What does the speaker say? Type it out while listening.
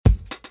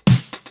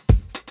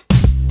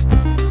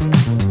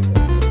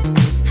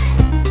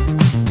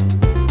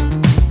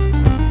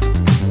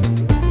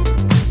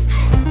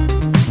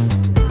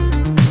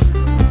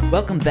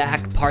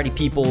back, party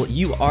people.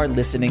 You are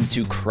listening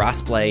to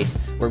Crossplay,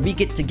 where we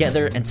get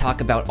together and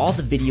talk about all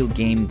the video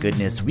game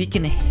goodness we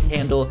can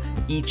handle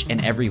each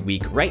and every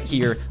week right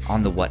here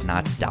on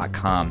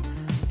thewhatnots.com.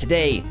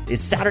 Today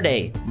is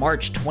Saturday,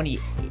 March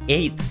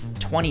 28th,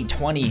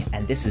 2020,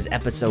 and this is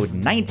episode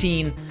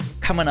 19.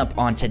 Coming up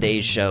on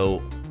today's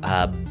show,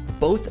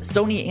 both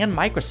Sony and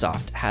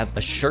Microsoft have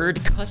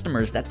assured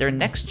customers that their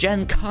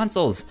next-gen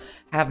consoles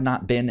have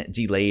not been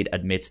delayed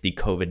amidst the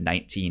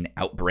COVID-19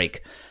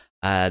 outbreak.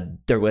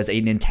 There was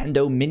a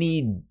Nintendo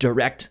Mini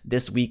Direct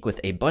this week with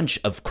a bunch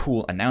of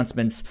cool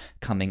announcements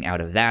coming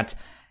out of that.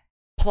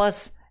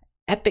 Plus,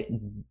 Epic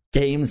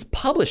Games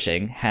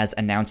Publishing has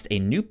announced a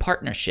new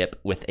partnership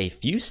with a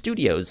few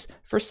studios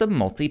for some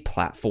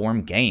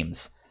multi-platform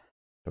games.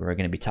 So we're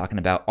going to be talking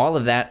about all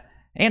of that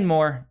and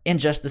more in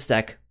just a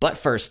sec. But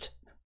first,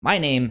 my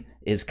name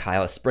is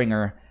Kyle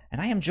Springer, and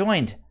I am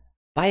joined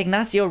by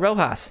Ignacio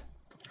Rojas.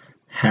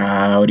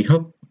 Howdy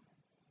ho.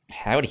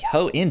 Howdy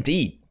ho,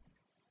 indeed.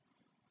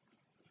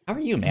 How are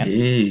you, man?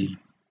 Hey.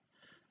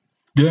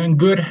 Doing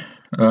good.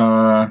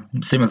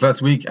 Same as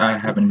last week, I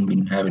haven't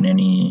been having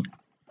any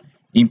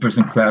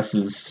in-person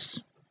classes.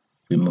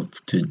 We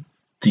moved to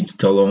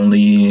digital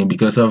only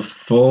because of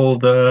all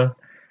the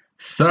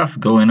stuff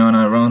going on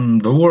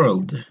around the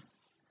world.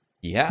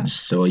 Yeah.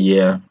 So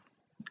yeah,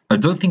 I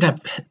don't think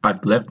I've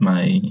left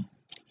my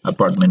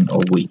apartment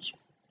all week.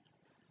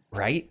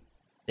 Right?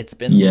 It's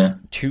been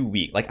 2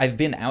 weeks. Like, I've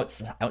been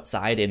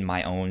outside in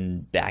my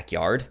own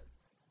backyard,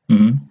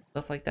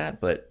 stuff like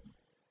that. But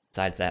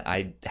besides that,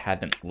 I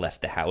haven't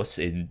left the house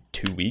in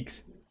 2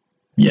 weeks.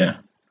 Yeah.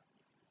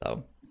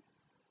 So,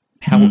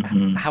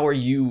 how are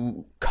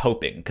you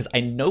coping? Because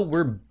I know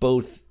we're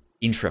both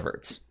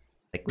introverts.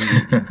 Like,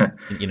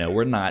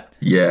 we're not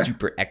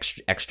super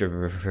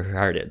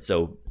extroverted.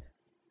 So,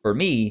 for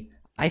me,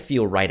 I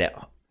feel right at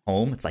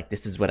home. It's like,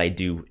 this is what I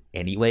do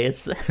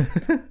anyways.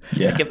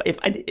 Yeah. Like, if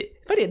I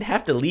didn't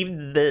have to leave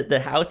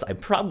the house, I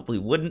probably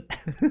wouldn't.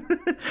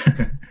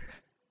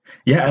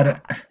 Yeah,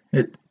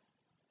 it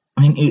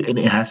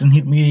hasn't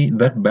hit me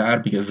that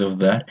bad because of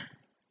that.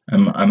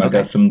 I'm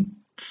accustomed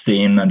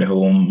staying at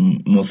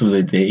home most of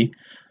the day,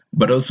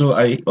 but also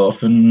I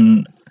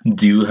often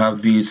do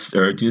have these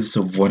urges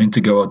of wanting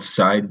to go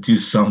outside, do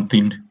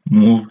something,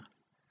 move.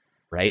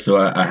 Right. So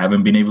I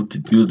haven't been able to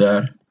do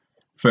that.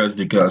 First,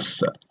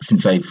 because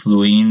since I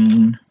flew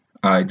in,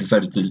 I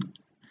decided to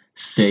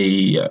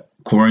stay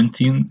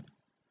quarantined.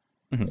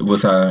 It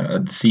was a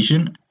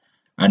decision,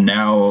 and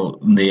now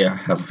they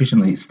have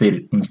officially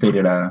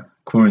instated a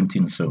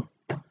quarantine. So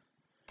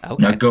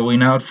not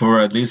going out for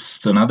at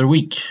least another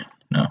week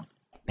now.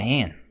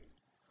 Man.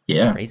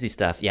 Yeah. Crazy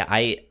stuff. Yeah,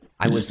 I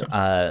was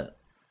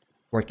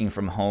working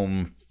from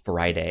home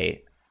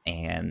Friday,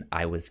 and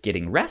I was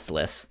getting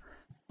restless,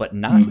 but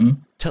not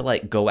to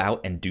like go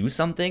out and do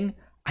something.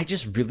 I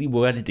just really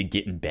wanted to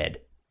get in bed.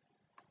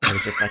 I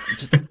was just like,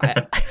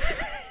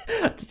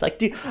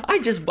 dude, I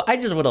just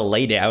want to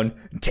lay down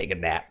and take a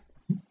nap.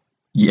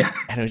 Yeah.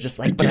 And I was just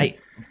like, but I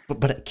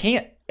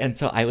can't. And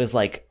so I was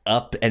like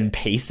up and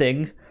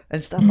pacing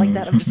and stuff like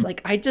that. I'm just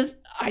like, I just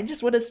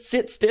want to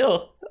sit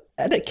still,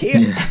 and I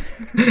can't.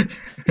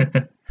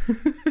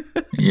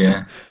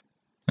 Yeah.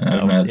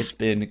 So it's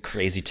been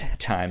crazy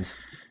times.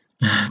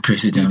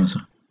 Crazy times.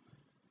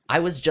 I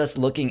was just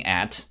looking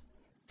at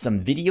some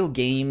video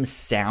game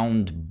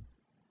sound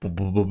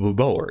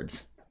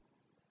boards.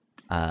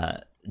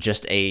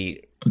 Just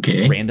a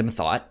random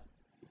thought.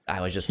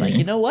 I was just like,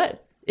 you know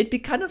what? It'd be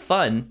kind of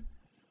fun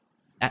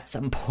at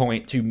some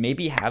point to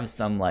maybe have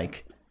some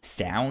like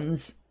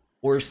sounds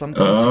or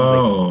something to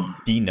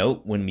like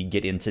denote when we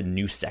get into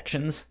new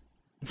sections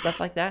and stuff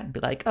like that. And be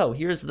like, oh,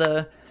 here's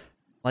the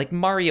like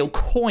Mario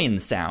coin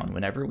sound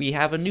whenever we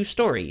have a new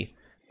story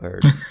or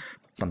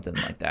something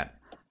like that.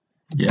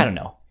 Yeah. I don't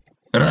know.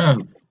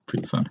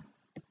 Pretty fun.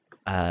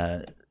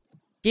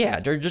 Yeah,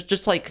 they're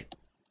just like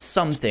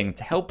something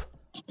to help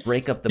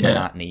break up the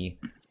monotony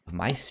of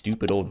my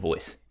stupid old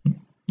voice.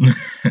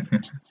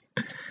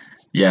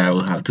 Yeah, I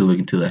will have to look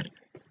into that.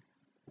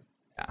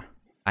 Yeah,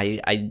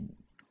 I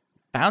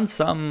found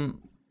some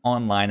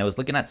online. I was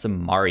looking at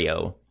some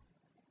Mario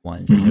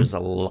ones, and there's a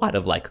lot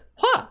of like,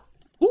 ha,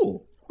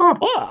 ooh, wah,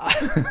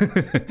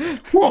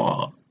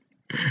 whoa.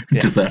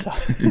 Just that. So.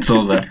 It's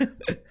all that.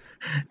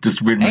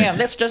 Just weird noises. And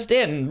this just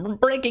in,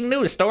 breaking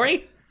news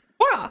story.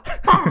 Wah.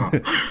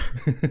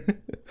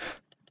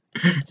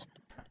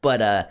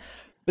 But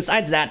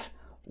besides that,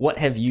 what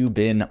have you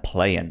been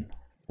playing?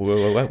 What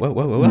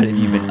have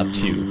you been up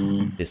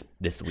to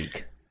this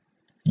week?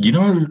 You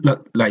know,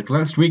 like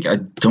last week, I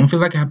don't feel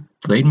like I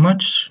played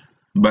much,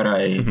 but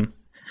I don't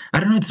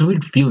know. It's a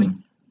weird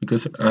feeling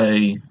because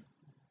I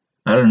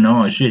don't know.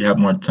 I should have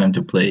more time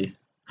to play,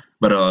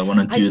 but all I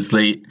want to do is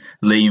lay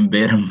in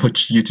bed and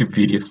watch YouTube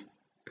videos.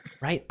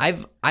 Right.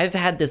 I've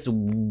had this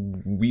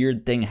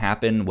weird thing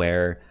happen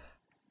where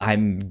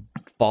I'm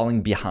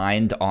falling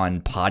behind on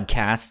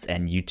podcasts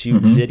and YouTube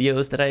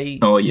videos that I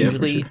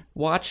usually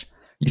watch.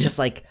 It's just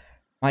like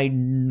my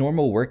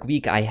normal work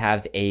week. I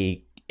have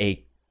a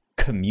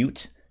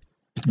commute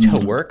to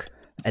work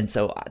And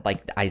so,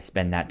 like, I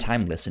spend that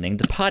time listening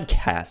to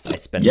podcasts. I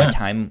spend my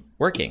time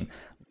working,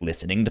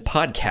 listening to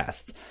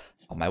podcasts.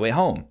 On my way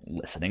home,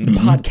 listening to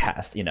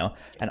podcasts,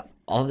 and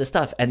all of this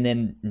stuff. And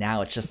then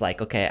now it's just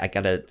like, okay, I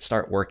got to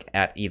start work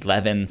at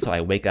 11. So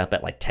I wake up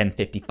at like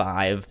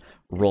 10:55,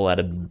 roll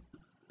out of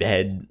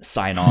bed,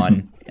 sign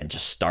on, and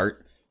just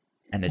start.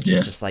 And it's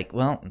just like,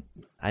 well,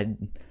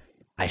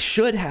 I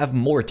should have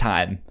more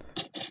time,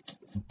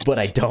 but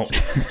I don't.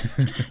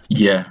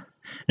 Yeah.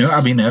 No,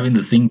 I've been having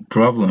the same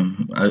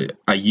problem.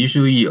 I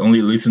usually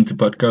only listen to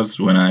podcasts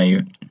when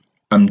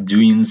I'm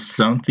doing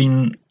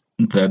something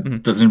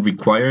that doesn't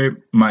require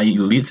my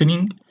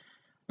listening,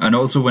 and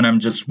also when I'm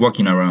just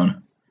walking around.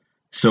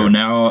 So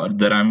now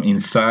that I'm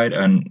inside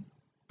and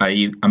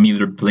I'm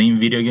either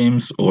playing video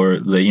games or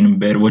laying in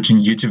bed watching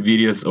YouTube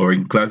videos or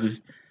in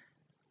classes,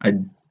 I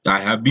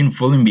have been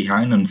falling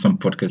behind on some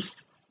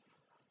podcasts.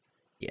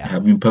 Yeah. I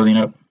have been pulling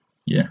up.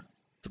 Yeah.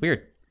 It's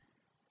weird.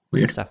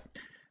 Weird stuff.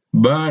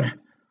 But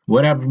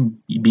what I've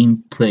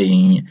been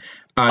playing,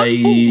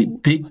 I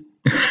picked...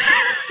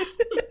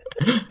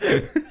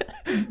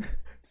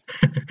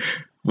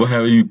 What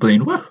have you been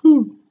playing?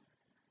 Wahoo!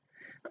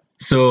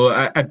 So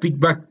I picked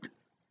back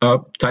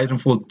up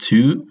Titanfall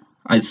 2.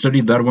 I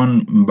started that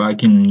one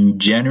back in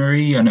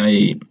January, and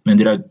I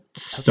ended up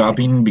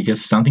stopping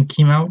because something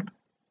came out.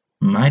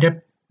 Might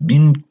have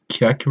been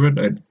Kakarot,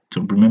 I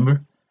don't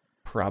remember.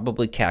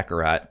 Probably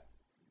Kakarot.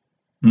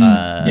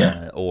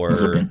 Yeah.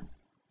 Or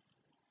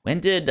when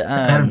did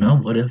I don't know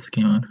what else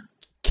came out.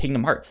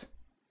 Kingdom Hearts.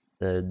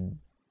 The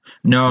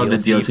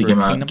DLC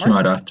came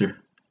out after.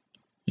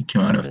 It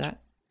came out after that.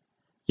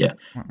 Yeah.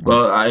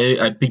 Well,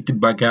 I picked it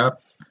back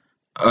up.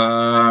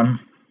 I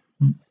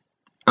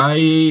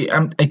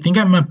think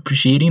I'm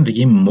appreciating the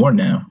game more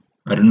now.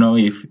 I don't know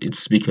if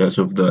it's because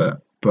of the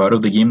part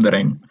of the game that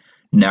I'm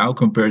now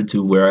compared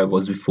to where I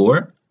was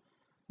before.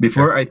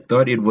 Before, I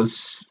thought it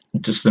was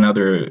just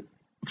another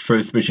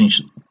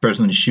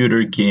first-person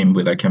shooter game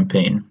with a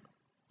campaign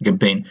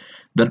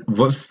that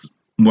was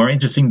more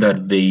interesting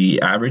than the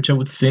average, I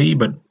would say,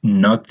 but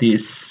not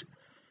this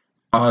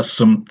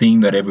awesome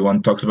thing that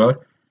everyone talks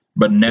about.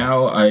 But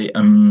now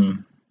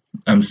I'm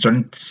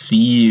starting to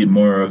see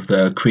more of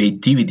the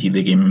creativity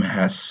the game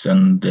has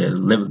and the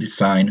level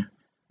design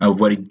of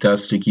what it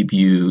does to keep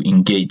you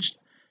engaged.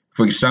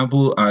 For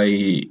example,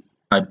 I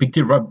picked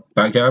it right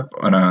back up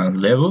on a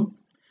level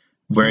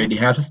where it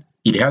has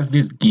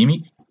this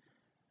gimmick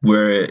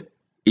where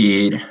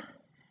it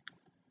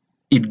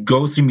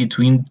goes in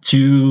between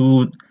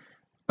two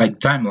like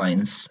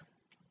timelines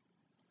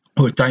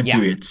or time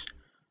periods.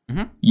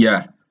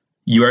 Yeah.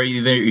 You are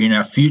either in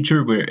a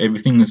future where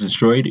everything is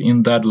destroyed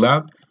in that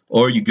lab,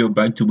 or you go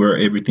back to where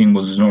everything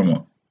was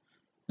normal.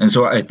 And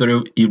so I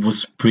thought it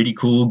was pretty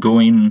cool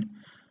going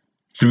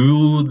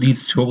through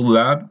this whole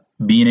lab,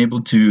 being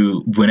able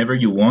to, whenever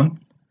you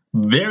want,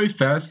 very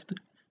fast,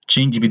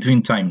 change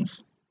between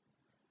times.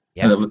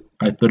 Yeah.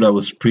 I thought that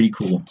was pretty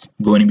cool.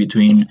 Going in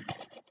between,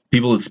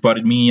 people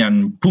spotted me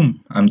and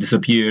boom, I'm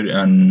disappeared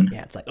and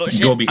it's like, oh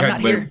shit, go behind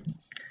I'm not here.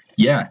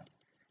 Yeah.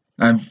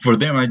 And for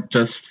them, I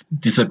just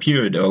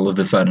disappeared all of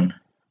a sudden.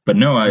 But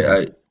no,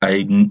 I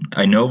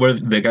know where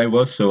the guy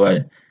was, so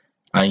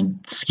I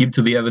skip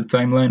to the other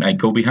timeline. I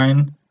go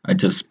behind. I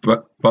just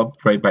pop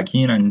right back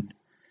in and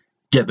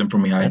get them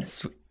from behind.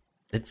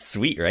 It's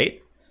sweet,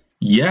 right?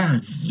 Yeah,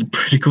 it's a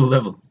pretty cool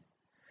level.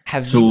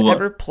 Have you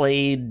ever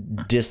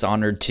played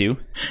Dishonored 2?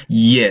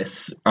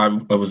 Yes, I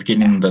was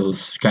getting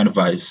those kind of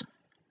vibes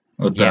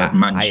of that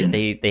mansion.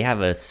 They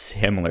have a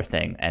similar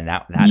thing, and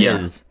that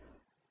is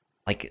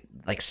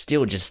like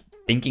still just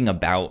thinking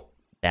about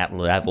that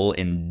level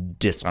in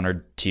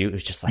Dishonored 2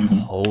 is just like,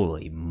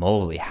 holy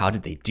moly, how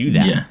did they do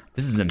that? Yeah.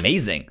 This is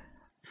amazing.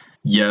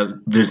 Yeah,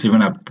 there's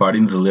even a part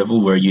in the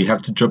level where you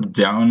have to drop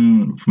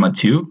down from a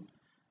tube,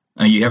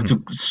 and you have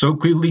to so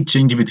quickly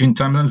change between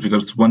timelines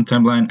because one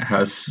timeline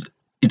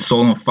it's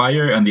all on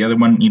fire, and the other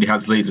one, it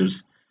has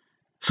lasers.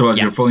 So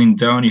as you're falling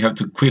down, you have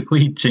to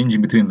quickly change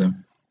in between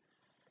them.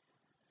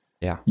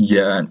 Yeah.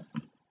 Yeah.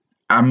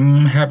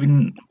 I'm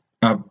having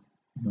a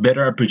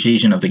better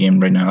appreciation of the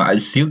game right now. I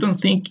still don't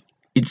think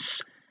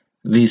it's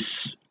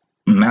this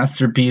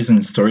masterpiece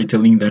in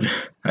storytelling that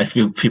I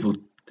feel people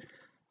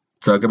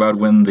talk about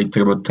when they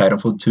talk about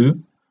Titanfall 2.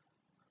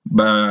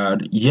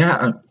 But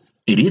yeah,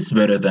 it is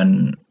better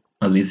than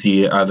at least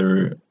the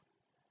other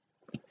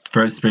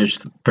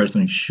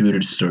first-person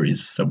shooter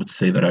stories, I would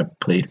say, that I've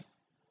played.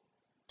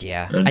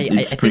 Yeah,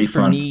 I think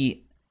for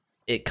me,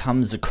 it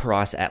comes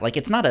across at, like,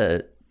 it's not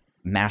a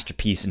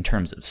masterpiece in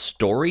terms of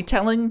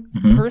storytelling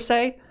per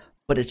se,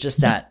 but it's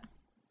just that,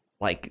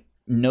 like,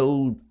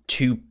 no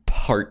two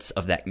parts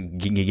of that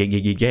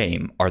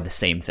game are the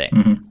same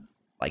thing.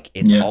 Like,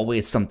 it's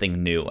always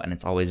something new, and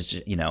it's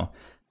always,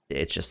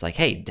 it's just like,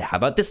 hey, how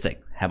about this thing?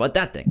 How about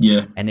that thing?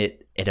 Yeah. And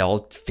it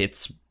all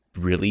fits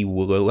really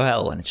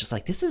well, and it's just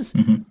like, this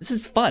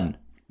is fun.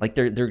 Like,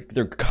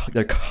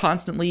 they're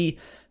constantly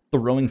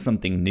throwing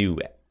something new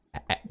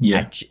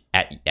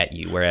at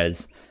you,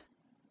 whereas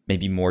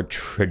maybe more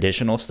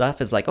traditional stuff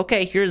is like,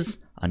 okay, here's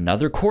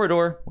another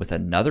corridor with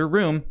another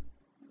room.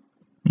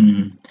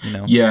 Mm. You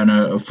know? Yeah,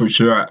 no, for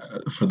sure.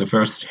 For the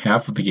first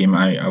half of the game,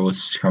 I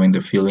was having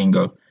the feeling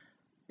of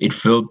it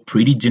felt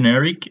pretty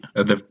generic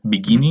at the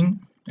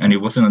beginning, and it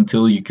wasn't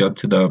until you got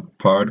to the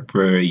part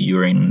where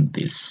you're in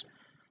this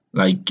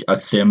like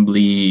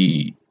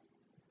assembly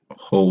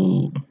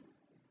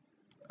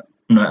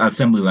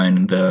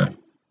line.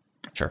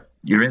 Sure.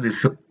 You're in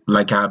this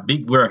like a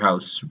big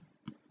warehouse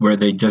where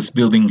they just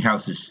building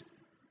houses.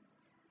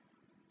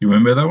 You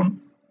remember that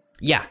one?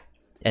 Yeah,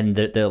 and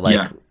the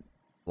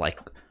like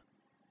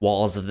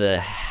walls of the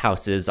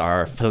houses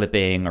are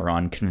flipping or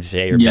on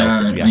conveyor belts,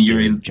 and you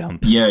have to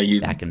jump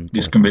back and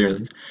this forth. conveyor.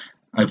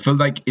 I felt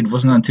like it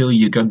wasn't until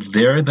you got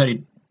there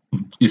that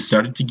it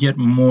started to get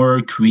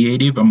more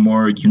creative and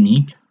more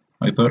unique,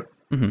 I thought.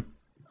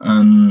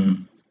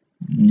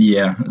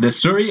 Yeah, the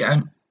story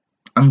I'm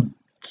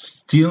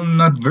still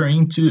not very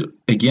into.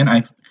 Again,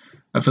 I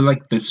feel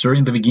like the story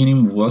in the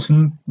beginning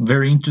wasn't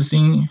very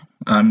interesting,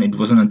 and it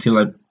wasn't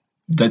until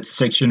that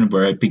section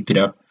where I picked it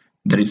up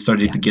that it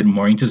started to get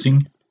more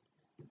interesting.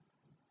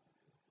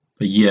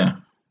 But yeah,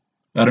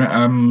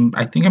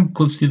 I think I'm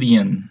close to the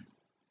end.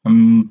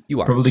 I'm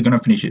probably gonna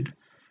finish it.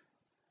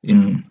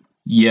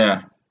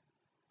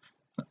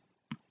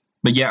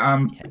 But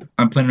yeah,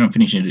 I'm planning on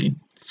finishing it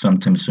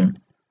sometime soon.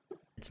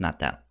 It's not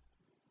that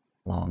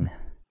long.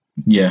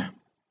 Yeah.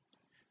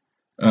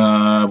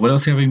 What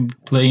else have I been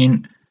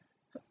playing?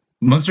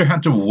 Monster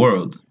Hunter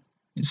World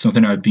is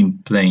something I've been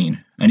playing,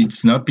 and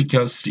it's not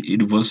because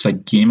it was a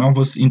game I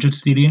was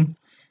interested in.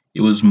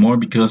 It was more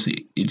because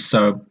it's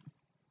a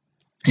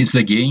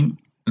game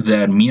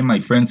that me and my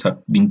friends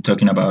have been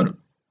talking about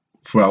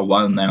for a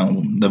while now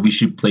that we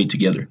should play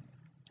together.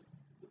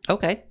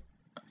 Okay.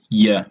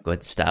 Yeah.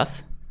 Good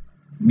stuff.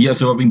 Yeah,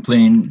 so I've been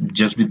playing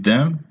just with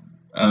them.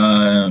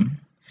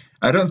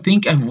 I don't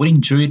think I would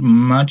enjoy it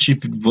much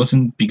if it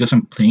wasn't because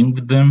I'm playing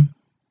with them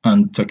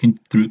and talking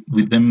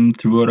with them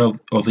throughout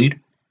all it.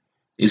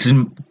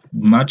 Isn't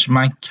much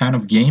my kind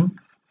of game,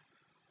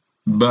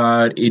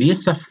 but it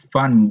is a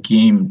fun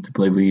game to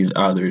play with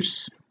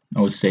others,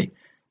 I would say.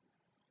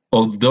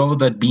 Although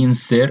that being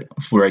said,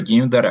 for a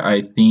game that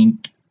I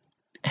think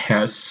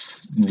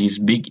has this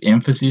big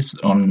emphasis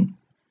on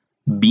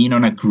being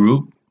on a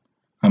group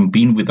and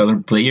being with other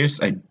players,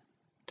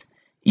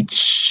 it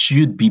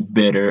should be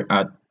better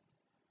at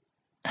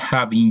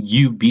having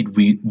you be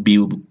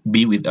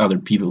with other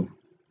people.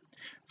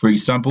 For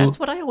example, that's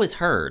what I always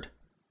heard.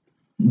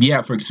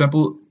 Yeah, for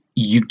example,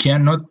 you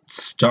cannot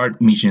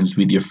start missions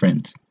with your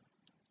friends.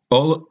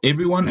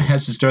 Everyone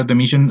has to start the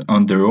mission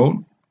on their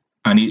own,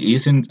 and it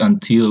isn't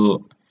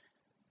until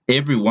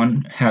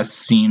everyone has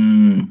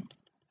seen,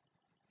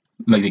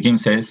 like the game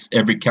says,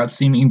 every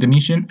cutscene in the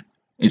mission.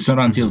 It's not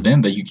until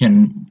then that you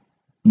can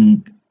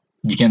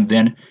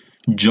then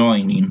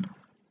join in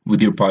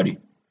with your party.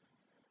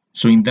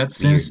 So in that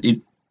sense, I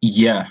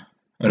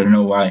don't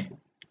know why.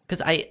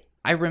 Because I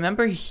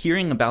remember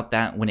hearing about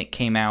that when it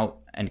came out,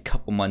 and a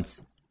couple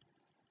months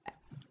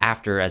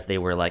after, as they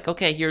were like,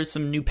 okay, here's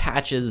some new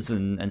patches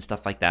and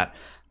stuff like that.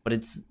 But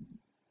it's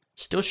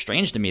still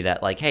strange to me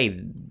that, like,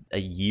 hey, a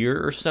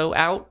year or so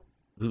out,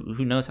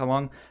 who knows how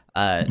long,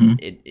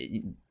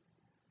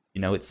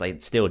 it's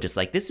like still just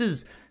like, this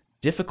is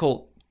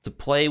difficult to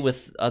play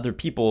with other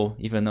people,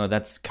 even though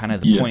that's kind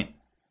of the point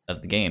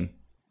of the game.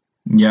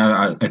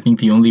 Yeah, I think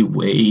the only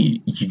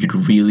way you could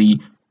really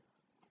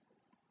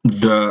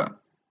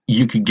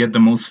you could get the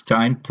most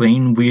time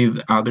playing with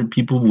other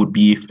people would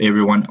be if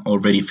everyone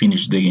already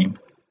finished the game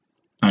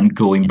and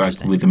going back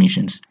with the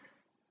missions.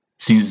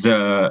 Since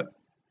the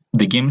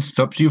game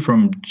stops you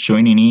from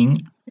joining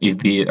in if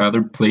the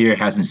other player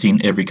hasn't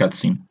seen every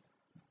cutscene.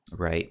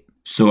 Right.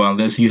 So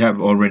unless you have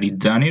already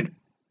done it,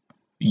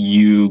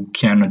 you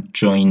cannot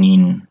join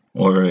in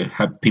or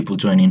have people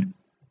join in.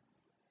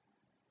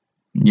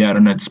 Yeah, I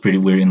don't know, it's pretty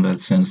weird in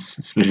that sense,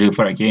 especially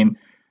for a game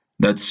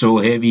that's so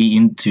heavy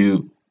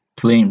into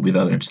playing with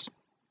others.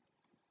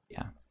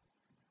 Yeah.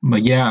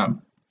 But yeah,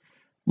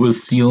 we're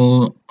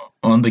still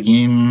on the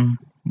game.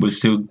 We're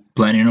still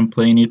planning on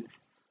playing it.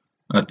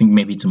 I think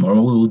maybe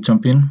tomorrow we'll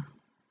jump in.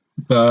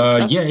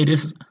 But yeah, it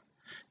is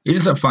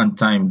a fun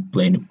time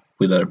playing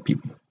with other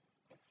people.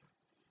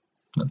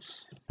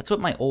 That's what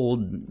my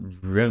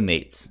old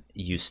roommates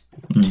used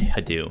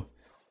to do.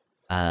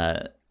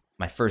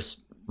 My first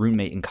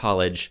roommate in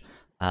college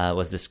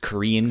was this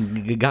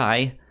Korean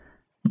guy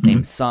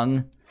named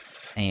Sung,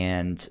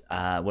 and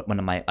one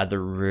of my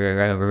other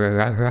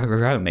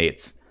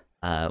roommates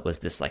was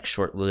this like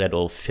short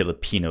little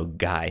Filipino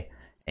guy,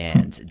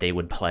 and they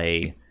would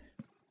play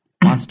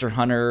Monster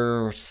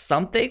Hunter or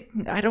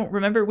something. I don't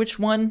remember which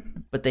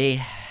one, but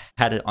they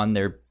had it on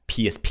their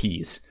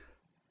PSPs.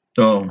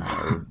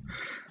 Oh.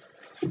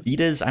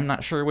 Vitas, I'm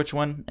not sure which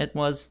one it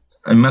was.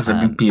 It must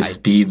have been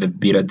PSP. The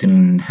Vita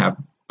didn't have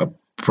a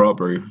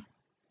proper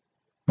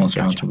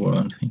Monster Hunter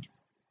World, I think.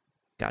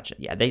 Gotcha.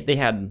 Yeah, they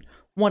had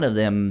one of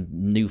them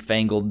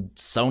newfangled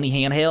Sony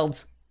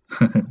handhelds.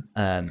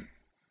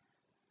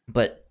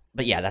 But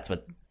yeah, that's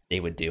what they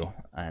would do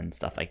and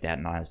stuff like that.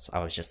 And I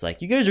was just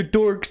like, you guys are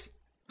dorks.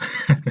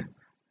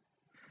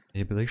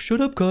 They'd be like, shut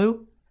up,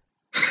 Kyle.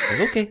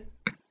 Like, okay.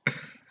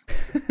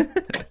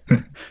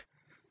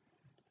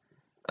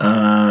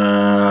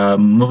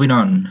 Moving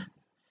on.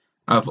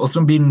 I've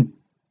also been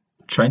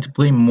trying to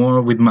play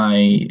more with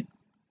my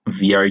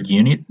VR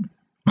unit,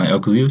 my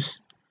Oculus.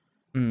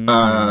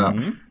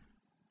 Mm-hmm.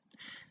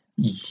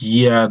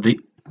 Yeah,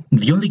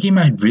 the only game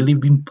I've really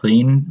been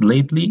playing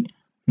lately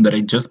that I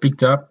just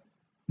picked up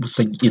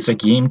it's a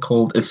game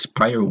called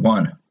Aspire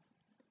 1.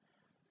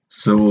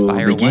 So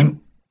Aspire the game,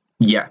 1?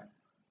 yeah.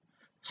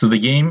 So the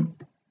game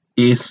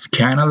is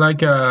kind of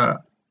like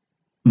a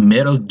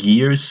Metal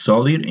Gear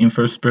Solid in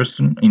first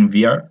person in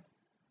VR.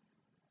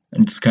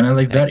 And it's kind of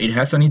like Okay. that. It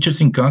has an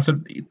interesting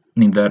concept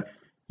in that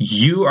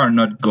you are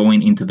not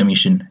going into the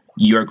mission.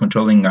 You are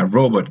controlling a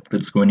robot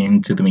that's going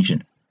into the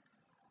mission.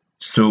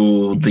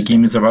 So the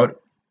game is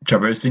about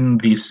traversing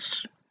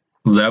these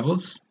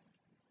levels,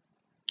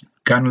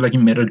 kind of like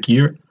in Metal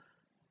Gear,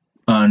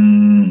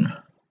 and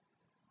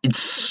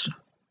it's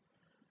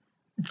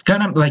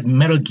kind of like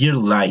Metal Gear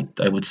Light,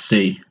 I would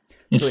say.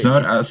 It's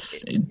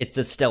it's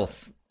a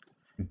stealth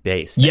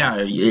base. Yeah,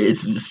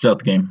 it's a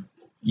stealth game.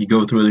 You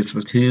go through this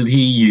facility,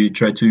 you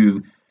try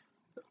to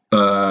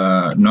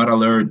not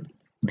alert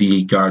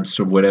the guards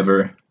or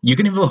whatever. You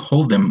can even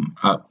hold them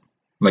up,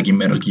 like in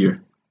Metal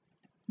Gear.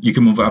 You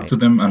can move up to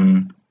them,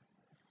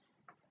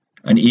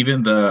 and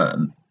even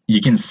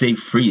you can say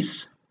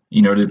freeze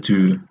in order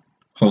to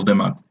hold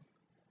them up.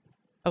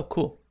 Oh,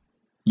 cool.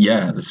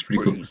 Yeah, that's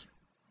pretty freeze.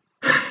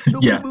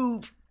 Cool. Yeah.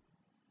 Move.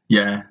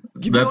 Yeah,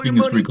 Give that thing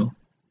is pretty cool.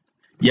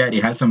 Yeah,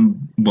 it has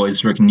some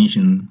voice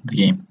recognition, the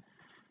game.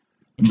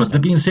 But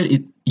that being said,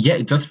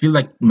 it does feel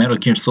like Metal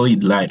Gear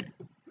Solid Light.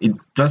 It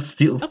does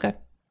still. Okay.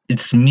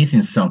 It's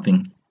missing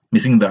something,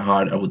 missing the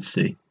heart, I would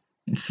say.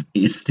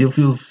 It still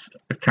feels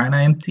kind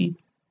of empty.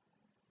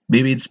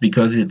 Maybe it's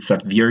because it's a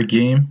VR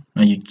game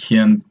and you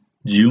can't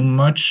do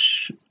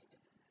much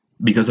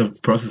because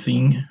of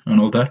processing and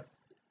all that.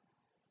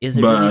 Is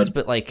it really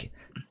like?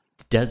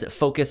 Does it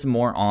focus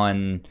more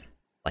on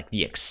like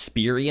the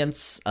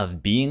experience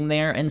of being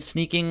there and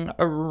sneaking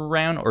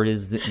around, or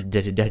does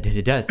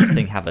this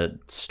thing have a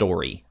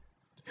story?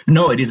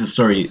 No, it is a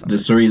story. The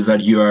story is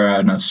that you are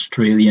an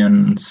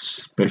Australian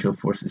special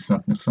forces,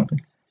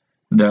 something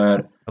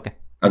that,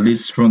 at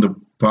least from the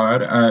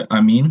part I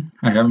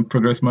haven't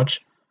progressed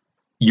much.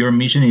 Your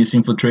mission is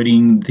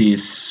infiltrating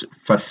this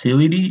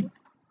facility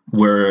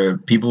where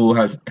people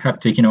have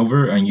taken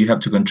over, and you have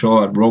to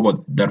control a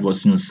robot that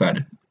was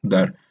inside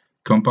that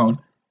compound.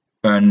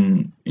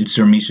 And it's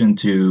your mission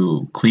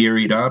to clear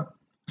it up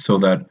so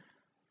that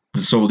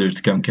the soldiers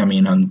can come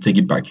in and take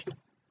it back.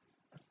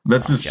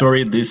 That's the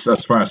story, at least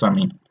as far as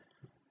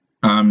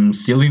I'm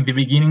still in the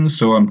beginning,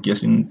 so I'm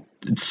guessing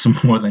it's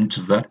more than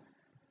just that.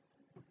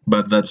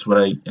 But that's what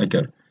I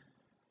got.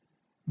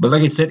 But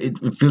like I said, it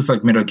feels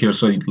like Metal Gear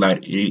Solid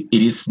Light. It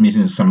is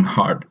missing some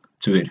heart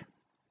to it.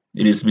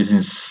 It is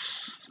missing,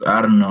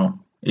 I don't know,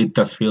 it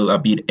does feel a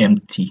bit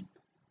empty.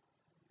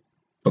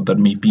 But that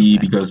may be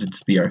because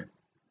it's VR.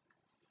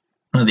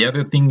 The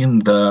other thing in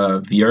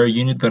the VR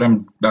unit that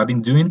I've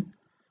been doing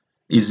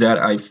is that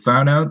I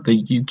found out that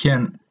you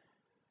can,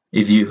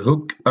 if you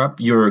hook up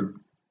your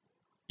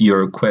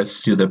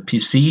Quest to the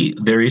PC,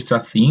 there is a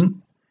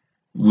thing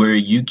where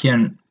you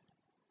can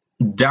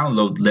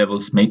download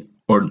levels made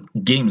or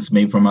games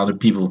made from other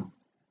people,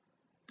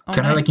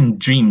 kind of like in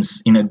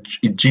Dreams, in a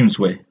Dreams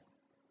way.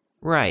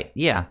 Right.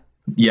 Yeah.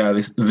 Yeah.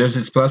 There's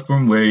this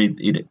platform where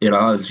it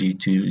allows you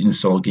to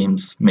install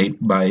games made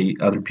by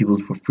other people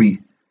for free.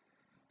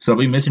 So I've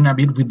been messing a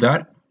bit with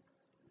that,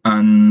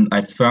 and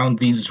I found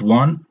this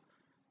one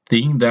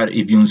thing that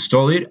if you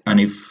install it, and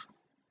if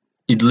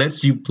it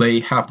lets you play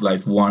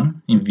Half-Life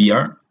 1 in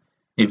VR,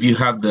 if you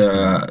have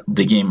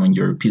the game on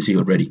your PC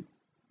already.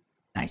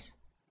 Nice.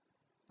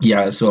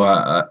 Yeah, so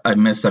I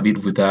messed a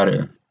bit with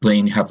that,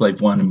 playing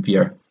Half-Life 1 in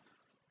VR.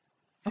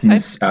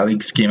 Since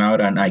Alex came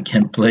out and I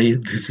can't play,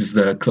 this is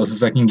the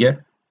closest I can get.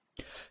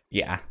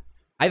 Yeah.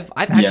 I've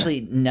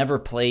actually never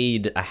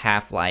played a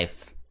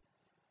Half-Life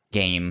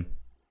game.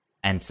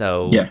 And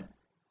so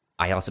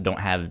I also don't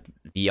have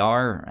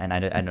VR, and I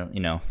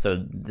don't, so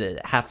the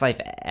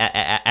Half-Life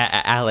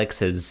Alex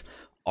has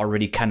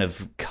already kind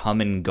of come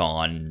and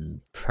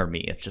gone for me.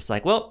 It's just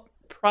like, well,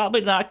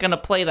 probably not going to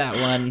play that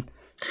one.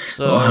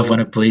 So I want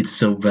to play it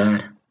so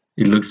bad.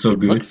 It looks so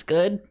good. It looks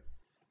good,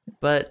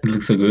 but... It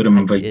looks so good,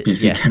 my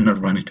PC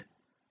cannot run it.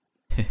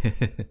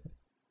 It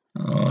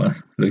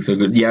looks so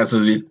good. Yeah, so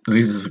this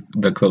is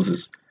the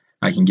closest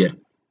I can get.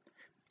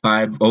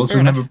 I've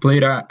also never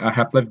played a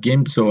Half-Life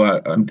game, so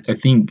I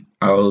think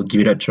I'll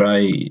give it a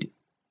try.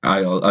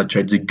 I'll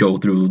try to go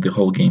through the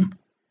whole game.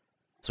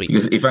 Sweet.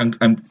 Because if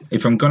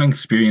I'm gonna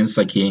experience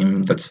a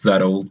game that's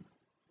that old,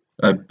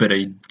 I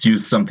better do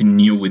something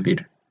new with it,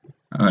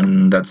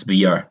 and that's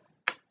VR.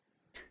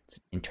 It's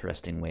an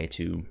interesting way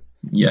to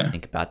Yeah.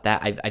 think about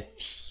that. I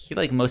feel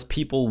like most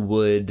people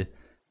would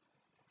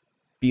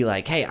be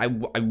like, hey, I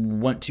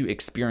want to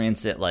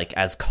experience it like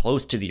as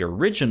close to the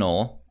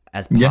original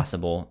as Yeah.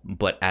 possible,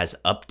 but as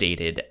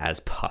updated as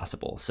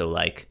possible. So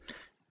like,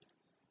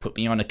 put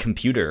me on a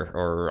computer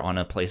or on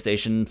a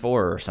PlayStation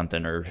 4 or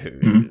something, or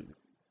Mhm.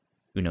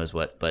 who knows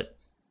what, but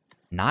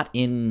not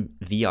in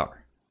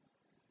VR.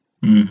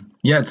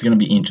 Yeah, it's gonna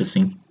be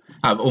interesting.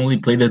 I've only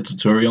played the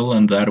tutorial,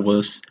 and that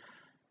was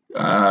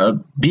a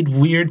bit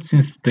weird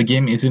since the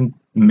game isn't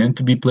meant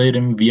to be played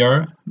in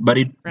VR, but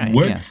it Right, yeah.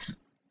 works.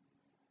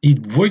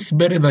 It works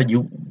better than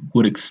you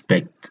would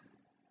expect,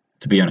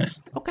 to be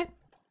honest. Okay.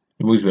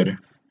 It works better.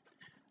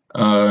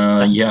 Good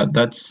stuff. Yeah,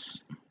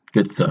 that's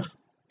good stuff.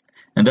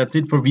 And that's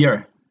it for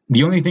VR.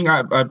 The only thing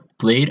I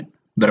played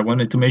that I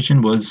wanted to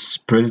mention was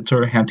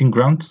Predator Hunting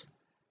Grounds.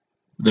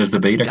 There's a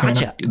beta kind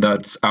of Gotcha.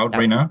 that's out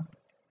right now.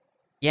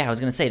 Yeah, I was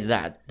gonna say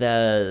that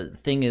the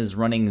thing is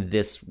running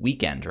this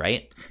weekend,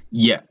 right?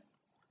 Yeah,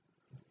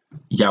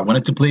 yeah. I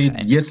wanted to play it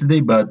Okay. yesterday,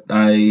 but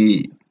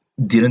I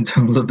didn't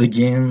download the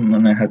game,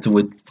 and I had to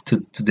wait to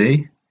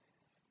today.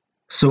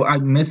 So I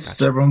messed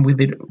Gotcha. around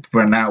with it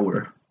for an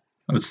hour.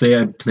 I would say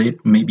I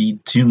played maybe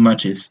 2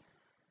 matches,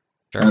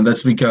 Sure. and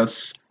that's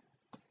because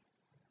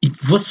it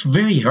was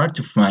very hard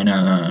to find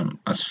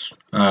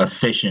a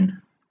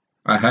session.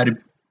 I had it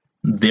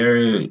there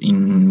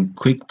in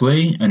quick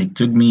play, and it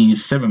took me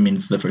 7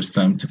 minutes the first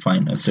time to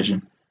find a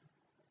session.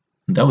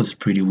 That was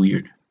pretty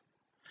weird.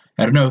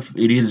 I don't know if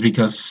it is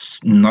because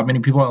not many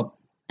people are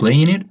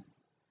playing it,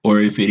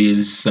 or if it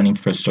is an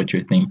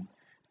infrastructure thing.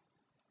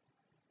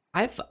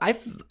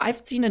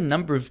 I've seen a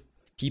number of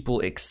people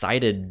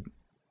excited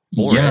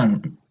for Yeah,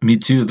 it. me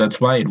too.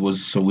 That's why it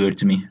was so weird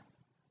to me.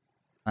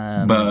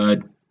 Um, But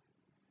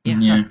yeah,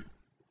 huh. yeah,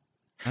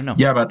 I don't know.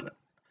 yeah. But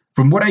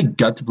from what I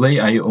got to play,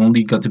 I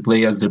only got to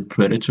play as the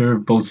Predator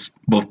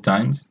both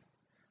times.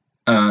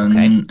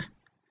 Okay.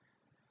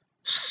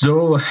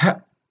 So,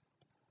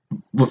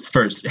 well,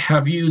 first,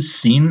 have you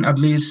seen at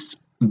least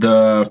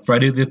the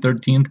Friday the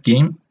 13th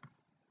game?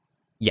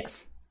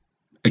 Yes.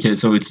 Okay,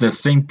 so it's the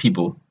same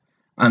people,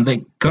 and the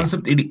Yeah.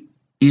 concept it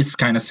is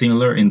kind of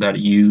similar in that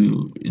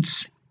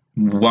it's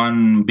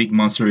one big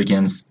monster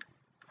against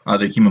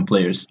other human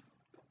players.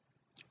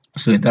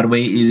 So in that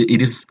way,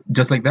 it is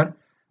just like that.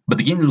 But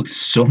the game looks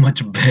so much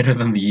better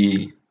than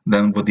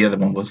what the other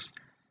one was.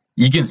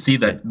 You can see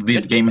that Good.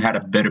 this Good. game had a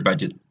better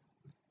budget.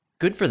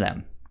 Good for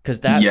them, because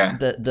Yeah,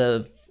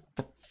 the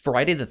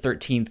Friday the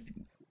 13th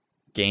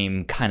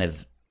game kind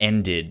of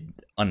ended,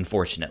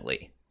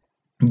 unfortunately.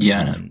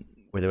 yeah,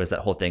 Where there was that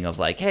whole thing of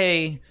like,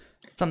 hey,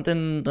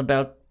 something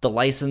about the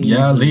license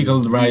yeah. is Legal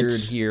weird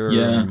rights. here,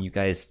 Yeah, and you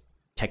guys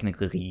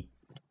technically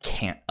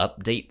can't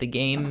update the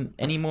game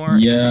anymore.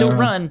 It can still yeah.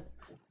 run,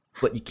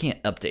 but you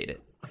can't update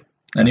it.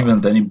 And So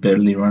even then, it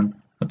barely ran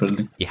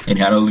apparently, yeah. and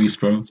it had all these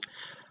problems.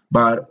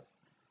 But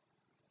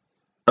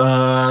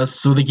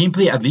so the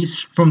gameplay, at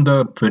least from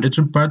the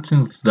Predator part,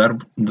 since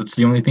that's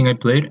the only thing I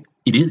played,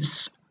 it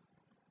is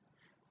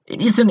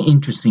an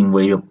interesting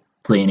way of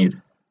playing it.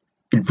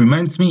 It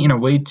reminds me in a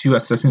way to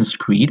Assassin's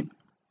Creed,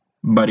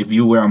 but if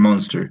you were a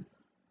monster.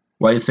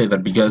 Why I say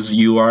that? Because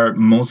you are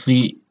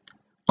mostly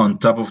on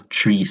top of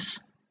trees,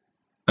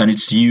 and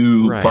it's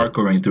you Right.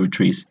 parkouring through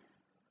trees.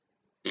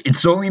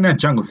 It's all in a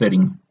jungle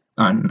setting,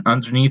 and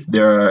underneath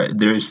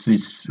there's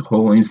this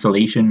whole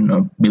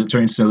installation,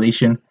 military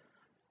installation,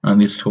 and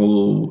this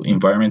whole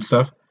environment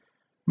stuff.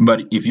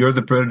 But if you're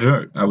the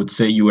predator, I would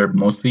say you are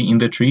mostly in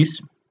the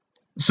trees.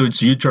 So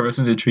it's you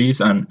traversing the trees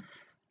and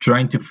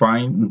trying to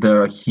find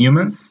the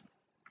humans.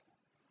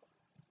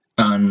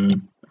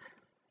 And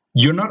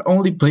you're not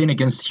only playing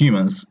against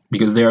humans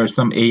because there are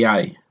some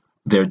AI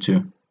there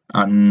too.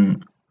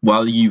 And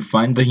while you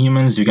find the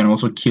humans, you can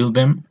also kill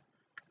them.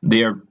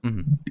 They are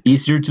Hmm.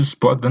 easier to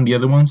spot than the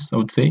other ones, I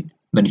would say,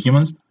 than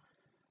humans.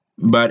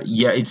 But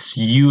yeah, it's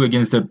you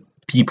against the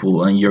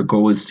people, and your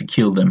goal is to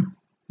kill them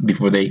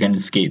before they can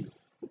escape.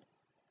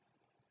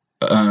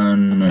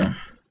 And Okay.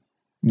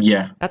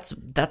 yeah,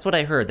 That's what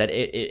I heard. That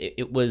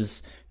it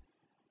was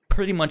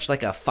pretty much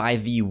like a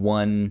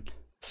 5v1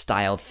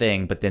 style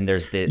thing, but then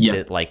there's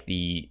yeah,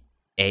 the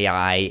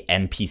AI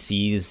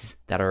NPCs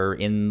that are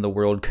in the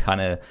world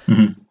kind of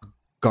mhm,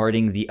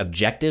 guarding the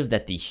objective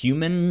that the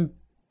human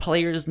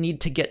players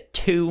need to get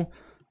to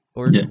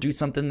or yeah, do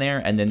something there,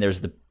 and then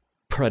there's the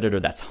predator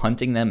that's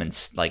hunting them and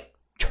like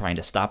trying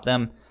to stop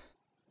them.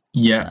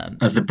 yeah. Um,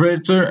 As the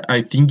predator,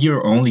 I think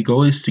your only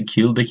goal is to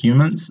kill the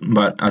humans.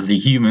 But as the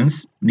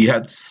humans, you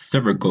had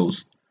several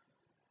goals.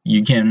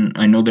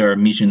 I know there are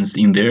missions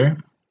in there,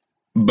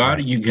 but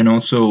right. you can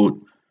also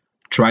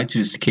try to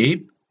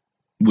escape,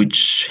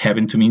 which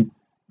happened to me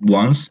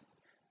once.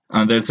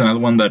 And there's another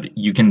one that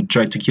you can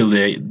try to kill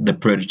the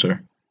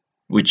predator,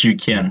 which you Yeah.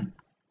 can.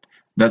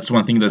 That's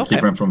one thing that's Okay.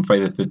 different from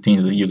Friday the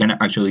 13th. That you can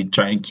actually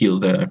try and kill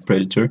the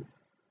predator.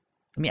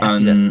 Let me ask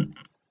you this: And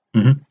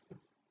mhm.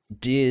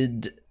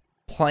 did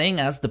playing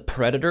as the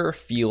predator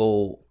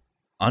feel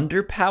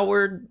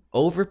underpowered,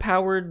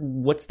 overpowered?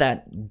 What's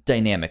that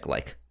dynamic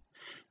like?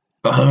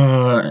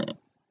 uh,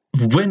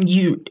 when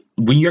you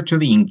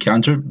actually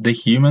encounter the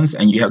humans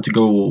and you have to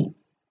go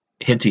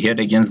head to head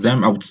against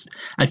them,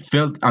 I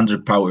felt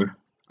underpowered.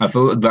 I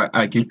feel that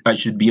I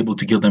should be able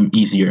to kill them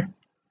easier.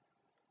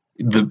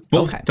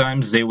 Both Okay,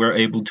 times they were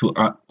able to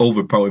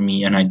overpower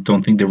me, and I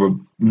don't think there were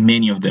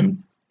many of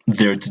them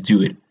there to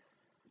do it.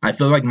 I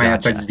feel like my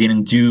attacks gotcha.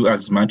 didn't do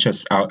as much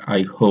as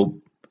I hope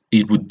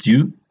it would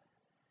do,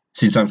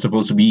 since I'm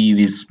supposed to be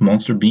this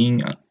monster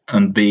being,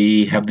 and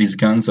they have these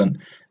guns, and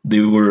they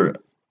were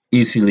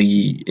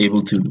easily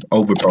able to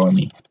overpower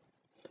me.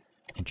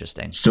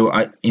 Interesting. So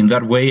in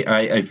that way,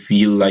 I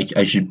feel like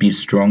I should be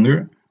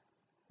stronger.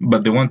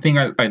 But the one thing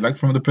I like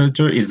from the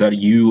Predator is that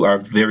you are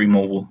very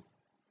mobile.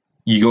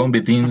 You go in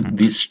between Mhm.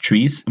 these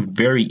trees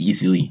very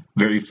easily,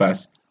 very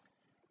fast.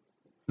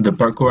 The That's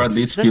parkour cool. at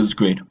least 'Cause feels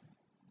great.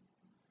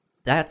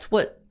 that's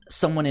what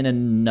someone in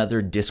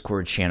another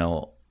Discord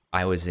channel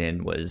I was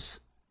in was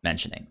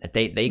mentioning, that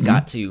they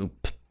got Mm-hmm. to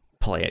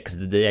play it because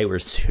they were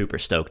super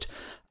stoked,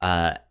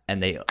 and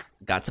they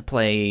got to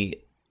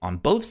play on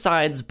both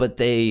sides, but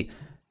they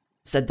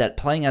said that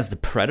playing as the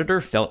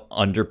Predator felt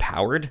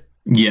underpowered.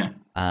 Yeah,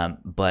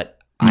 But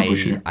no, for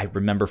sure. I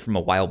remember from a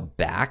while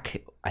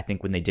back, I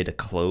think when they did a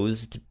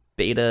closed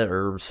beta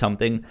or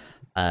something,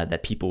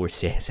 that people were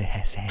saying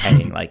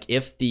like,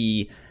 if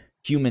the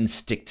humans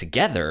stick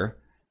together,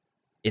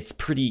 it's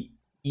pretty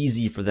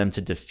easy for them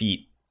to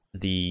defeat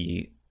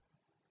the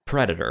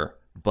Predator.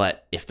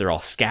 But if they're all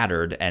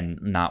scattered and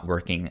not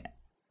working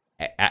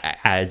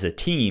as a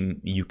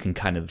team, you can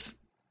kind of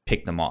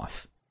pick them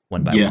off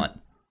one by Yeah, one.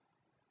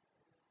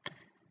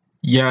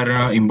 yeah. I don't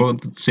know. In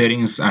both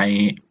settings,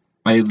 I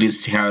at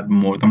least had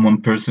more than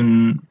one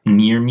person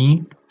near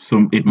me,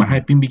 so it might Mhm.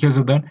 have been because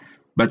of that.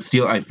 But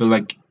still, I feel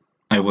like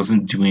I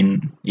wasn't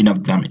doing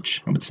enough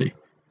damage, I would say.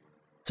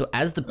 So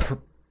as the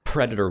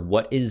Predator,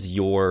 what is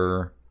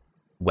your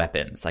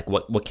weapons? Like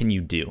what can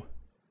you do?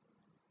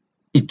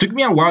 It took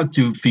me a while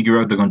to figure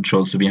out the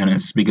controls, to be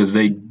honest, because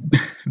they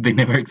they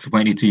never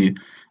explained it to you.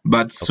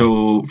 But Okay.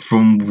 so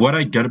from what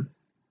I got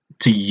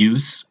to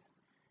use,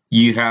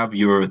 you have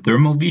your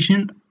thermal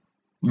vision,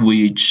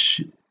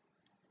 which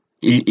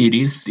it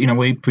is in a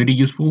way pretty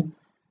useful.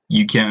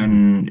 You Mhm.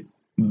 can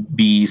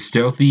be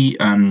stealthy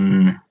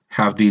and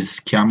have this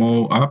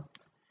camo up,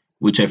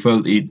 which I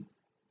felt it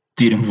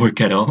didn't work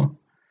at all.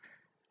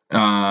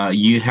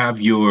 You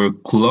have your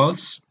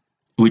claws,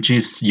 which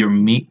is your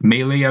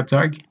melee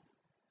attack.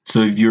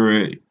 So if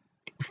you're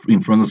in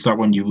front of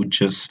someone, you would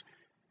just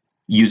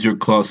use your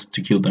claws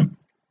to kill them.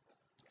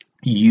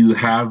 You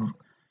have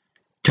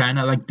kind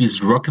of like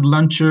this rocket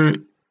launcher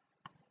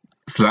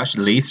slash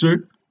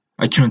laser.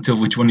 I can't tell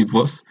which one it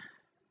was.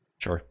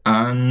 Sure.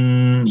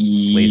 And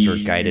Laser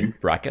guided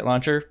rocket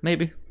launcher,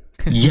 maybe?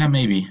 yeah,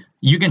 maybe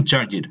you can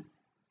charge it.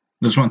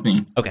 That's one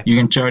thing. Okay. You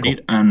can charge Cool.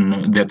 it,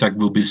 and the attack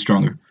will be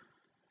stronger.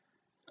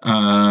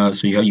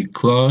 So you have your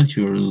claws,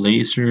 your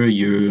laser,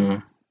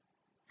 your.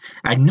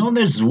 I know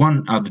there's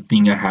one other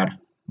thing I had,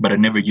 but I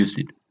never used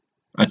it.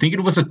 I think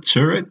it was a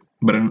turret,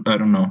 but I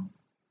don't know.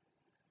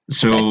 Okay.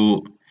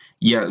 So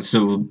yeah,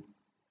 so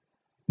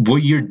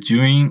what you're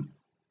doing,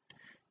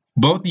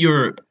 both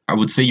your, I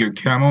would say your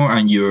camo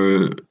and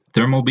your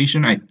thermal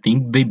vision, I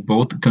think they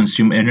both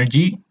consume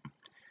energy. Mhm.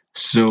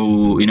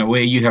 So in a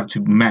way, you have to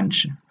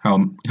manage how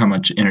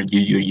much energy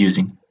you're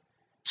using.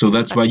 So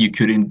that's why Gotcha. you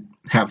couldn't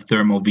have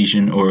thermal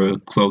vision or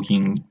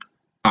cloaking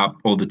up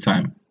all the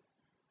time.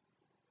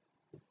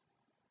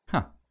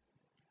 Huh.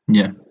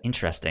 Yeah.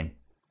 Interesting.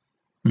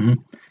 Hmm.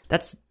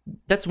 That's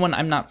that's one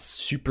I'm not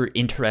super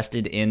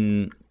interested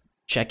in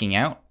checking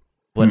out,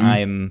 but Hmm.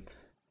 I'm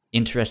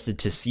interested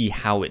to see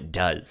how it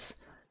does,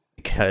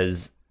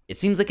 because it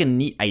seems like a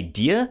neat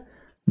idea.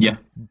 Yeah.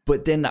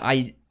 But then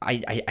I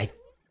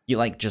feel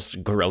like,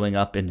 just growing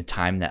up in the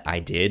time that I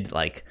did,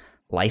 like,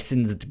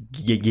 licensed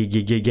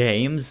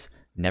games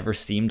never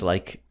seemed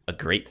like a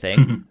great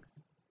thing.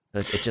 So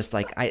it's just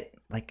like, I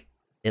like,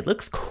 it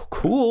looks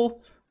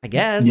cool, I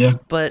guess, Yeah.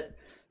 but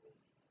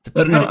it's a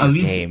I don't know.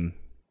 Predator game.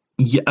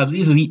 At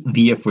least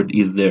the effort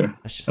is there.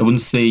 That's I just wouldn't me.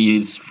 say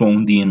it's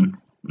phoned in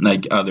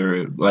like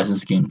other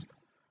licensed games,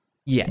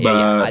 Yeah.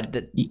 but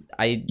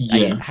I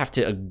yeah. have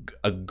to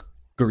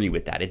agree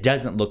with that. It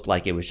doesn't look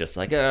like it was just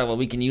like, oh well,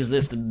 we can use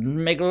this to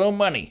make a little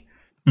money.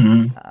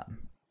 Hmm.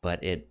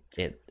 But it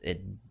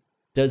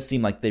does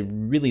seem like they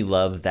really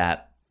love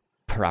that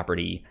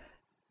property.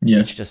 Yeah.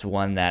 It's just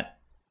one that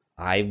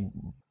I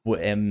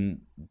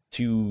am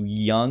too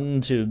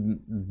young to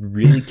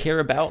really care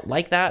about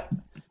like that.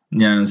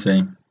 Yeah. The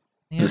same.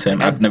 The Yeah, same.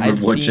 like I've never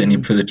watched any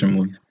Predator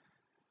movies.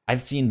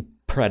 I've seen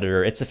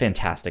Predator. It's a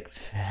fantastic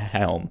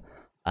film.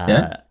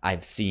 Yeah.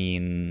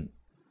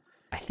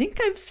 I think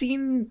I've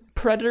seen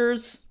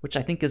Predators, which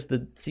I think is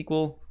the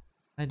sequel.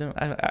 I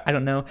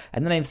don't know.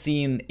 And then I've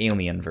seen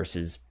Alien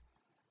versus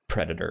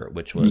Predator,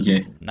 which was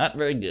Okay. not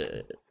very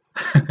good.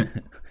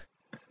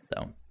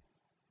 So,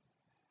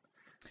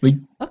 But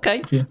okay,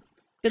 okay. good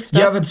Yeah,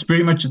 stuff. that's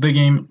pretty much the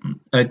game.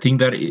 I think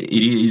that it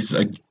is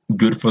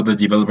good for the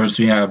developers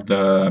to have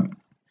the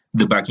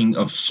backing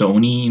of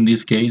Sony in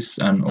this case,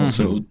 and Mm-hmm.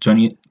 also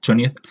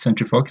 20th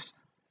Century Fox.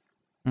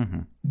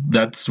 Mm-hmm.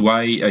 That's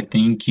why I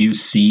think you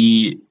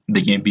see the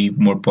game be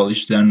more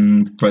polished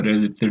than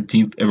Friday the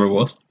 13th ever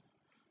was.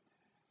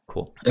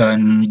 Cool.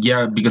 And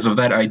yeah, because of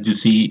that, I do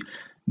see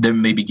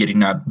them maybe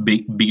getting a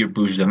bigger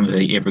push than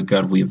they ever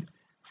got with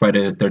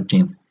Friday the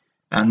 13th.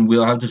 And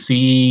we'll have to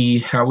see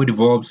how it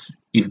evolves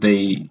if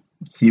they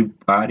keep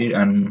at it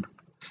and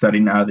start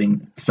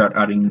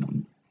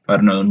adding, I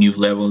don't know, new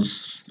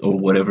levels or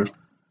whatever.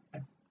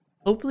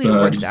 Hopefully it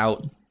But works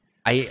out.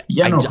 yeah, no,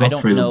 I don't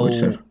hopefully it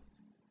works know out.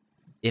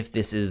 if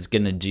this is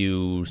gonna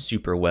do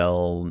super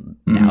well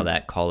now Mhm.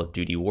 that Call of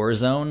Duty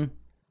Warzone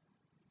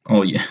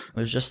Oh yeah,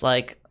 was just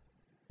like,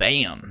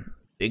 bam,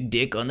 big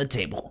dick on the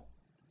table.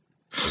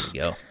 There we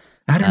go.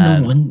 I don't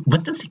know Um,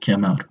 when does it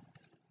come out?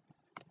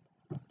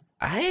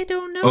 I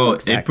don't know Oh,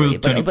 exactly, April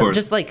but 24th.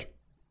 just like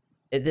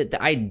the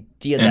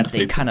idea End that of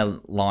they April. kind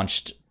of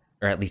launched,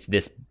 or at least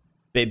this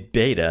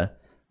beta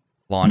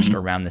launched Mhm.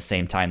 around the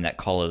same time that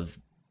Call of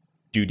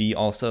Duty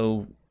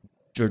also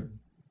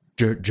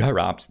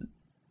drops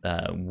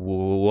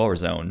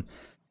Warzone.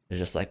 They're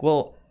just like,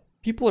 well,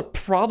 people are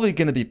probably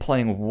going to be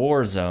playing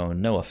Warzone.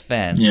 No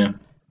offense, Yeah,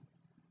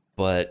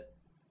 but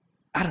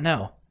I don't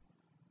know.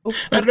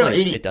 I don't know.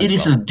 Hopefully it It does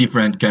is a well.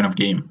 different kind of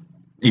game.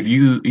 If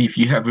you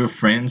have your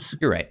friends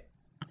You're right.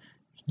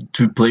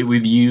 to play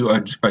with you,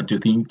 I do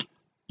think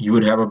you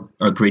would have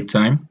a great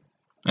time.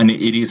 And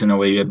it is in a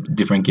way a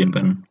different game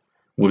than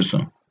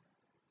Warzone.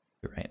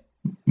 You're right.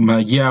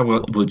 But yeah,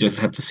 Cool. we'll just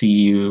have to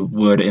see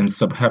what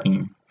ends up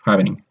happening.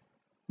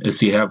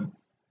 As you have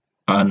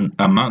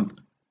a month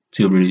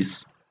till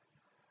release.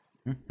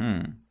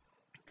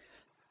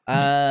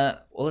 Well,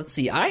 let's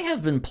see. I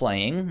have been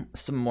playing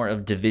some more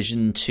of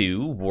Division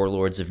 2,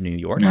 Warlords of New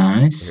York, their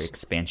Nice.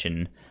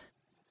 expansion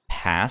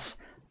pass.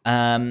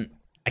 I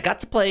got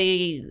to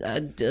play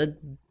a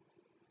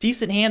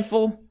decent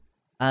handful,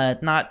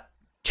 not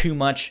too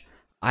much.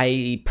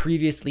 I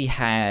previously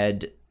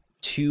had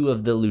two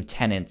of the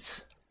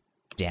lieutenants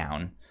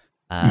down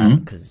Mhm.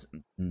 because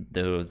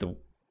the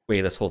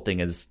way this whole thing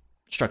is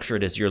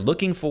structured is you're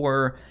looking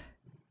for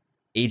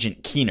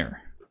Agent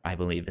Keener, I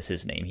believe is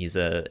his name. He's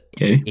a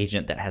Okay.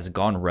 agent that has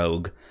gone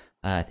rogue.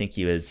 I think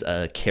he was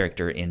a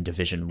character in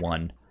Division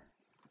 1.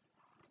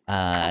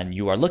 And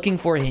you are looking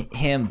for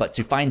him, but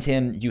to find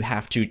him, you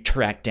have to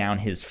track down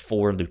his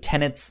 4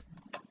 lieutenants.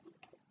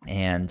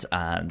 And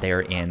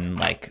they're in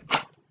like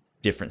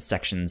different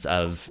sections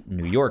of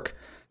New York.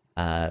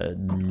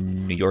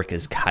 New York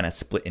is kind of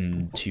split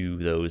into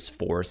those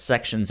 4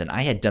 sections, and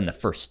I had done the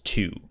first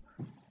 2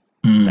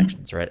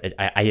 sections, right?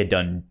 I had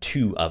done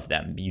 2 of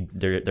them.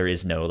 There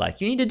is no like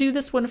you need to do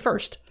this one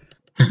first.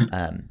 You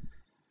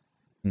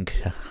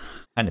can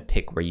kind of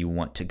pick where you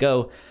want to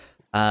go.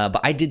 But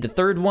I did the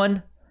 3rd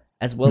one,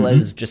 as well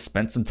as just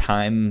spent some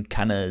time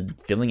kind of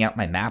filling out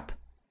my map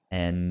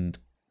and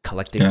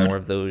collecting more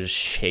of those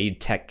shade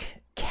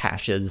tech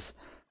caches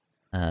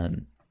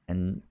and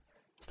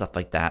stuff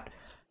like that.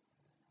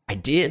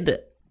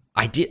 They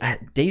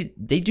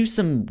do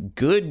some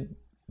good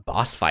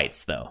boss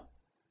fights though.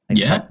 Like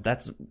Yeah.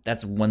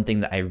 that's one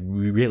thing that I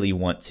really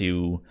want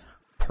to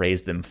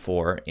praise them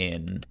for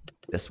in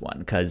this one,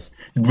 because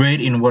Great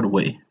in what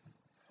way?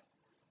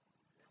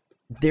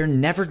 they're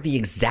never the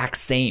exact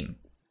same.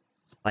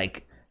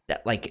 Like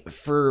that, like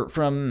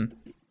from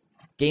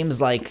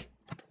games like,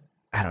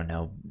 I don't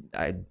know,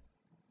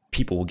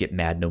 people will get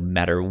mad no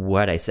matter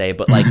what I say,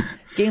 but like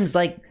games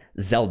like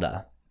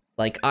Zelda,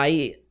 like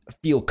I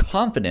feel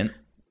confident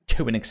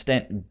to an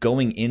extent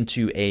going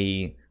into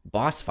a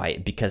boss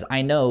fight because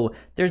I know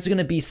there's going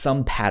to be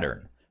some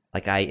pattern.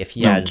 Like if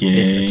he has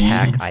this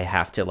attack, I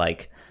have to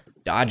like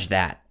dodge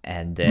that,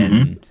 and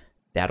then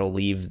that'll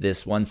leave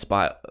this one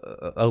spot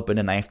open,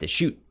 and I have to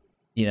shoot,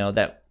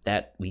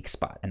 that weak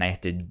spot, and I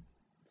have to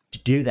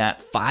do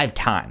that 5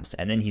 times,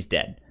 and then he's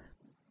dead.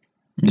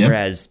 Yep.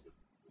 Whereas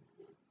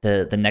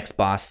the next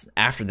boss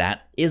after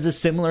that is a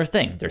similar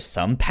thing. There's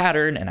some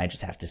pattern, and I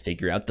just have to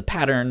figure out the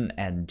pattern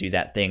and do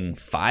that thing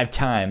 5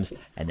 times,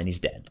 and then he's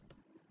dead.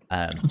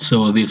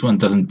 So this one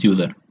doesn't do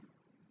that.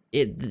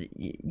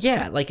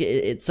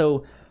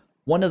 So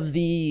one of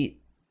the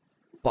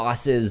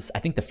bosses, I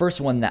think the first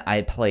one that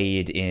I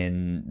played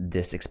in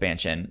this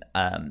expansion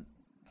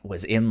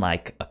was in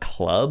like a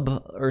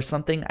club or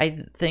something,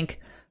 I think,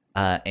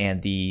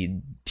 and the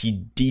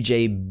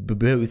DJ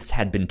booths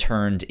had been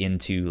turned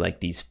into like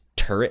these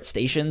turret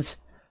stations,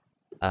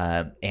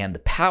 and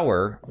the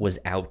power was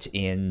out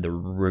in the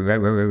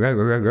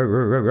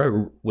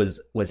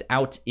was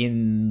out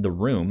in the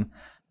room.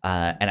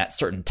 And at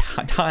certain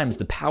times,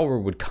 the power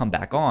would come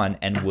back on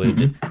and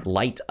would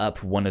light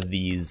up one of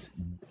these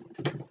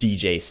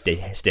DJ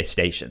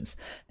stations.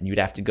 And you'd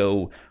have to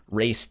go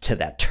race to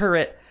that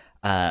turret.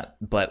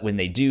 But when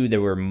they do,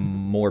 there were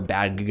more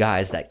bad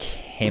guys that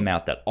came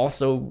out that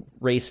also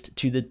raced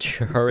to the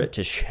turret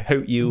to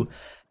shoot you.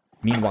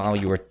 Meanwhile,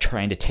 you were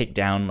trying to take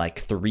down like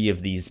 3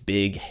 of these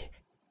big,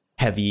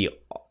 heavy,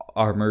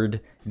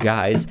 armored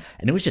guys.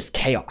 And it was just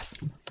chaos.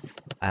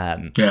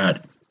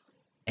 God.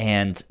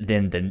 And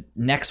then the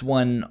next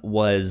one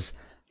was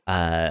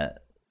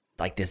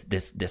like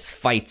this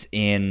fight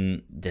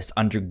in this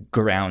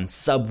underground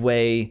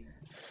subway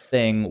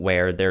thing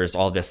where there's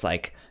all this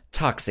like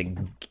toxic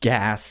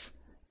gas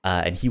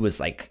and he was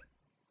like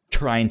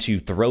trying to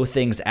throw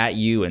things at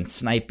you and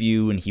snipe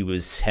you, and he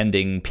was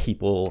sending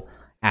people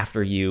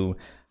after you,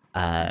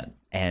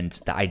 and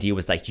the idea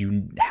was like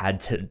you had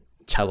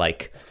to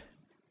like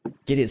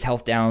get his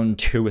health down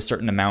to a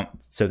certain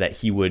amount so that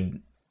he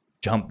would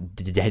jump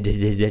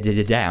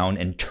down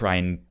and try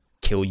and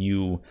kill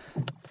you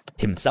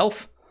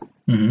himself.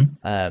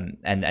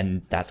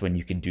 And that's when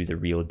you can do the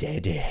real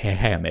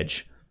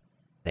damage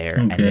there.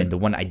 Okay. And then the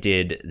one I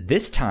did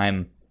this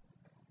time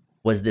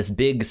was this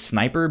big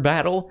sniper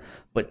battle,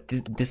 but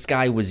this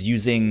guy was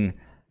using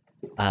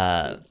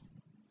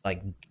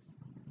like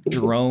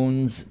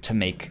drones to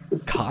make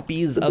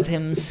copies of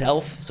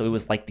himself. So it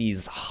was like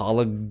these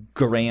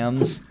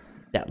holograms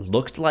that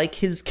looked like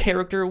his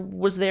character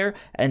was there,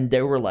 and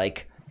there were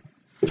like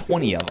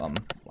 20 of them,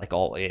 like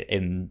all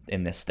in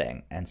this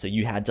thing. And so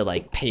you had to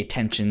like pay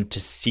attention to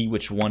see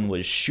which one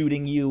was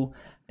shooting you,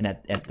 and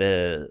at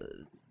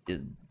the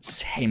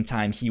same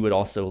time he would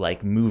also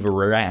like move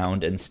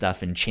around and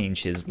stuff and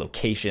change his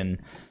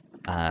location.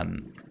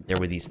 There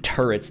were these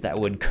turrets that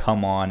would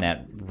come on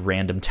at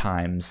random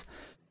times.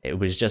 It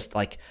was just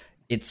like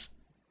it's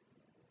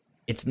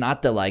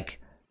not the like,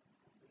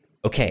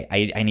 okay,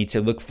 I need to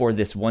look for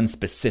this one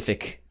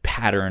specific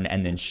pattern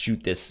and then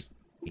shoot this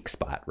weak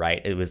spot,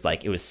 right? It was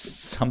like it was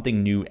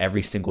something new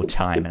every single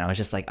time, and I was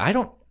just like, I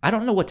don't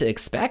know what to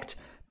expect.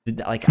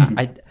 Like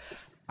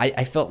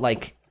I felt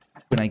like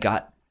when I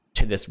got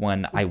to this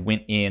one, I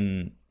went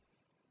into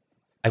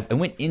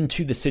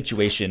the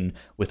situation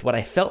with what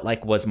I felt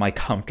like was my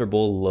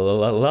comfortable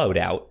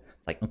loadout.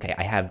 It's like, okay,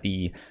 I have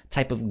the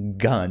type of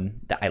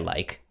gun that I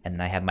like,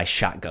 and I have my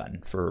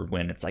shotgun for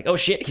when it's like, oh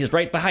shit, he's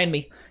right behind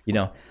me, you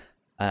know.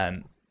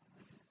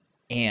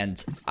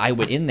 And I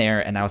went in there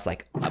and I was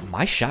like,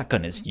 my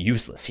shotgun is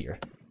useless here.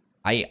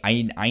 I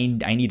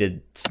need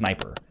a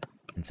sniper.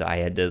 And so I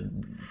had to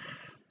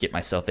get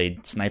myself a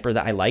sniper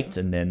that I liked,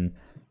 and then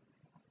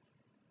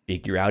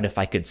figure out if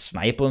I could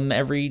snipe him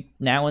every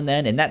now and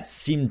then. And that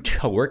seemed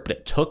to work, but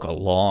it took a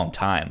long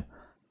time.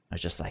 I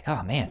was just like,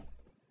 oh man,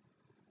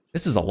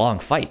 this was a long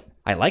fight.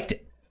 I liked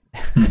it.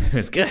 It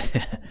was good.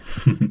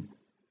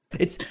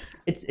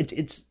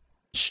 It's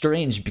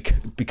strange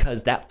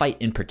because that fight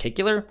in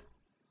particular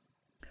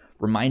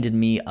reminded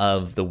me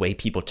of the way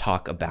people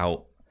talk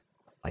about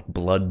like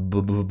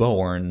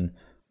Bloodborne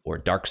or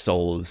Dark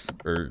Souls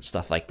or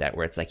stuff like that,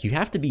 where it's like you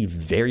have to be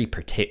very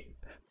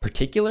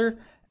particular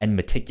and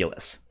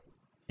meticulous,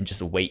 and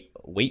just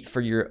wait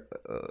for your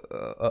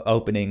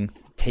opening.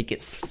 Take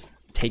it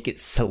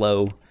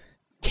slow.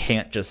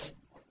 Can't just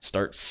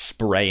start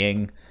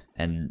spraying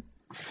and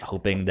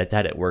hoping that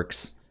it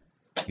works.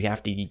 You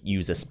have to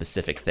use a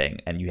specific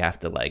thing, and you have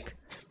to like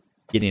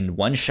get in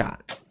one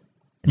shot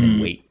and then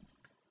wait,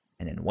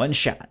 and then one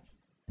shot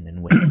and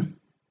then wait.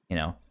 You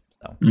know.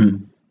 So.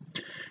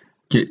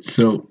 Okay,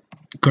 so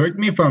correct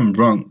me if I'm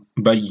wrong,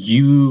 but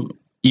you,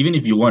 even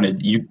if you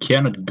wanted, you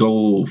cannot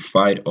go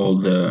fight all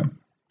the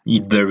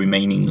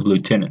remaining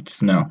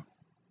lieutenants now.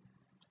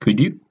 Could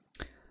you?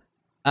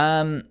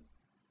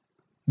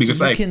 Because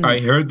so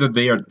I heard that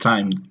they are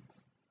timed.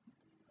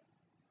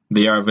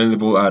 They are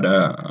available at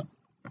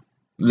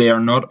they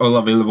are not all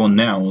available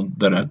now,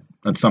 that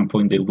at some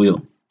point they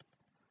will.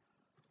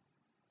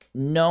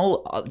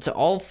 No, so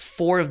all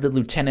 4 of the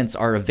lieutenants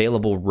are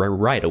available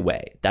right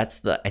away.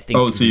 That's I think.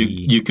 Oh, so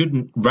you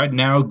could right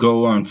now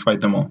go and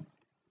fight them all.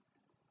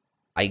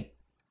 I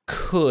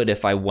could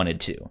if I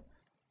wanted to.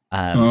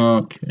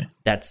 Okay.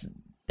 That's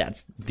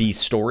the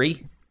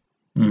story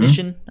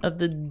mission of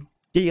the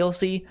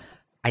DLC.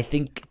 I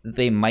think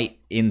they might,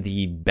 in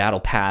the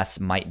battle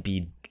pass, might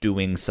be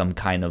doing some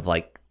kind of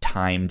like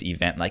timed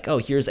event, like, oh,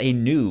 here's a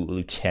new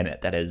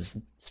lieutenant that has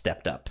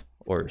stepped up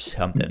or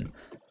something.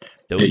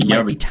 Those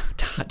might be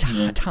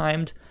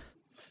timed.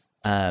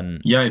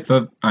 Yeah, I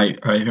thought I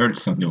heard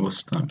something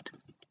was timed.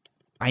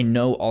 I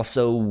know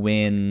also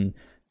when,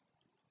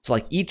 so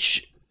like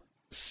each,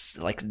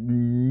 like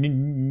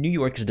New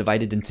York is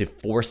divided into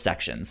 4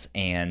 sections,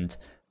 and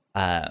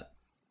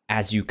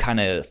as you kind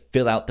of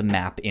fill out the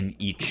map in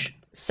each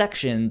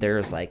section,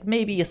 there's like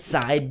maybe a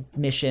side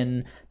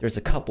mission. There's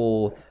a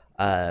couple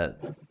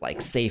like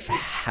safe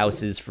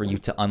houses for you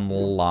to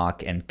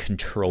unlock and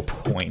control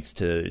points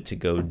to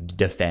go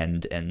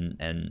defend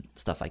and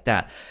stuff like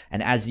that.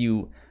 And as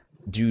you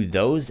do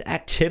those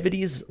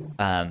activities,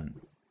 like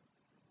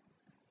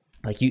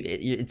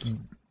it's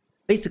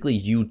basically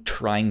you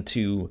trying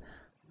to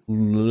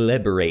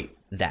liberate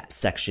that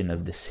section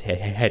of the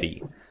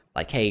city.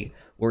 Like, hey,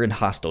 we're in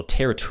hostile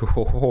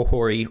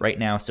territory right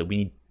now, so we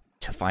need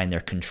to find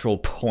their control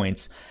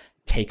points,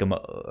 take them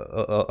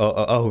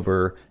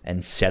over,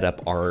 and set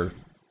up our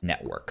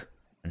network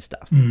and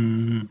stuff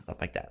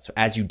like that. So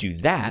as you do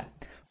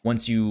that,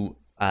 once you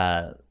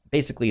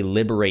basically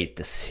liberate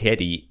the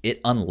city,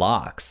 it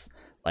unlocks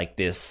like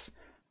this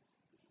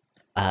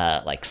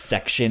like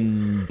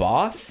section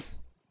boss,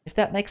 if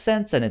that makes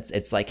sense. And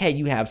it's like, hey,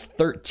 you have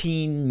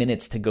 13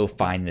 minutes to go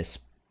find this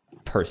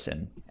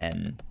person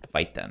and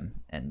fight them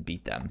and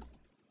beat them.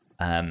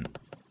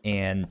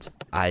 And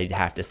I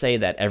have to say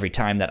that every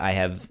time that I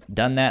have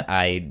done that,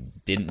 I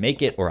didn't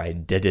make it, or I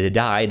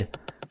died,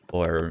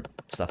 or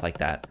stuff like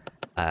that.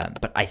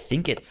 But I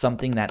think it's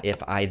something that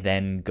if I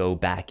then go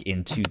back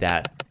into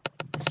that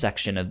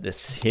section of the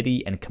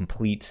city and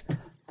complete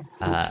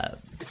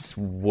it's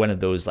one of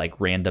those like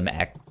random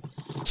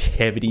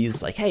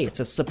activities, like, hey, it's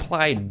a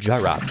supply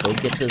drop, go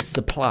get the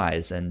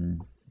supplies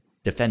and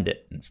defend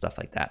it and stuff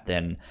like that,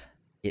 then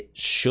it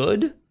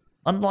should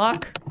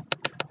unlock.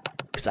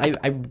 Because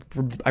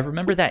I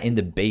remember that in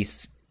the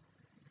base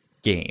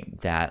game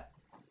that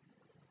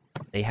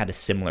they had a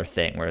similar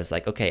thing where it's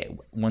like, okay,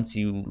 once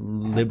you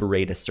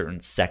liberate a certain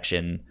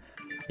section,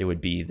 there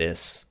would be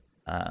this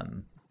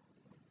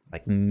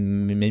like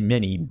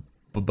mini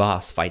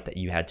boss fight that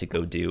you had to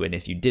go do, and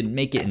if you didn't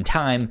make it in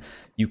time,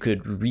 you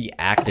could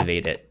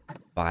reactivate it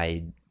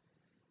by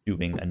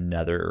doing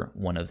another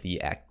one of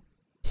the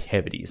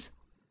activities.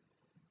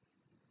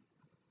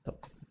 So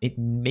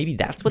maybe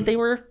that's what they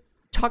were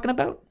talking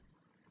about.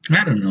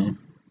 I don't know.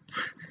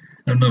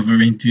 I'm not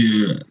very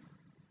into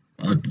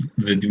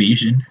the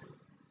Division,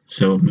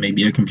 so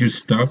maybe a computer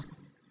stuff.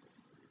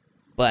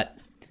 But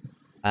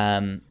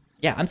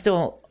yeah, I'm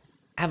still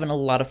having a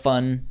lot of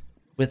fun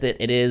with it.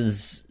 It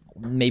is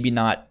maybe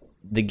not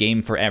the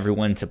game for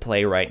everyone to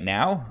play right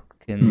now,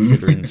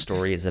 considering the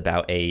story is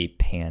about a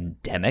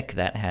pandemic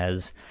that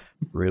has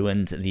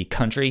ruined the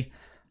country.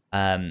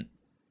 I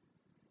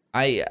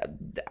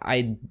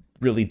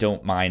really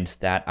don't mind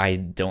that. I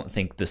don't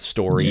think the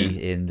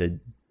story in the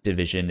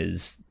Division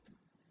is,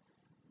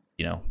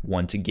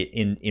 one to get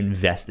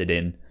invested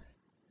in.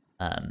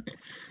 I'm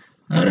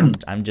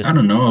just I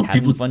don't know.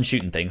 having fun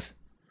shooting things.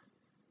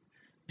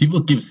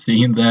 People keep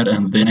saying that,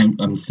 and then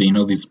I'm seeing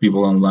all these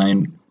people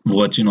online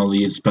watching all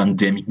these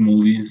pandemic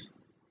movies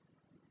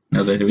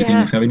now that everything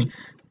is happening.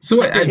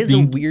 So there is a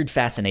weird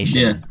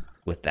fascination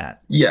with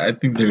that. Yeah, I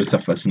think there is a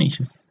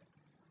fascination.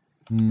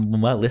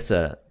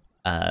 Melissa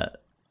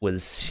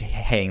was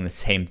saying the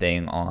same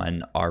thing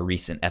on our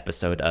recent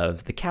episode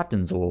of The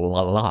Captain's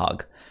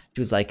Log. She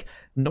was like,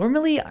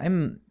 normally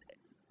I'm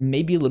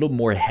maybe a little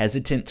more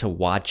hesitant to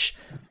watch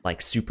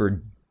like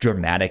super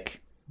dramatic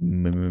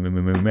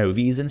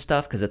movies and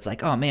stuff, because it's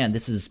like, oh man,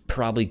 this is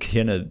probably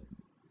gonna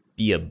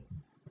be a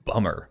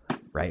bummer,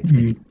 right? It's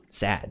gonna be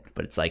sad.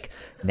 But it's like,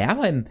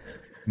 now I'm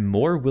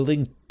more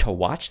willing to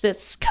watch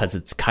this because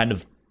it's kind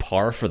of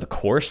par for the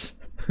course.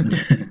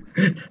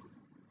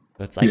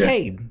 It's like,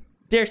 hey,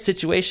 their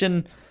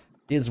situation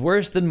is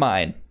worse than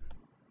mine.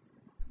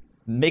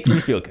 Makes me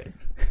feel good.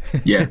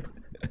 Yeah.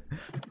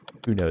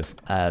 Who knows?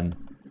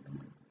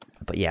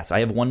 But yeah, so I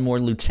have one more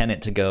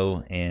lieutenant to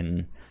go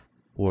in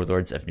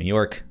Warlords of New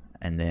York,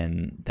 and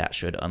then that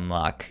should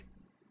unlock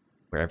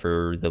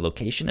wherever the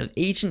location of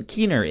Agent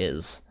Keener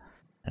is,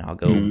 and I'll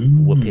go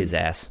whoop his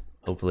ass,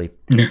 hopefully.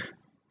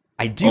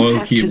 I do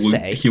have to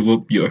say... He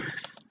whoop yours.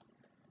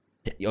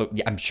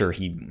 I'm sure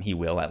he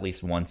will at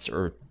least once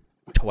or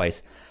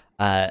twice.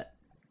 I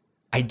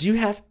do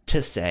have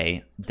to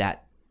say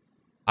that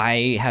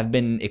I have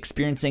been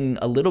experiencing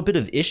a little bit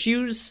of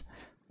issues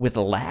with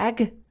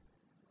lag.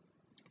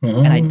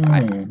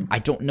 And I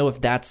don't know if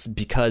that's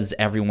because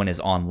everyone is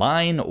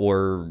online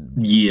or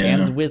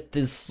bandwidth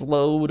is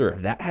slowed, or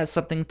if that has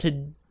something to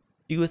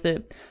do with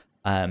it.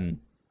 But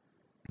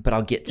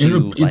I'll get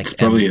to it's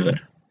probably that.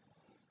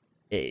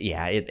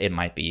 It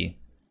might be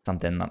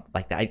something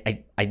like that.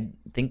 I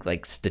think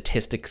like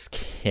statistics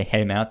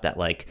came out that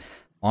like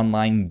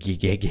online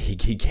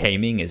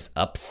gaming is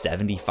up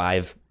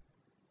 75%.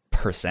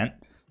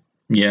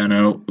 Yeah,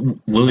 no,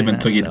 we'll even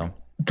talk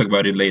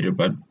about it later.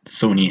 But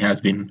Sony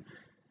has been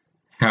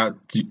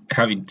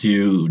having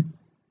to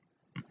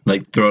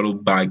like throttle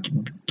back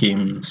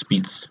game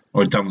speeds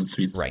or download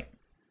speeds. Right.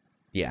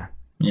 Yeah.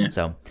 Yeah.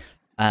 So,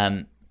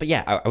 but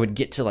yeah, I would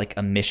get to like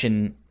a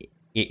mission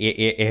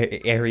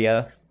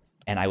area,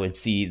 and I would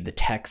see the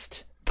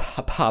text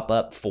pop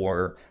up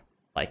for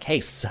like, hey,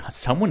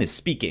 someone is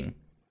speaking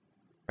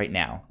right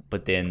now,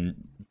 but then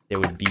there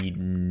would be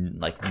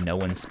like no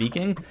one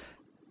speaking,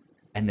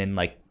 and then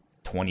like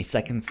 20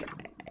 seconds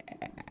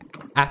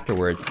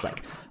afterwards, it's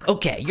like,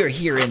 okay, you're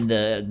here in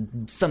the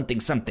something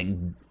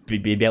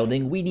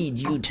building. We need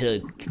you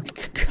to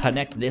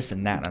connect this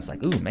and that. And I was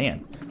like, ooh,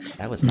 man,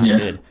 that was not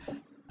good.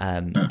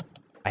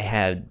 I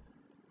had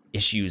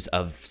issues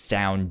of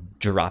sound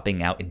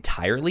dropping out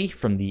entirely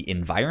from the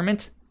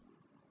environment,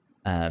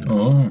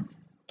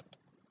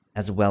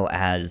 as well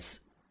as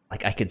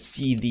like I could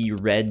see the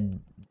red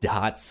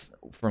dots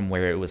from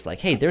where it was like,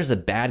 hey, there's a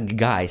bad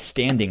guy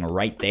standing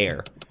right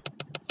there,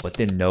 but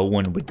then no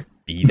one would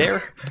be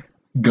there.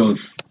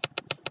 Ghosts.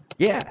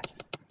 Yeah.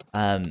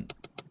 And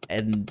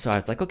so I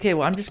was like, okay,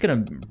 well, I'm just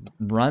gonna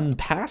run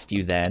past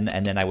you then,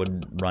 and then I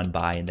would run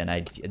by, and then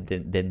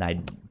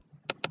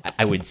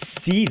I would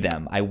see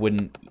them. I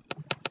wouldn't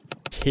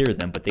hear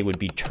them, but they would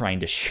be trying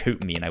to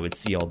shoot me, and I would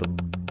see all the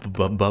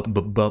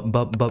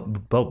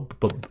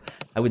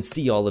I would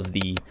see all of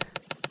the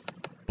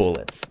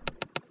bullets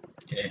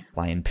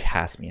flying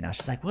past me, and I was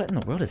just like, what in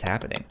the world is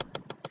happening?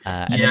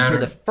 And then for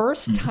the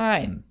first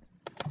time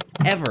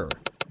ever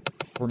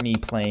for me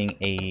playing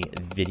a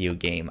video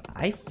game.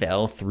 I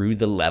fell through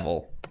the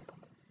level.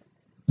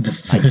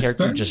 My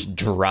character time? just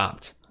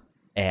dropped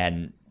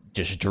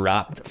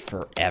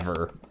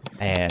forever.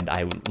 And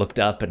I looked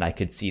up and I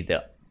could see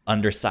the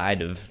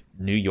underside of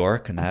New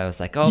York, and I was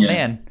like, oh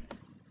man,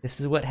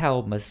 this is what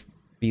hell must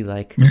be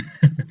like.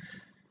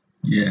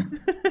 Yeah.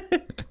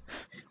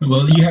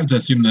 Well, you have to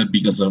assume that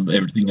because of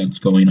everything that's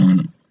going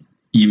on,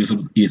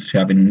 Ubisoft is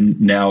having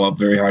now a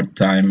very hard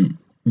time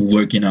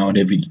working out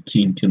every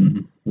kink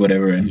and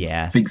whatever, and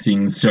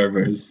fixing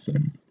servers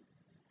and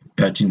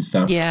patching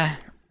stuff. Yeah,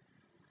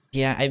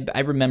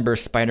 I remember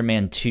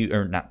Spider-Man 2,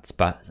 or not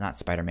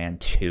Spider-Man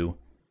 2.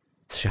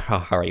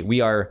 Sorry,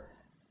 we are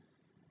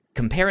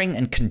comparing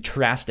and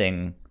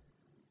contrasting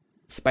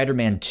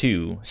Spider-Man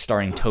 2,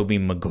 starring Tobey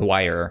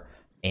Maguire,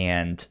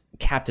 and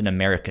Captain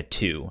America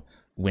 2,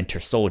 Winter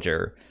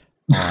Soldier,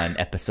 on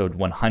episode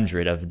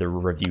 100 of the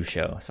review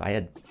show. So I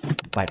had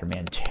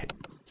Spider-Man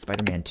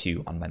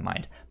 2 on my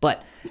mind.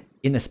 But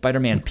in the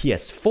Spider-Man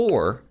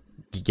PS4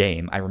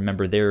 game, I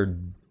remember their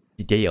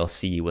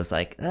DLC was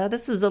like,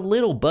 this is a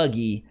little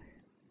buggy.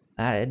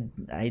 But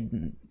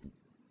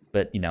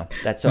you know,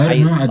 that's so I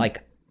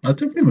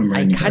don't remember.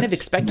 I kind of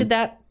expected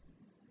that,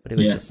 but it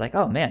was just like,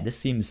 oh man, this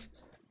seems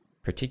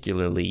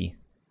particularly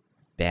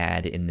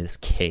bad in this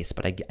case.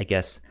 But I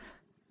guess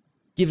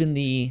given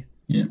the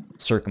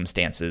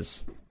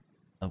circumstances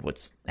of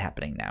what's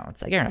happening now,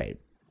 it's like, all right,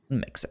 it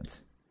makes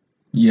sense.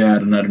 Yeah, I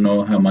don't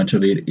know how much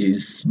of it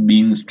is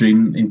being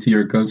streamed into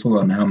your console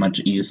and how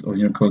much is on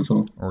your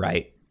console.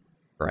 Right,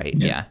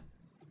 yeah.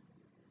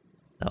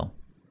 So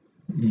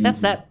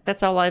that's that.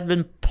 That's all I've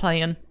been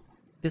playing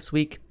this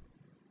week.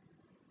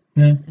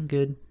 Yeah. Been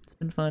good. It's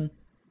been fun.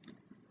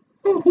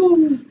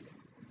 Woohoo!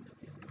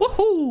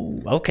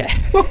 Okay.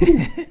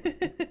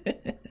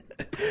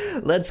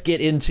 Let's get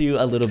into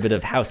a little bit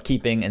of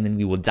housekeeping, and then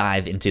we will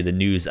dive into the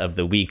news of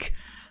the week.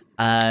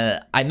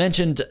 I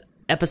mentioned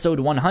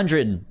episode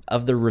 100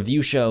 of the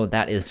review show.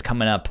 That is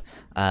coming up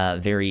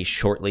very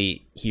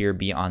shortly here.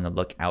 Be on the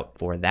lookout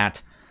for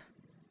that.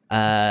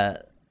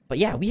 But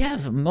yeah, we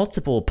have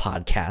multiple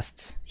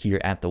podcasts here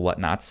at the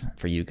Whatnots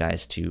for you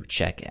guys to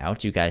check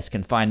out. You guys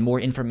can find more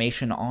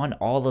information on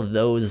all of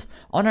those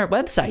on our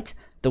website,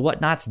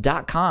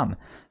 thewhatnots.com.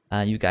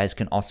 You guys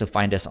can also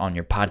find us on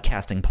your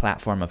podcasting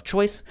platform of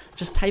choice.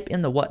 Just type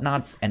in the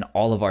Whatnots and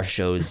all of our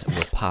shows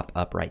will pop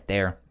up right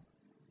there.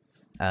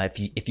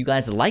 If you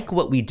guys like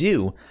what we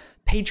do,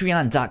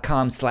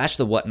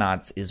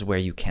 patreon.com/thewhatnots is where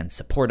you can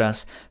support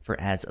us for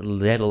as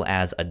little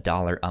as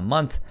 $1 a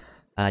month.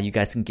 You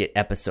guys can get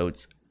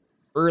episodes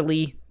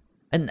early.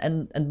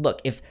 And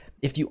look, if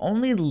you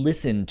only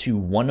listen to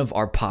one of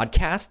our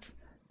podcasts,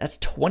 that's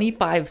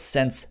 25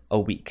 cents a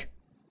week.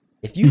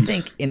 If you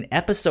think an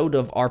episode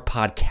of our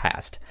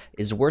podcast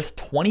is worth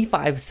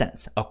 25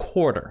 cents, a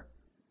quarter,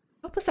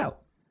 help us out.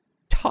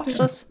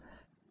 Toss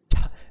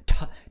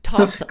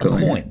a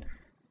coin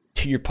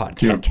to your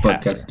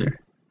podcaster.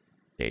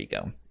 There you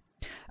go.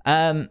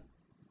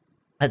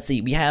 Let's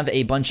see. We have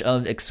a bunch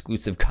of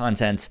exclusive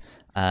content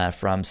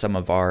from some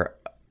of our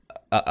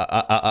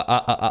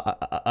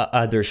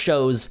other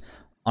shows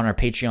on our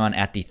Patreon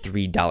at the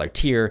 $3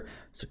 tier.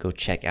 So go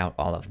check out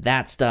all of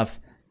that stuff.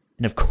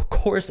 And of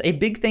course, a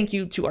big thank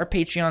you to our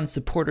Patreon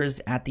supporters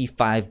at the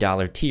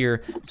 $5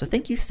 tier. So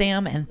thank you,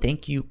 Sam, and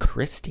thank you,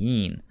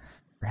 Christine,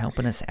 for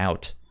helping us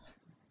out.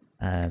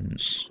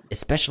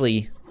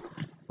 Especially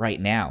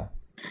right now.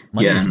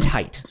 Money's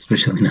tight.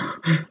 Especially now.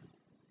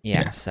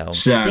 So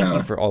thank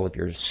you for all of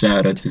your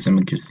shout out to Sam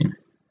and Christine.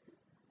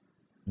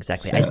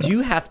 Exactly. I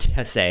do have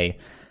to say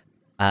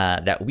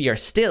that we are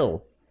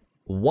still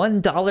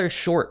 $1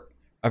 short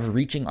of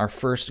reaching our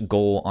first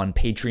goal on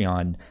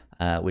Patreon,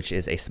 which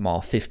is a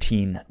small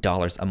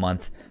 $15 a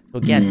month. So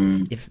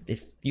again, if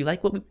you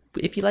like what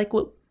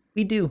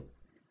we do,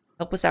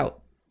 help us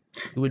out.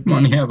 It would be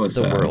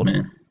the world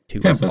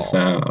to us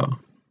all.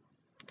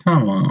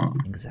 Come on.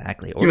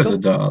 Exactly. Or give us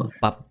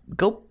 $1.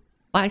 Go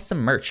buy some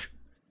merch.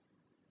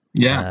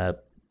 Yeah.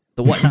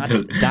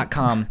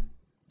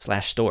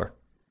 thewhatnots.com/store.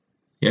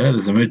 Yeah,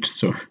 there's a merch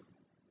store.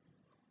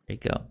 There you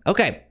go.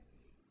 Okay.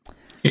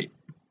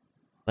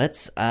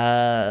 Let's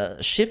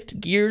shift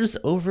gears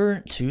over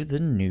to the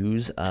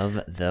news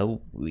of the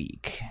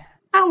week.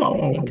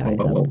 I think I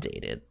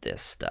updated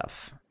this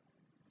stuff.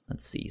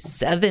 Let's see.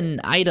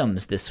 7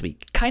 items this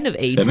week. Kind of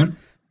 8. 7?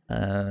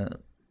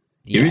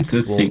 Here it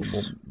says 6.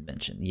 We'll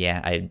mention.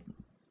 Yeah, I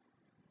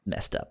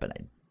messed up and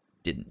I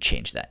didn't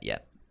change that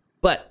yet.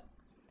 But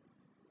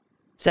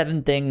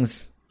 7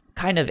 things.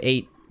 Kind of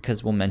 8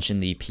 because we'll mention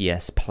the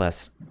PS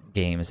Plus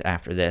games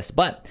after this.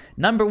 But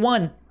number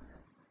 1.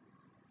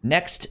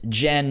 Next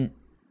gen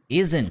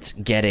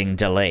isn't getting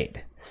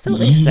delayed, so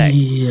they say.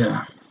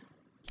 Yeah.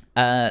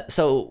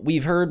 So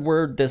we've heard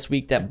word this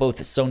week that both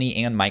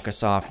Sony and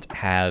Microsoft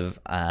have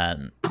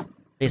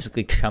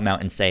basically come out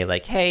and say,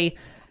 like, hey,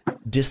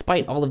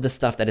 despite all of the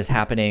stuff that is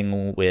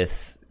happening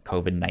with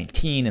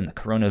COVID-19 and the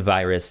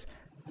coronavirus,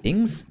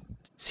 things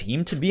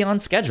seem to be on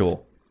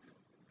schedule.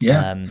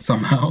 Yeah,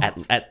 somehow.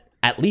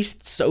 At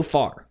least so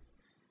far.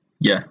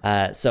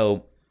 Yeah.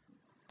 So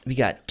we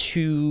got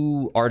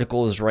two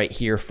articles right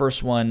here.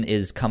 First one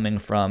is coming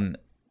from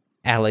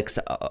Alex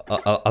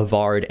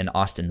Avard and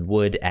Austin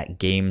Wood at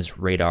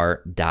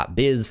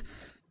gamesradar.biz.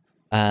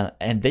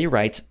 And they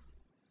write,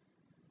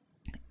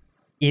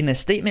 in a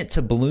statement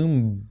to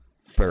Bloomberg,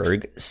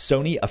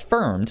 Sony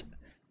affirmed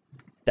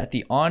that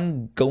the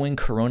ongoing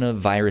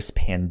coronavirus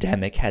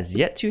pandemic has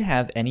yet to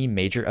have any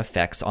major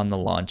effects on the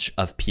launch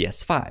of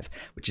PS5,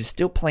 which is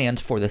still planned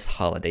for this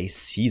holiday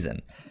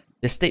season.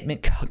 This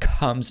statement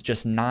comes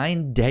just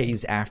 9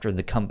 days after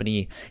the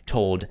company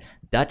told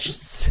Dutch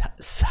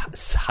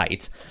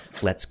site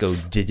Let's Go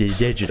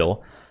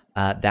Digital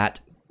that,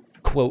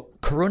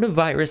 quote,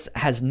 coronavirus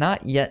has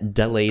not yet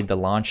delayed the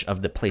launch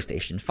of the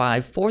PlayStation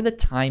 5 for the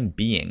time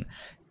being,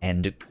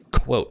 end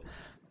quote.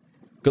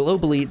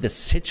 Globally, the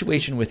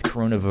situation with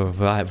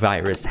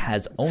coronavirus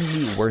has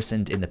only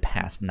worsened in the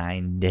past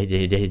 9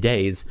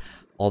 days,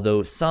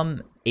 although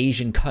some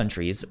Asian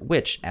countries,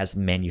 which, as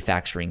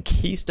manufacturing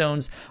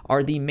keystones,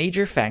 are the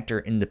major factor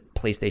in the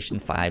PlayStation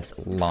 5's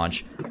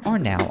launch, are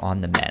now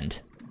on the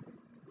mend.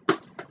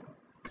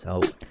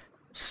 So,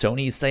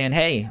 Sony's saying,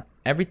 hey,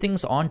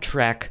 everything's on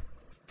track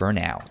for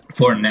now.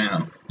 For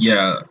now.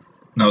 Yeah.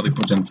 No, the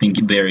important thing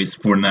there is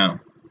for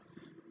now.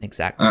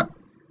 Exactly.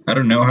 I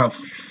don't know how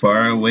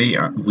far away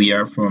we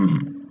are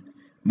from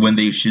when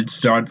they should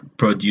start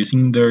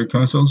producing their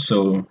consoles.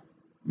 So,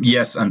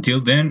 yes, until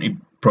then, it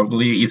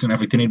probably isn't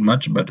affecting it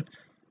much. But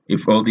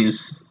if all this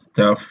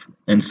stuff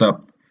ends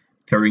up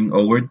carrying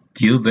over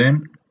till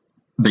then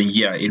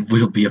yeah, it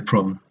will be a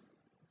problem.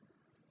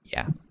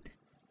 Yeah.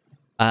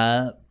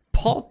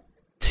 Paul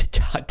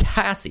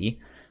Tassi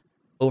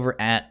over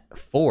at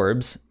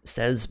Forbes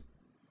says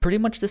pretty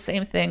much the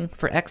same thing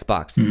for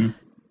Xbox. Mm-hmm.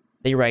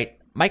 They write,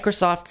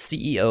 Microsoft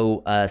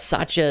CEO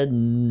Satya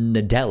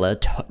Nadella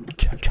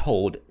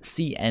told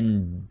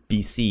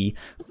CNBC,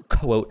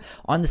 quote,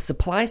 on the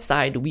supply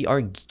side, we are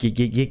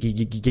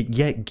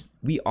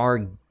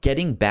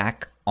getting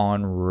back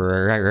on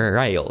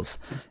rails,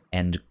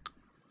 end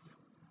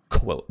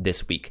quote,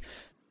 this week.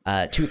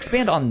 To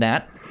expand on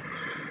that,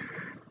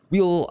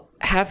 we'll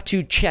have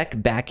to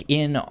check back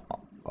in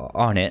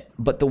on it,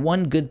 but the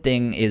one good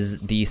thing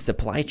is the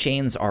supply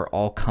chains are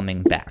all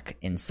coming back.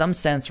 In some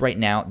sense, right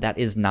now, that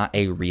is not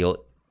a real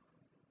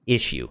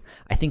issue.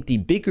 I think the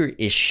bigger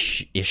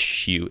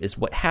issue is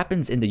what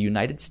happens in the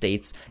United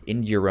States,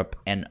 in Europe,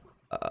 and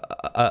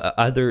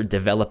other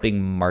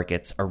developing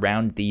markets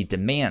around the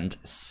demand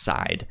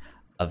side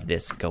of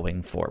this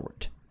going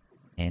forward.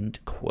 End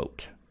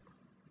quote.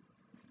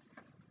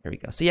 There we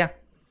go. So yeah,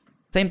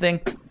 same thing.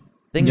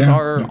 Things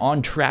are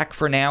on track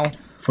for now.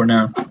 For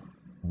now.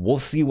 We'll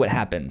see what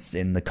happens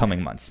in the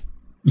coming months.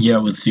 Yeah,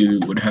 we'll see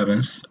what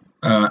happens.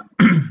 At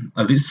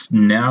least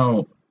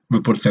now,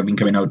 reports have been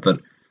coming out that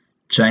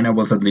China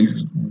was at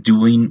least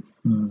doing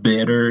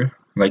better,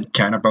 like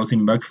kind of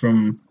bouncing back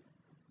from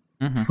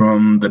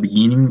the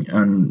beginning,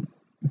 and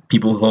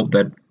people hope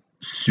that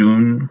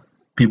soon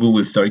people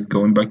will start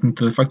going back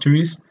into the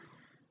factories.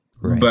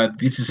 Right. But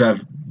this is a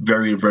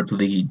very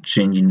rapidly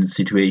changing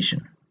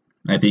situation.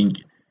 I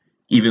think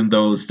even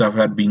though stuff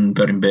had been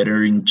getting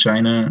better in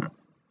China,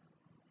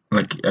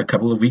 like a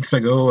couple of weeks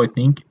ago, I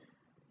think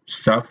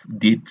stuff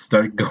did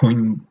start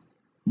going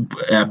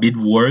a bit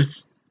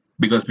worse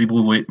because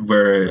people were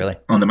really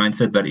on the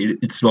mindset that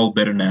it's all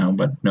better now,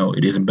 but no,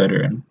 it isn't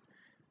better, and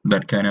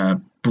that kind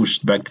of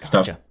pushed back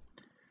stuff.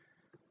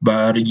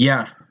 But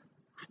yeah,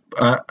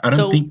 I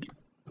don't think.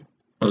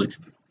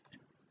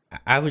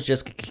 I was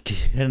just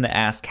going to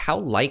ask, how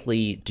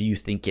likely do you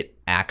think it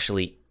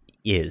actually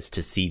is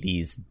to see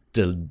these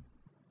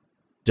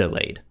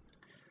delayed?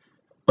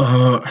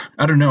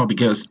 I don't know,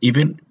 because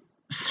even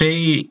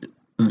say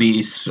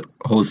this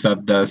whole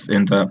stuff does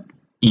end up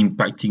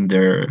impacting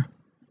their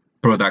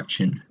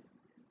production,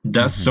 do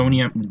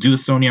Sony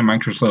and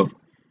Microsoft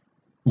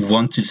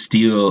want to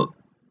still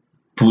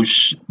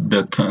push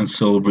the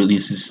console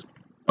releases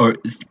or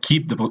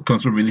keep the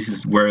console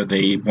releases where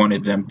they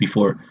wanted them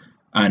before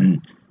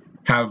and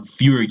have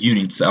fewer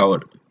units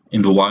out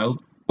in the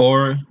wild,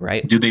 or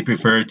do they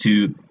prefer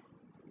to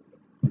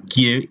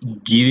give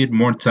it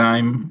more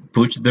time,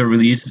 push the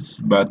releases,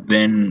 but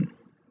then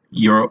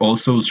you're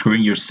also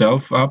screwing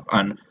yourself up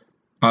and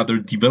other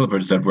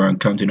developers that weren't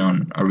counting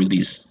on a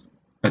release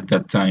at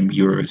that time,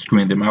 you're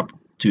screwing them up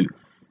too.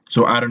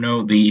 So I don't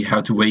know, they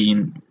have to weigh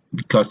in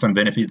the cost and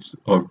benefits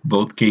of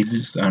both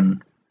cases,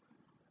 and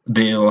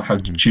they'll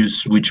have to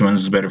choose which one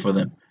is better for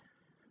them.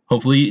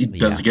 Hopefully it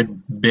does get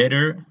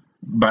better,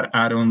 but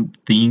I don't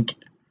think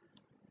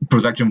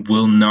production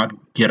will not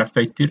get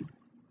affected,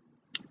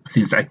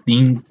 since I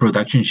think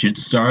production should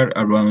start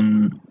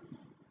around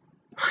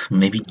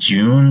maybe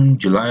June,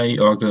 July,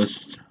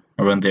 August,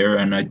 around there,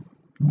 and I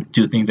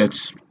do think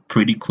that's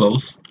pretty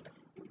close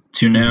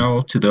to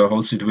now, to the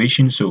whole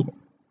situation, so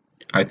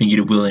I think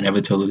it will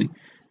inevitably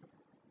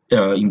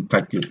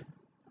impact it.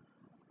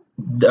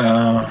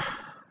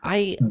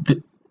 I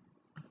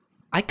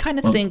kind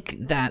of think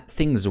that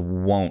things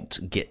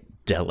won't get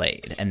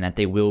delayed, and that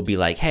they will be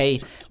like,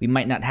 hey, we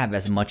might not have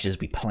as much as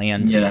we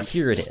planned, but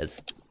here it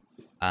is.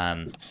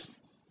 And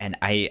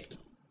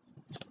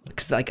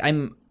because like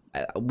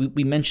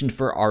we mentioned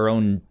for our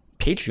own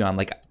Patreon,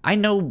 like I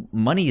know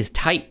money is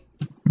tight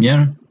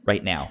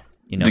right now.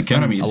 You know, the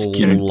economy is a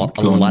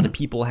lot of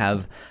people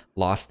have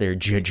lost their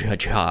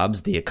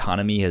jobs. The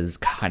economy has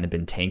kind of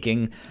been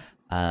tanking,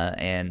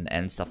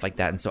 and stuff like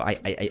that. And so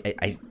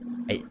I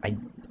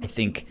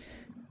think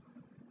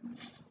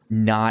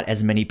not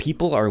as many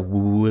people are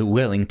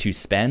willing to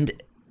spend,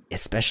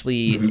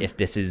 especially if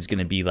this is going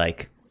to be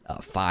like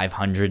a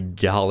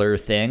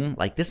 $500 thing.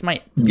 Like this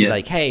might be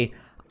like, hey,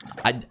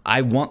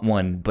 I want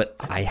one, but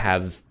I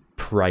have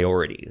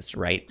priorities,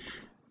 right?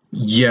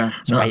 Yeah.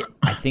 So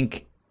I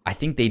think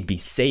they'd be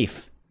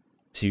safe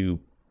to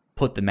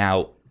put them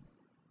out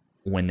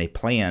when they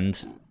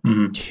planned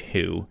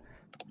to,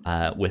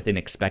 with an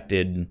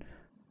expected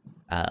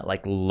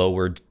like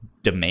lower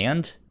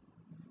demand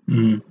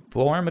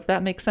for them, if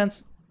that makes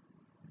sense.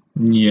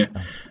 Yeah.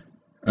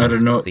 I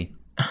don't know. See.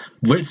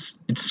 It's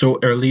so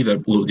early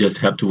that we'll just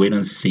have to wait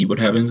and see what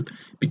happens,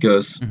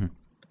 because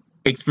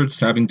experts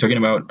have been talking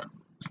about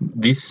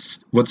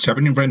this. What's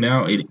happening right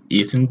now, it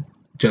isn't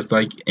just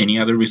like any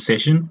other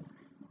recession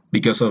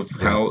because of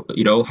how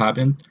it all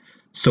happened.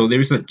 So there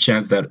is a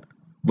chance that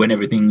when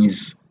everything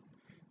is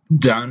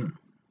done,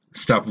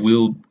 stuff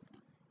will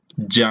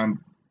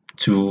jump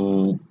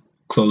to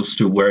close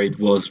to where it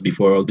was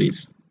before all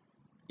this.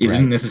 It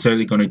isn't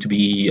necessarily going to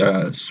be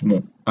a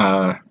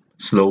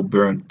slow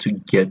burn to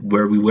get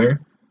where we were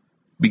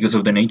because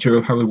of the nature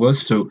of how it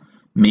was. So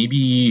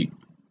maybe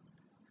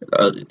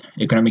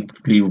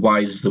economically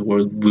wise, the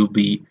world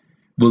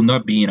will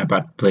not be in a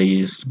bad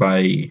place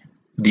by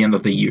the end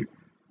of the year.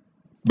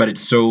 But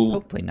it's so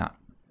hopefully not.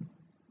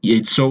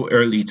 It's so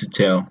early to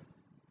tell.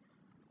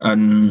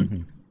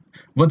 And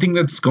one thing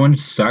that's going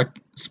to suck,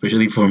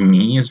 especially for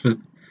me, is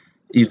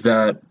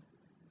that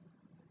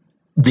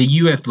the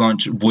US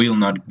launch will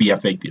not be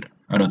affected,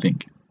 I don't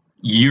think.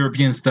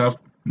 European stuff,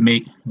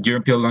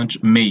 European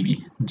launch,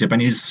 maybe.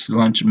 Japanese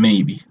launch,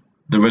 maybe.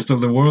 The rest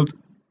of the world,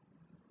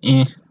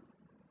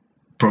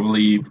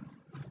 probably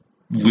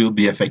will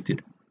be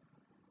affected.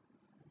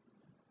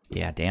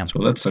 Yeah, damn.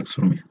 So that sucks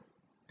for me.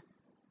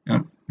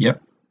 Yeah.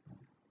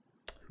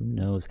 Who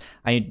knows?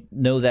 I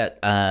know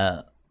that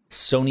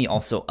Sony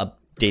also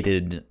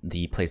updated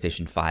the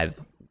PlayStation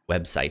 5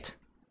 website.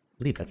 I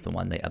believe that's the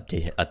one they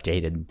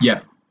updated.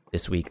 Yeah.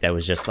 This week. That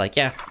was just like,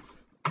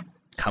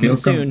 coming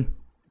soon.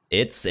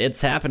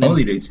 It's happening.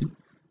 Holidays.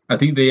 I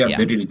think they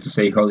updated it to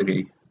say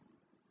holiday.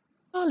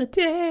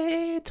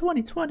 Holiday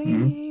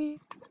 2020.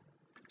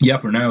 Yeah,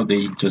 for now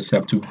they just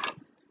have to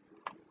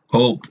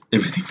hope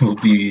everything will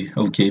be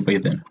okay by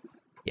then.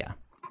 Yeah.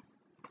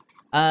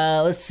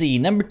 Let's see.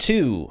 Number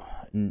 2,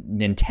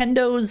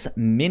 Nintendo's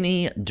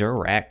Mini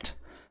Direct.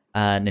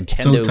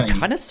 Nintendo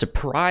kind of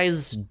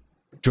surprise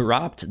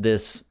dropped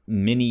this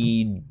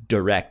Mini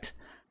Direct.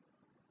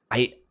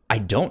 I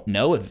don't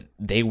know if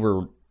they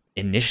were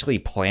initially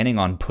planning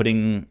on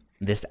putting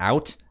this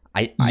out.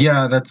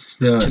 That's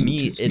to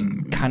me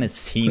it kind of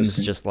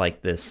seems just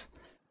like this,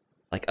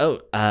 like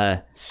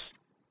our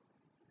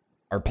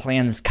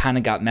plans kind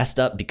of got messed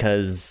up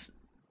because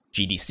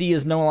GDC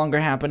is no longer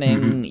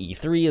happening,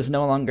 E3 is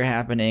no longer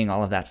happening,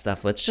 all of that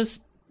stuff. Let's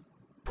just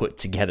put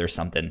together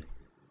something.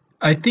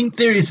 I think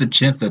there is a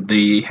chance that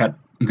they had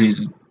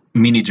this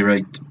Mini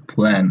Direct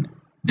plan,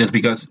 just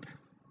because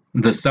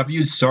the stuff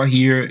you saw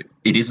here,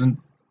 it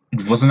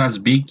wasn't as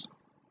big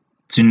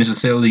to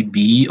necessarily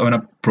be on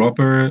a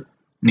proper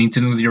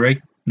Nintendo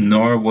Direct,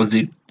 nor was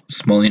it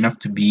small enough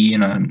to be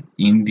in an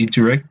indie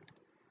Direct.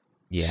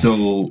 Yeah.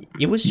 So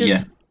it was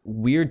just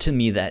weird to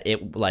me that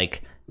it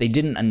they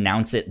didn't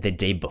announce it the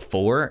day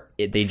before.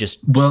 They just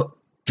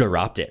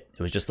dropped it.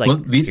 It was just like,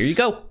 here you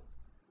go.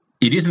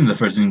 It isn't the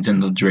first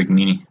Nintendo Direct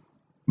Mini.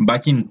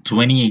 Back in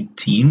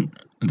 2018,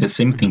 the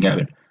same thing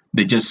happened.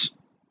 They just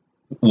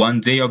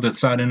one day of the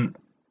sudden,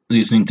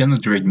 this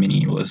Nintendo Direct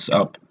Mini was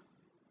up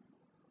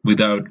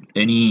without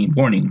any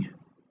warning.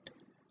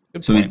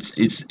 Good point.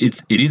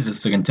 It is the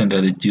second time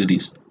that they do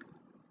this.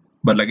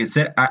 But like I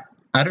said,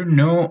 I don't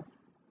know.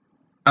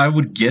 I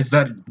would guess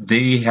that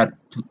they had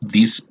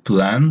this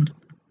plan,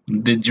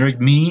 the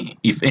Direct Mini.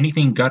 If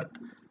anything got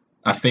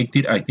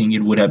affected, I think it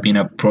would have been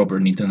a proper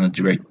Nintendo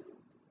Direct.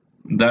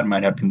 That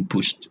might have been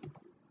pushed.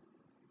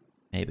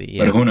 Maybe,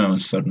 yeah. But who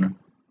knows? I don't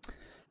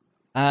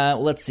know.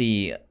 Let's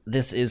see.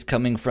 This is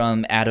coming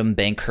from Adam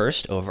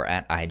Bankhurst over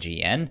at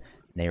IGN.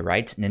 They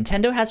write,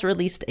 Nintendo has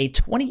released a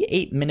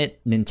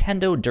 28-minute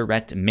Nintendo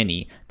Direct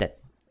Mini that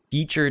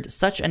featured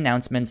such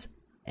announcements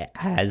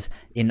as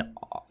an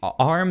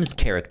ARMS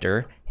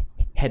character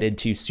headed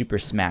to Super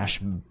Smash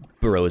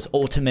Bros.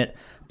 Ultimate,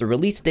 the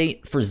release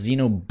date for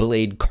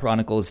Xenoblade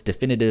Chronicles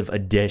Definitive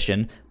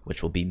Edition,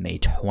 which will be May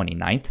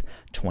 29th,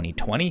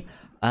 2020,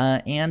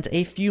 and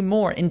a few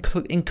more,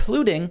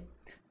 including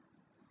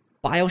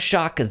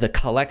Bioshock The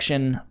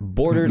Collection,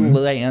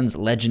 Borderlands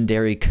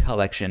Legendary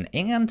Collection,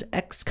 and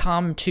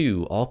XCOM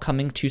 2, all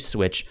coming to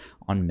Switch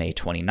on May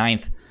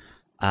 29th.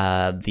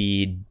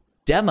 The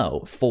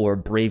demo for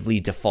Bravely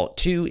Default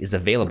 2 is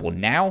available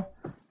now.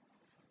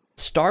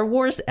 Star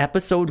Wars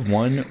Episode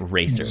 1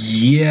 Racer.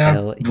 Yeah,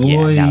 Hell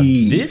boy. Yeah. Now,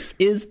 this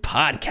is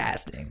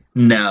podcasting.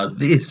 Now,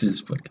 this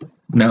is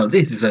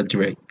a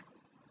direct.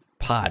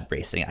 Pod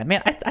racing. I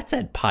mean, I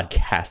said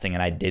podcasting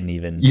and I didn't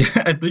even Yeah,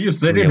 I thought you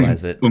said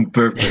realize on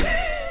purpose.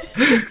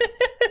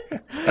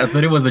 I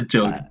thought it was a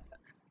joke.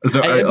 So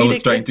I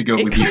was trying to go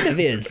with you. It kind of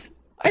is.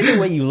 Either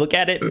way you look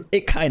at it,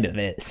 it kind of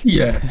is.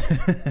 Yeah,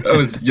 I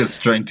was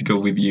just trying to go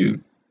with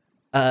you.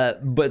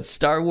 But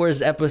Star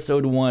Wars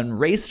Episode 1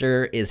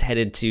 Racer is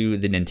headed to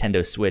the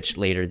Nintendo Switch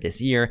later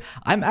this year.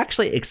 I'm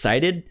actually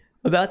excited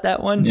about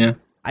that one. Yeah.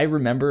 I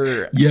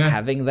remember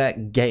having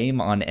that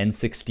game on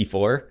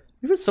N64.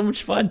 It was so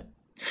much fun.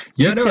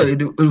 Yeah,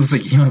 it was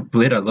like, I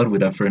played a lot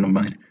with a friend of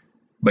mine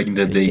back in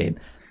the day. Game.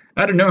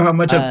 I don't know how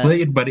much I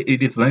played, but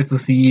it is nice to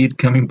see it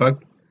coming back.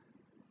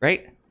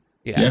 Right?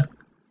 Yeah.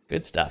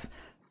 Good stuff.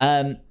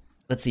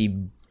 Let's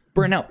see.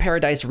 Burnout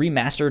Paradise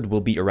Remastered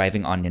will be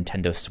arriving on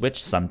Nintendo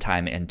Switch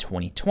sometime in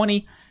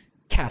 2020.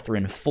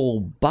 Catherine Full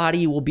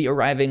Body will be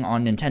arriving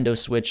on Nintendo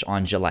Switch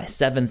on July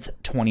 7th,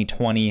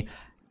 2020.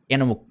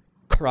 Animal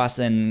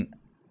Crossing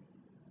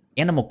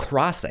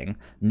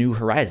New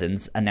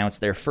Horizons announced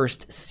their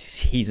first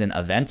season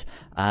event,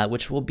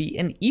 which will be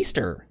an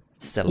Easter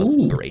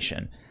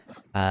celebration.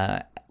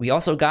 We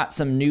also got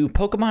some new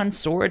Pokemon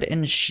Sword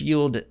and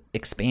Shield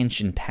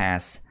expansion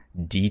pass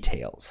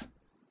details.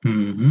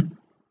 Mm-hmm.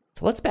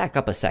 So let's back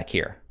up a sec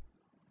here.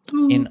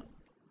 In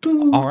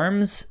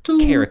ARM's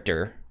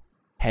character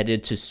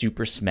headed to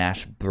Super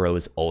Smash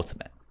Bros.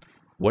 Ultimate.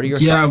 What are your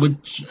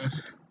thoughts?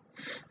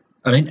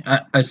 I mean,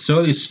 I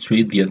saw this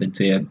tweet the other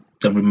day. I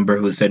don't remember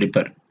who said it,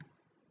 but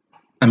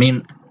I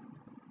mean,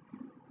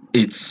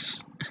 it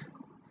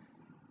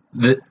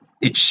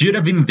should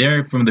have been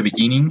there from the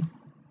beginning,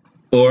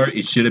 or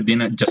it should have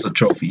been just a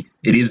trophy.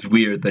 It is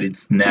weird that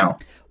it's now.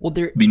 Well,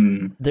 there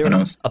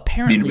announced,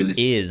 apparently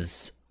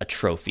is a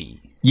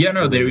trophy. Yeah,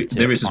 no, there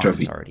is a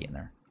trophy already in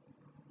there.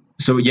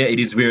 So yeah, it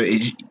is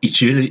weird. It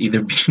should have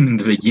either been in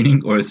the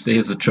beginning or stay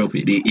as a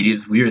trophy. It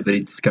is weird that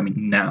it's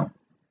coming now.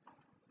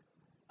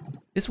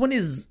 This one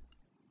is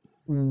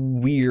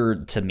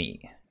weird to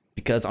me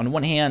because on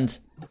one hand,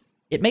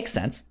 it makes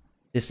sense.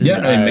 This is a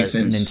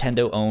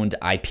Nintendo-owned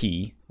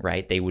IP,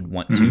 right? They would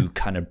want to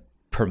kind of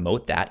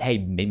promote that. Hey,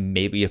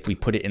 maybe if we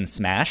put it in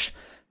Smash,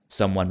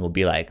 someone will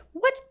be like,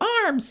 "What's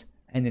ARMS?"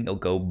 And then they'll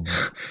go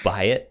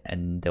buy it,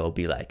 and they'll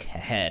be like,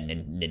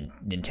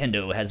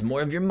 Nintendo has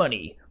more of your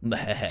money.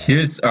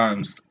 Here's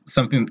ARMS,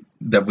 something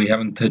that we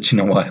haven't touched in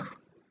a while.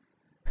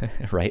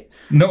 Right?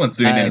 No one's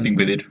doing anything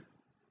with it.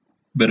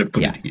 Better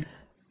put it here.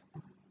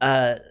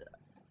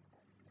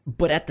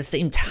 But at the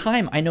same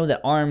time, I know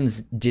that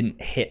ARMS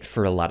didn't hit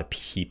for a lot of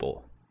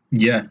people.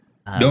 Yeah.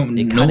 No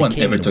one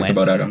ever talks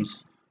about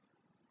ARMS.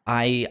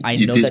 I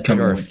know that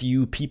there are a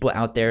few people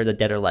out there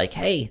that are like,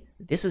 hey,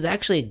 this is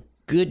actually a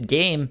good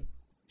game.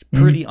 It's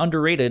pretty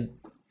underrated,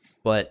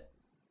 but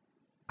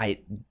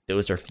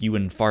those are few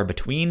and far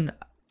between.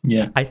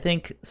 Yeah, I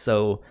think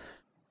so.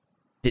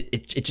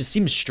 It just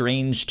seems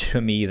strange to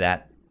me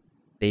that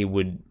they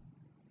would,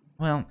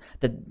 not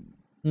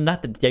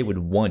that they would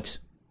want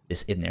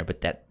this in there, but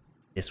that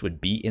this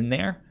would be in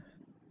there.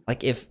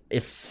 Like if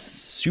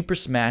Super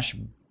Smash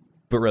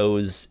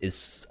Bros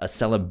is a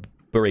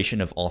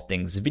celebration of all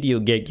things video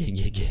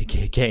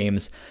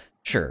games,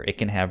 sure, it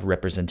can have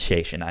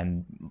representation.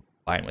 I'm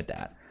fine with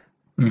that.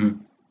 Mm-hmm.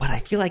 But I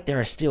feel like there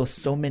are still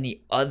so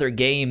many other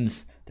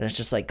games that it's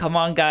just like, come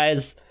on,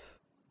 guys.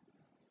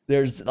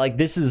 There's like,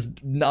 this is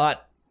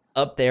not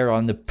up there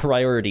on the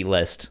priority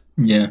list.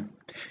 Yeah.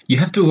 You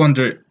have to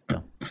wonder,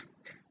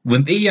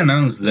 when they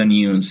announced the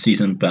new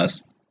season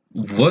pass,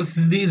 was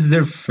this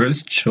their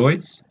first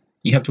choice?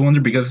 You have to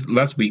wonder, because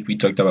last week we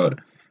talked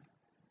about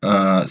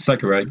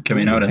Sakurai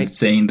coming out and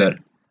saying that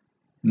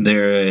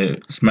their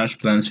Smash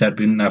plans had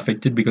been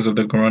affected because of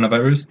the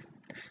coronavirus.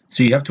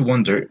 So you have to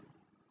wonder,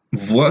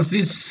 was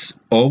this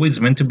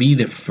always meant to be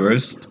the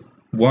first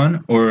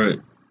one, or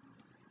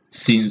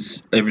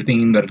since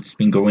everything that's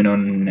been going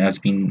on has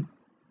been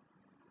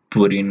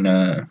putting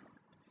a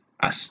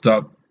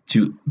stop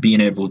to being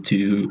able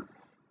to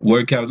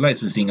work out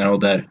licensing and all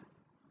that,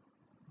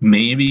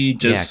 maybe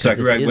just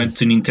Sakurai went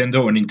to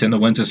Nintendo, or Nintendo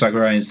went to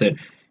Sakurai and said,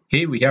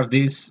 hey, we have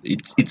this,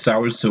 it's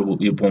ours, so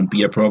it won't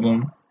be a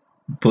problem.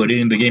 Put it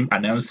in the game,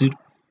 announce it.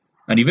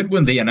 And even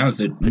when they announced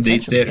it, they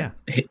said,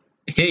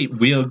 hey,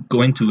 we're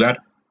going to add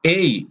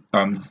a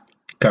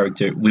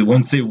character. We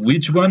won't say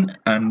which one,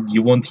 and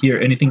you won't hear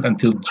anything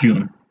until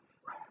June.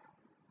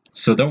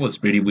 So that was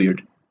pretty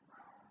weird.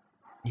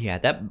 Yeah,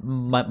 that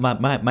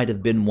might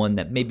have been one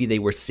that maybe they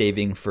were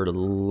saving for a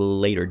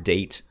later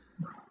date.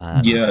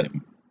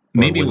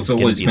 Maybe it was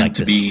always meant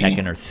to be the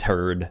second or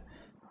third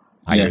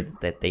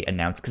that they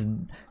announced, because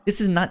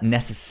this is not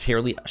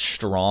necessarily a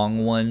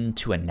strong one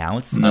to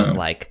announce of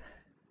like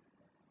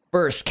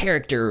first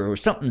character or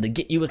something to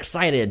get you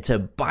excited to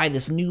buy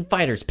this new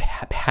fighter's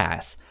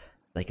pass.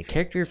 Like a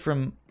character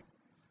from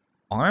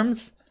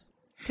ARMS?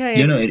 Okay.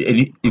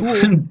 It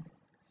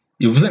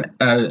it wasn't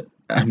an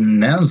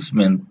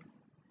announcement.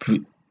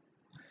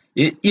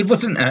 It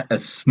wasn't a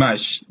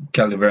Smash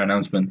caliber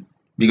announcement,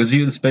 because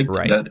you expect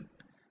Right. that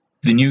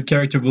the new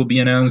character will be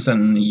announced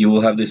and you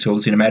will have this whole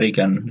cinematic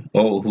and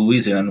who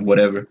is it and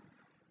whatever.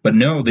 But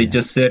no, they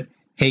just said,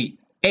 hey,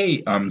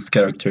 a ARMS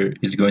character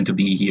is going to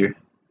be here,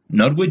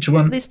 not which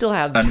one. They still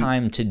have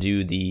time to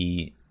do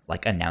the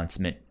like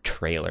announcement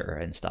trailer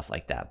and stuff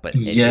like that, but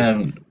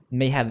it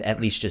may have at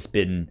least just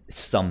been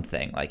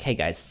something like, hey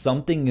guys,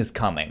 something is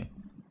coming.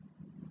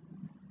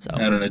 So I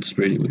don't know, it's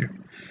pretty weird.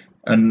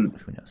 And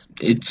who knows?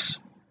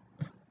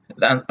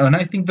 And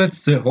I think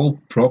that's the whole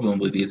problem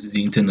with this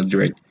Nintendo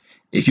Direct.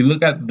 If you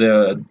look at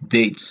the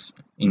dates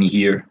in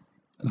here,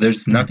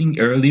 there's nothing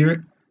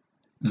earlier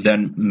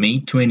than May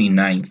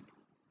 29th,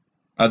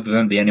 other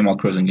than the Animal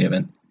Crossing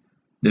event.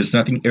 There's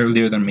nothing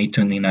earlier than May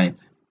 29th.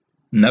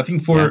 Nothing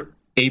for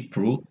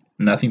April,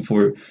 nothing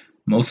for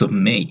most of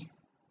May.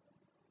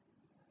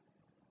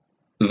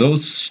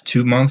 Those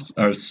 2 months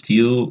are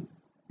still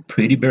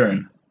pretty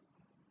barren.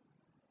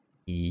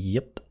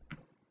 Yep.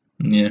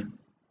 Yeah.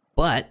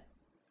 But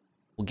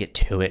we'll get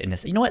to it in a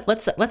second. You know what?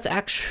 Let's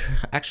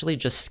actually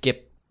just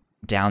skip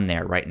down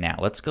there right now.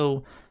 Let's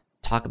go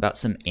talk about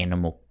some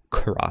Animal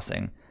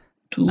Crossing.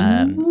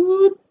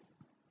 We'll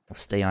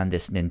stay on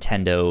this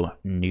Nintendo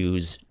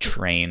news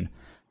train.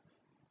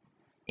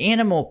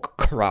 Animal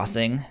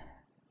Crossing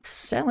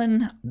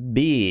selling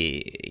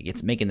big.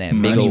 It's making that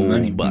big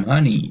old bucks.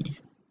 Money.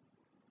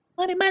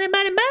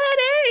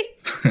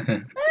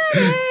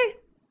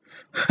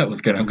 I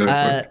was gonna go for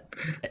it.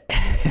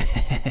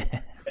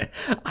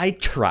 I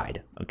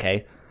tried,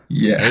 okay?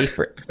 Yeah. A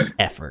for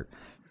effort.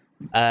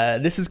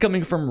 This is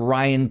coming from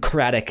Ryan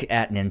Craddock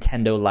at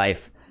Nintendo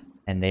Life,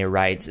 and they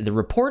write, the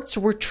reports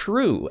were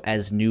true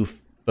as new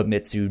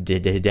Famitsu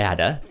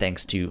data,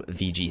 thanks to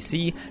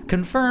VGC,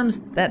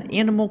 confirms that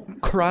Animal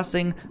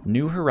Crossing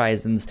New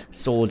Horizons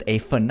sold a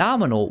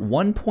phenomenal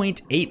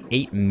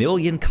 1.88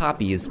 million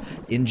copies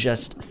in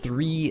just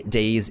 3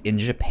 days in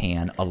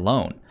Japan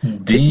alone.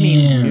 Damn. This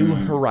means New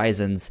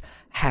Horizons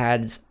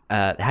has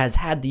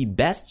had the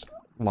best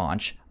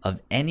launch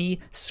of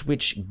any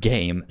Switch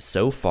game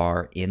so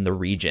far in the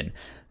region,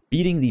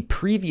 beating the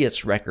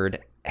previous record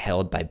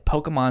held by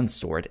Pokemon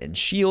Sword and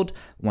Shield,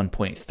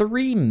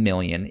 1.3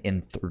 million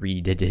in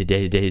 3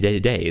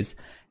 days,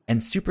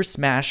 and Super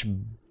Smash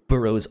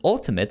Bros.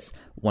 Ultimate's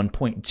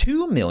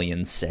 1.2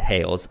 million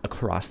sales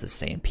across the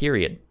same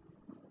period.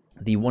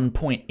 The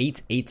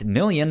 1.88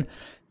 million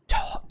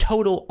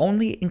total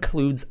only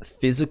includes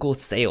physical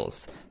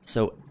sales,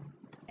 so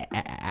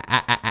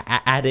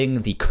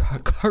adding the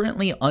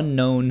currently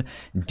unknown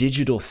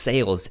digital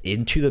sales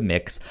into the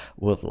mix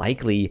will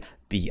likely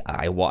be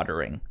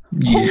eye-watering.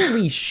 Yeah.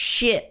 Holy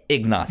shit,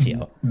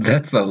 Ignacio.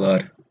 That's a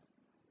lot.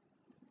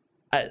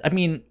 I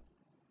mean,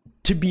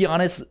 to be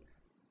honest,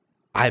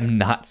 I'm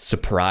not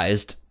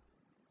surprised.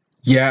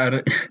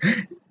 Yeah,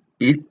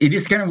 it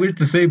is kind of weird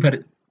to say,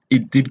 but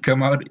it did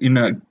come out in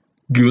a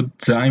good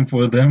time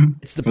for them.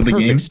 It's the for perfect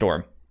the game.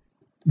 storm.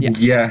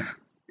 Yeah,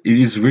 it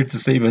is weird to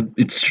say, but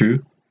it's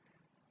true.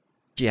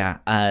 Yeah,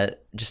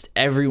 just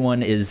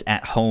everyone is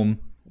at home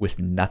with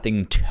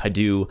nothing to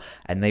do,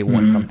 and they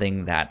want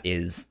something that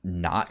is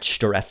not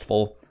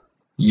stressful,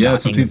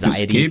 not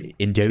anxiety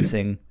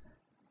inducing.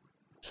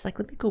 Just like,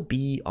 let me go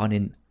be on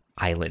an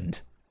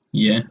island.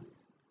 Yeah.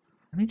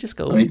 Let me just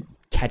go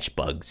catch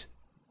bugs.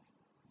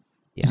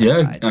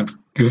 Yeah,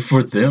 good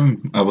for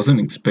them. I wasn't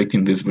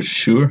expecting this, but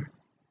sure.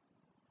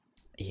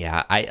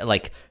 Yeah, I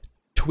like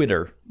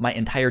Twitter. My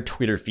entire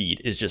Twitter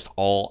feed is just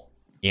all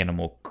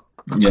Animal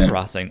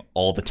Crossing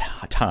all the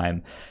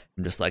time.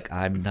 I'm just like,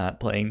 I'm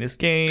not playing this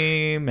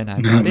game, and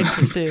I'm not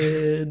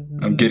interested.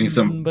 I'm getting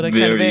some but I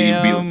very kind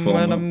of real am,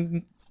 FOMO. and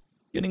I'm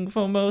getting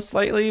FOMO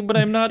slightly, but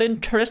I'm not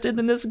interested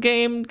in this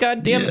game.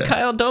 God damn it,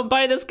 Kyle, don't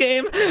buy this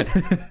game.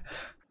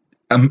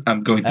 I'm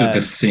going through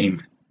the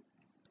same.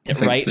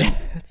 Right?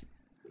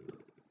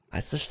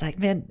 It's just like,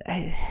 man,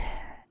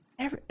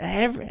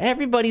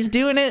 everybody's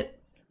doing it.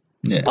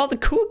 Yeah. All the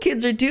cool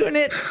kids are doing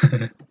it.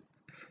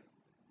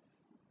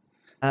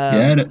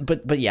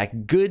 But yeah,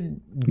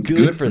 good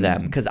for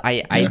them, because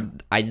I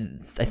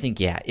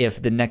think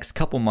if the next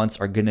couple months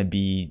are gonna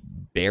be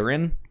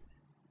barren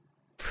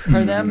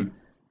for them,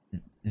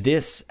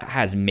 this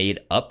has made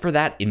up for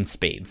that in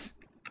spades.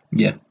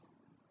 Yeah,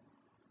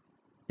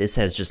 this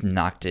has just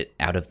knocked it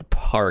out of the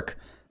park.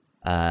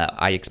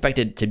 I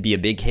expected it to be a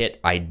big hit.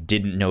 I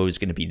didn't know it was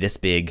gonna be this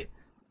big.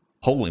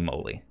 Holy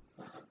moly!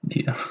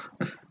 Yeah,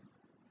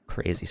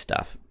 crazy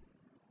stuff.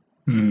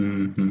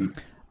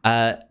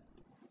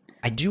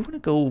 I do want to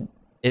go,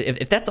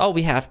 if that's all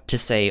we have to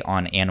say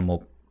on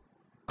Animal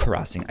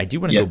Crossing, I do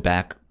want to go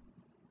back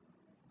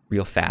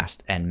real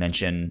fast and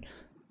mention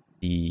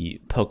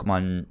the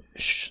Pokemon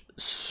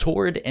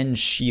Sword and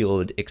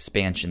Shield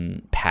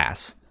expansion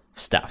pass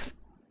stuff.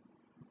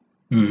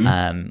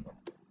 That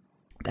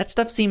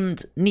stuff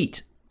seemed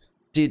neat.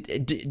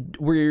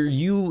 Were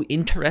you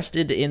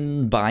interested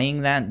in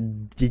buying that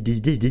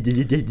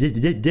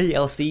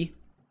DLC?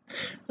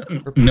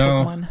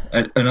 No,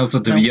 and also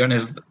to be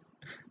honest,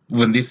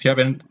 when this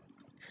happened,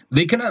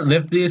 they kind of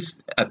left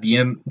this at the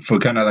end for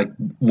kind of like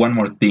one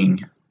more thing,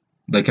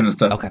 that kind of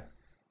stuff. Okay.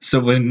 So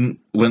when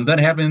that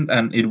happened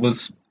and it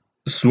was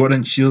Sword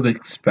and Shield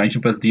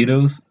expansion pass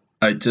details,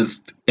 I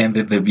just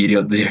ended the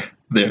video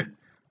there.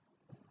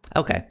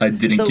 Okay. I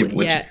didn't keep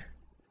watching.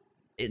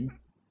 Yeah,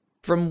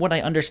 from what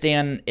I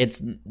understand,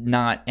 it's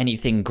not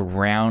anything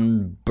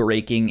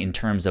groundbreaking in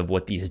terms of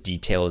what these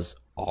details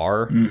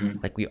are. Mm-hmm.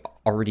 Like, we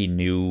already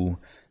knew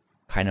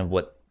kind of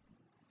what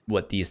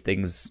these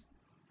things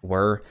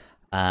were.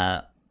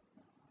 But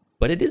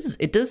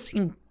it does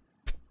seem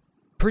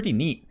pretty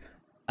neat.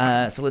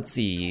 So let's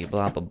see,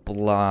 blah, blah,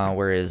 blah.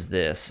 Where is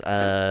this?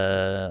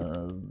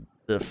 The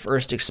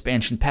first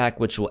expansion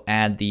pack, which will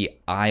add the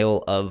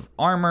Isle of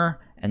Armor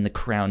and the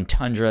Crown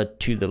Tundra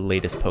to the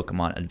latest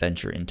Pokemon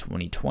adventure in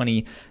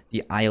 2020.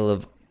 The Isle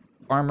of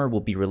Armor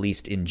will be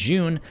released in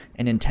June,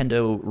 and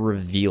Nintendo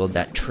revealed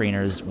that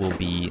trainers will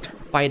be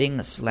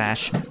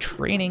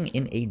fighting/training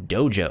in a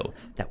dojo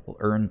that will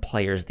earn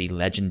players the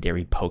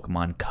legendary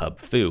Pokemon Cub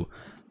Fu.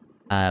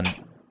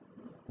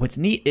 What's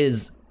neat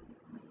is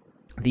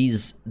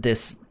this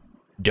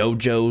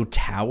dojo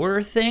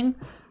tower thing.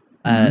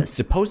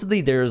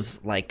 Supposedly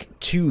there's like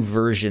two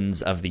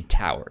versions of the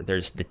tower.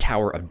 There's the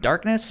Tower of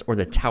Darkness or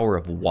the Tower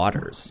of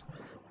Waters,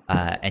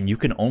 and you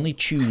can only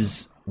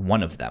choose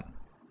one of them.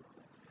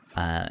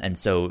 And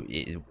so,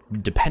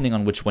 depending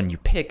on which one you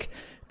pick,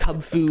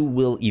 Cub Fu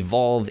will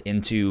evolve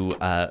into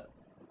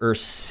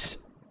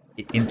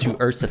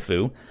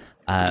Ursafu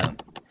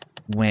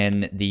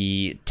when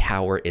the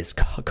tower is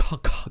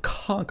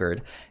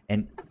conquered,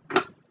 and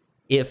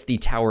if the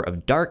Tower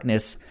of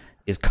Darkness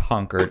is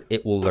conquered,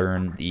 it will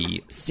learn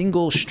the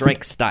Single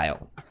Strike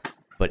style.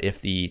 But if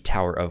the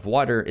Tower of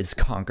Water is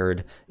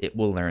conquered, it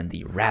will learn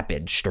the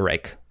Rapid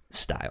Strike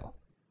style.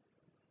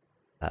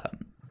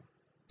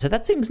 So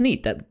that seems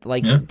neat. That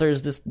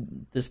there's this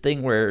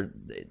thing where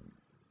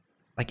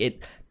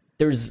it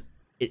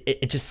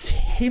just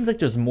seems like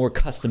there's more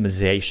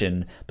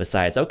customization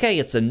besides, okay,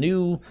 it's a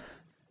new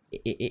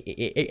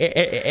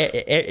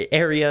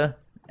area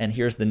and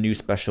here's the new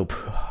special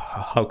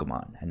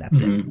Pokemon, and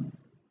that's it.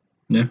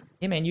 Yeah.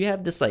 Hey man, you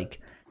have this like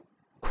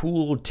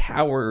cool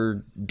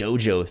tower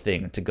dojo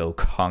thing to go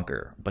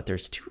conquer, but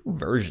there's two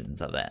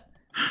versions of that.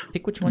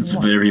 Pick which one you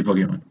want. It's very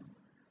Pokemon.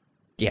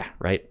 Yeah,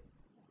 right?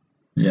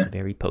 Yeah.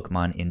 Very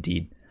Pokemon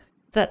indeed.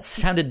 That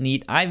sounded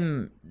neat.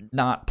 I'm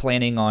not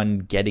planning on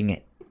getting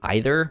it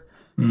either,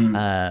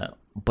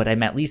 but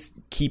I'm at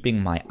least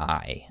keeping my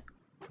eye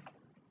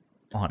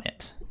on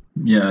it.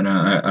 Yeah,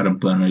 no, I don't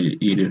plan on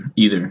it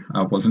either.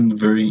 I wasn't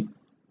very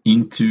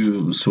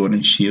into Sword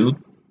and Shield,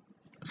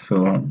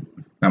 so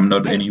I'm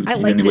not I liked anyway it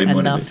motivated.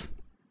 enough,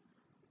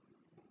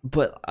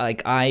 but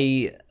like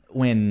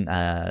when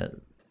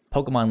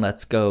Pokemon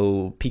Let's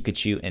Go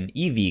Pikachu and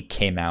Eevee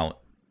came out,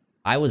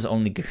 I was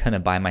only gonna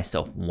buy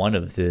myself one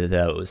of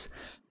those,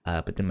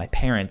 but then my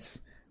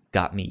parents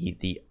got me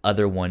the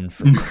other one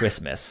for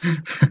Christmas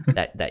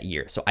that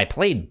year. So I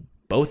played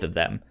both of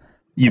them.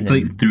 You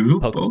played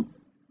through both?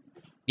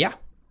 Yeah.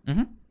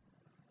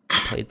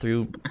 Played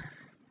through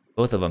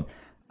both of them.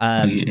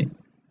 Okay.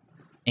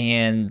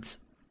 And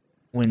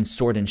when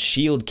Sword and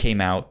Shield came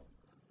out,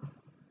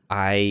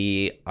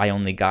 I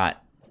only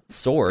got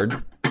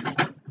Sword.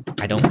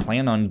 I don't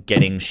plan on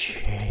getting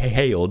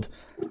Shield,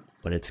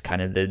 but it's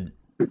kind of the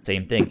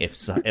same thing. If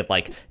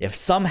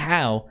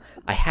somehow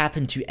I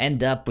happen to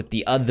end up with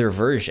the other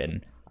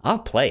version, I'll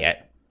play it.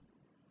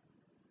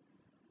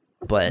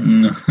 But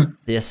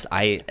this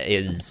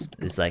is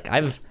like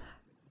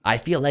I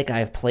feel like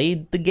I've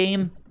played the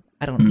game.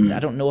 I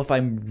don't know if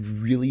I'm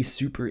really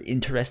super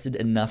interested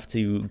enough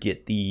to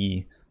get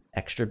the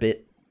extra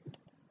bit.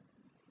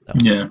 So,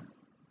 yeah,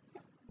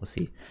 we'll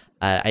see.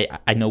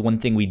 I know one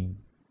thing we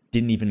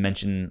didn't even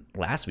mention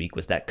last week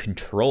was that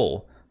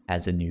Control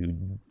has a new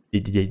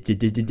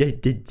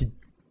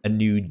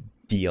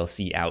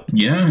DLC out.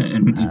 Yeah,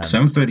 and it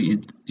sounds like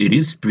it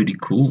is pretty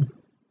cool.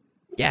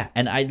 Yeah,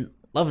 and I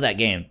love that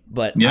game,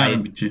 but Yeah, I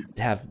me too.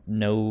 have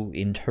no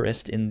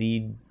interest in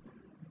the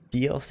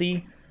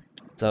DLC.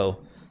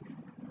 So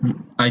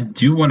I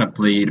do want to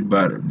play it,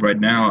 but right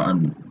now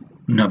I'm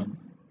not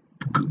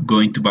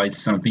going to buy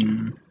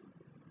something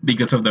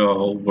because of the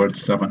whole world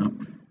stuff.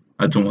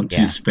 I don't want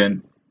to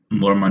spend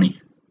more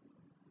money.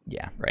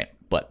 yeah, right.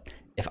 But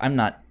if I'm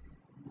not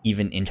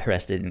even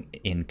interested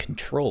in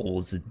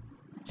Control's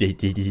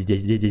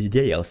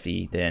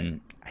DLC,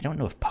 then I don't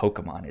know if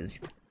Pokemon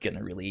is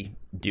gonna really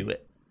do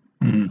it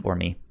for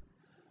me.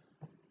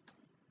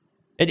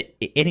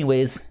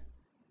 Anyways,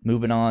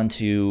 moving on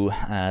to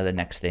the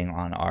next thing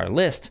on our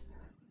list.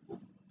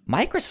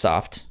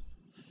 Microsoft,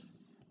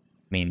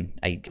 I mean,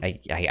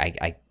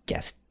 I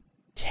guess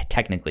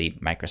technically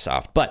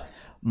Microsoft, but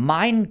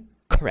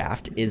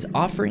Minecraft is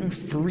offering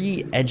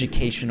free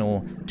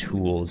educational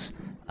tools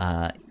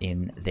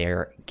in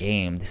their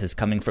game. This is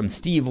coming from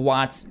Steve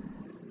Watts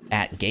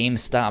at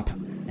GameStop,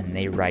 and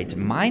they write,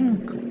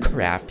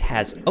 Minecraft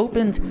has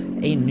opened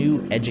a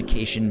new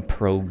education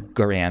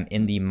program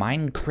in the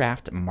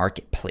Minecraft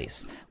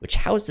Marketplace, which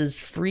houses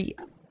free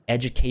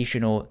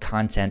educational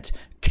content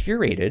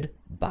curated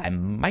by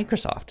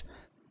Microsoft.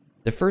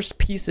 The first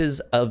pieces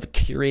of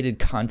curated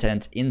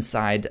content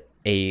inside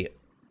the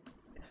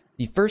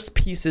first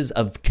pieces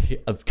of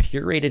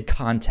curated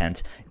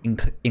content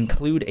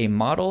include a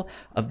model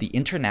of the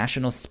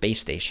International Space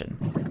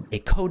Station, a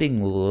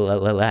coding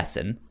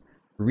lesson,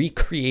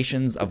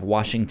 recreations of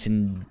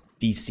Washington,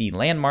 D.C.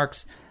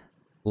 landmarks,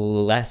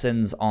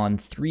 lessons on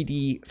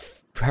 3D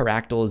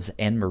fractals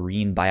and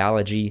marine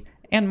biology,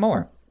 and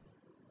more.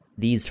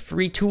 These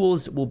free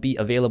tools will be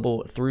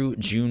available through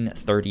June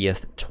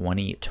 30th,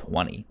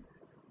 2020.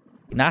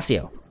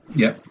 Ignacio.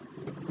 Yep.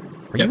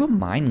 Are you a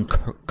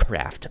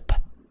Minecraft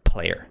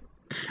player?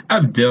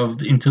 I've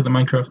delved into the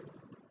Minecraft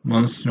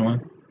once in a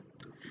while.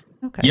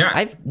 Okay. Yeah.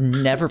 I've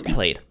never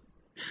played.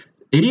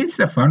 It is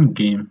a fun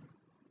game.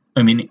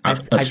 I mean,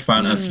 as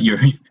fun as your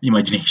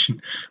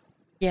imagination.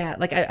 Yeah,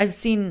 like I've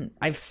seen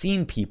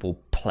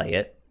people play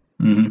it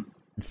and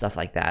stuff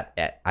like that.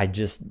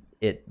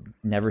 It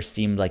never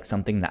seemed like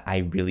something that I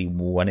really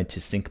wanted to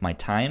sink my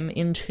time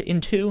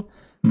into.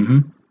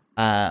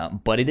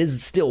 But it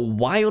is still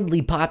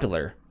wildly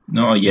popular.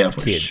 No, yeah,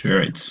 for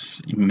sure.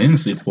 It's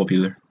immensely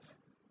popular.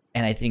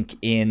 And I think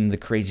in the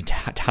crazy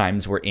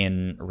times we're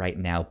in right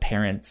now,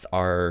 parents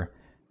are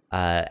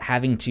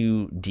having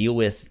to deal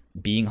with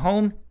being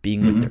home,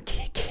 being with their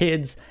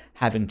kids,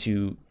 having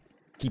to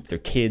keep their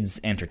kids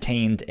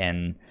entertained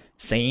and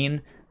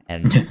sane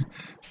and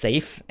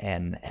safe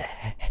and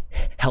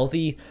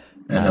healthy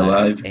and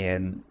alive.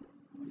 And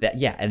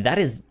that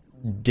is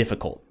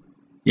difficult.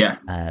 Yeah.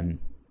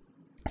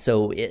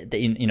 So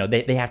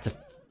they have to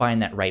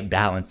find that right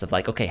balance of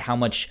like, okay, how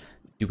much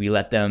do we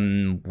let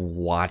them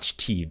watch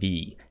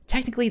TV?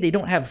 Technically, they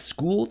don't have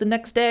school the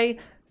next day,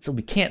 so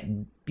we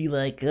can't be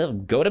like, oh,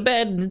 go to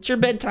bed. It's your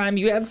bedtime.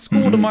 You have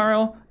school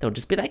tomorrow. They'll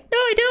just be like, no,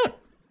 I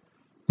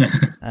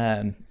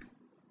don't.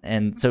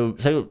 And so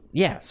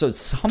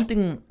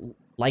something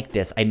like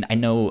this, I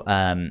know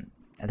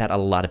that a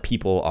lot of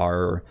people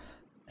are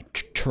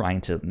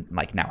trying to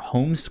like now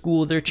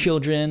homeschool their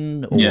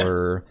children,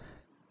 or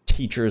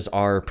teachers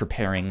are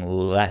preparing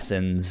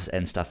lessons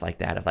and stuff like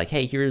that of like,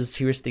 hey,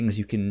 here's things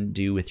you can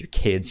do with your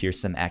kids. Here's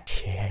some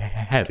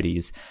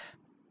activities.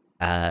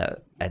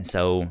 And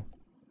so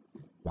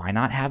why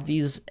not have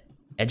these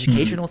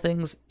educational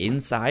things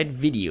inside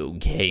video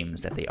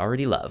games that they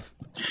already love?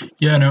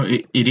 Yeah, no,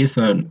 it is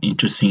an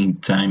interesting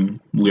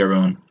time we are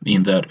on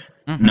in that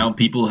now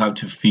people have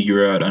to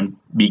figure out and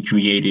be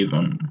creative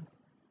on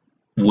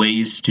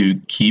ways to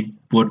keep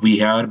what we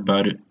had,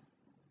 but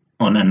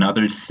on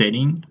another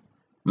setting.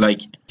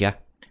 Like,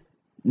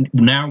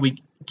 now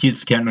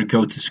kids cannot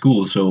go to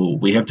school, so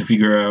we have to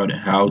figure out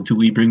how do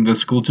we bring the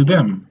school to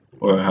them,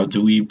 or how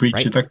do we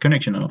bridge that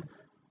connection.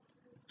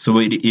 So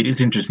it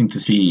is interesting to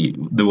see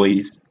the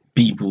ways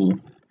people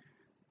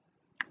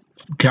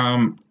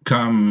come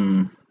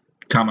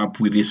up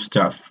with this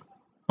stuff,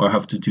 or how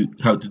to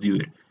do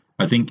it.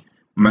 I think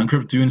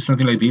Minecraft doing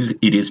something like this,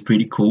 it is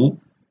pretty cool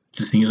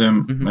to see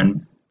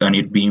them and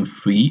it being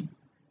free,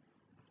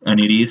 and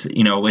it is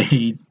in a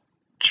way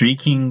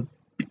tricking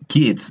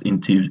kids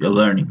into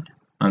learning,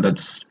 and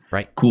that's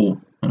cool,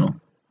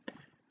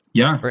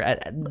 Yeah. Or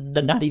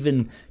not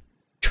even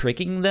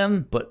tricking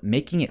them, but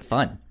making it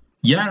fun.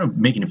 Yeah,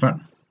 making it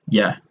fun.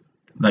 Yeah,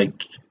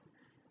 like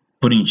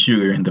putting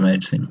sugar in the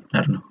medicine.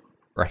 I don't know.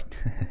 Right.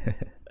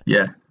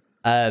 Yeah.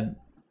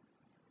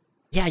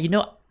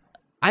 Yeah,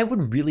 I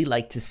would really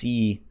like to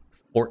see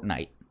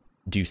Fortnite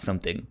do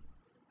something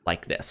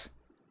like this.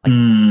 Like,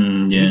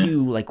 they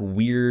do like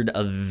weird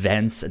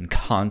events and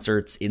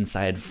concerts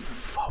inside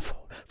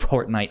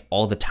Fortnite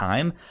all the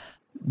time.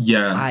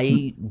 Yeah.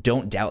 I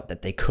don't doubt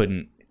that they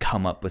couldn't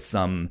come up with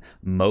some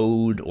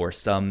mode or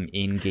some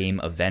in-game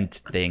event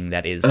thing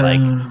that is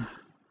like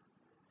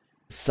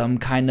some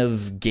kind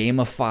of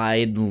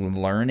gamified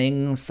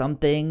learning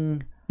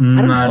something.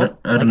 I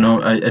don't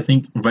know. I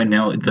think right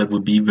now that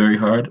would be very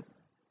hard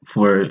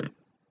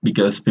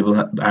because people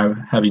are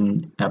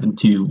having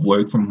to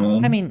work from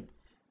home. I mean,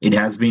 it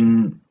has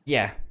been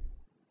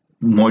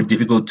more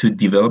difficult to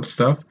develop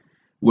stuff,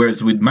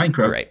 whereas with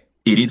Minecraft,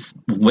 it is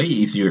way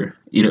easier.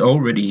 It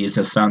already is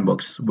a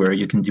sandbox where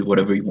you can do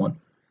whatever you want.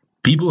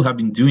 People have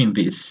been doing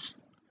this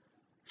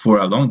for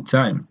a long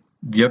time.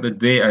 The other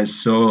day I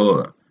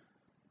saw,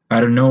 I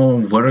don't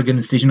know what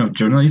organization of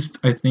journalists,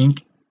 I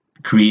think,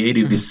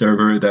 created this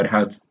server that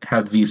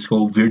had this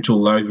whole virtual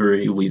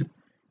library with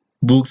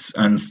books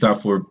and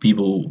stuff for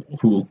people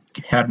who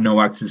had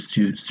no access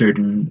to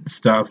certain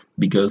stuff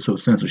because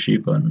of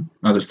censorship and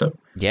other stuff.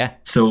 Yeah.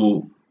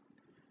 So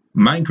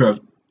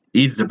Minecraft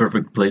is the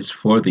perfect place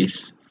for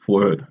this.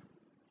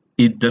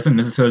 It doesn't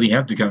necessarily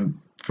have to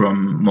come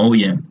from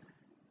Mojang.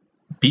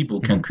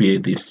 People can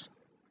create this.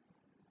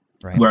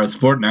 Right. Whereas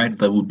Fortnite,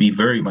 that would be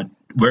very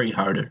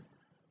harder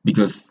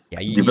because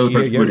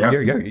developers would have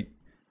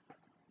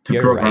to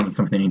program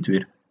something into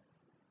it.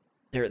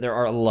 There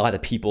are a lot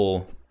of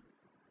people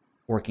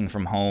working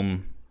from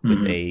home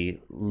with a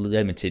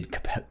limited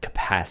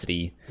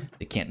capacity.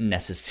 They can't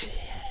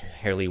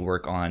necessarily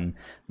work on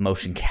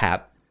motion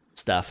cap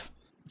stuff.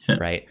 Yeah.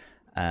 right?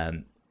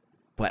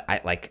 But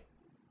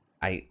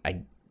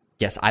I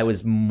guess I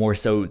was more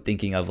so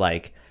thinking of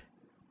like,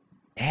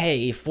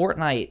 hey,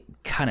 Fortnite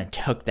kind of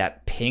took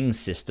that ping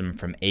system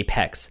from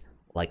Apex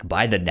like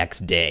by the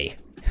next day,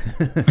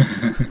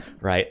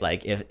 right?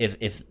 Like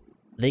if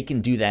they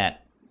can do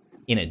that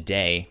in a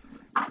day,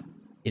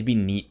 it'd be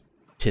neat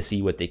to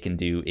see what they can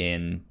do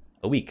in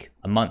a week,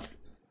 a month,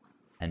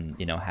 and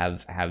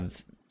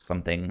have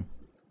something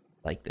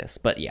like this.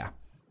 But yeah,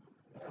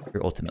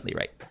 you're ultimately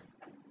right.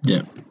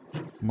 Yeah.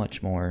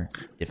 Much more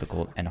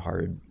difficult and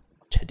hard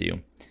to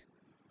do.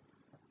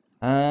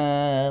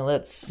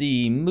 Let's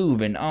see.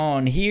 Moving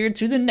on here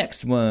to the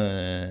next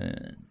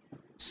one.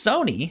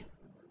 Sony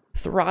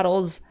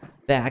throttles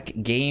back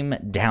game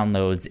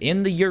downloads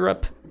in the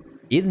Europe.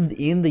 In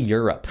the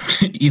Europe.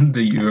 In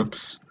the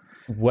Europes.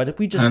 What if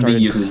we just And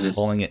started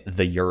calling it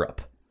the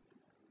Europe?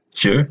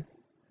 Sure.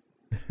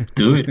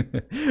 Do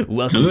it.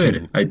 Welcome Do it.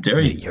 to I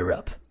dare the you.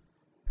 Europe.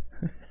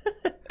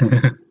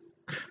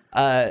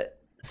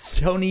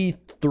 Sony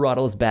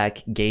throttles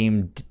back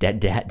game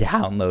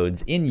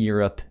downloads in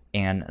Europe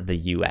and the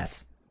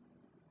US.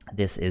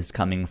 This is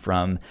coming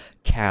from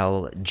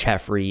Cal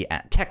Jeffrey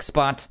at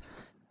TechSpot,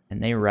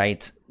 and they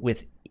write,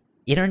 with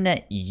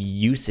internet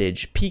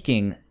usage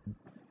peaking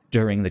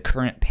during the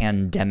current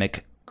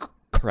pandemic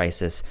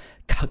crisis,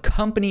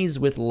 companies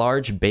with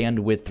large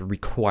bandwidth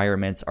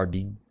requirements are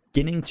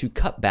beginning to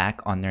cut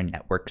back on their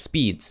network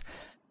speeds.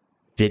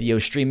 Video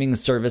streaming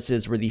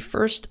services were the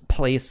first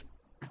place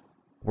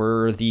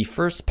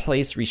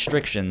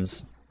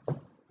restrictions.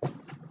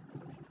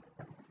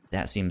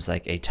 That seems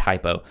like a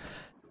typo.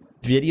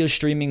 Video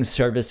streaming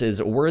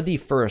services were the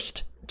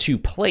first to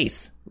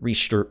place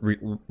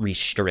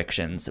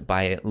restrictions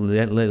by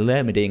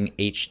limiting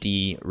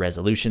HD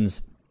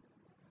resolutions.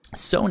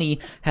 Sony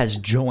has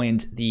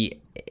joined the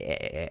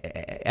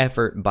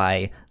effort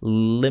by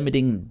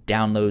limiting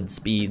download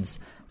speeds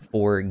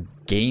for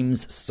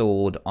games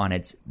sold on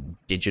its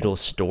digital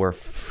store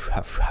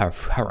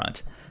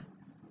front.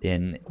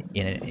 In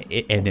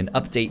an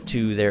update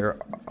to their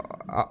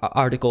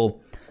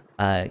article,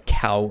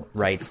 Cal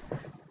writes,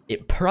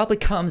 it probably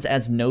comes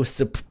as no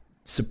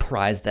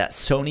surprise that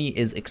Sony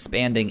is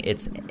expanding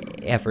its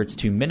efforts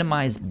to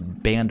minimize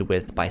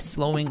bandwidth by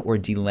slowing or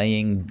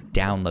delaying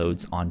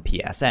downloads on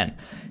PSN.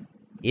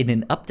 In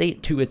an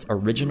update to its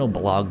original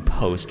blog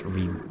post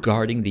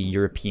regarding the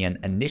European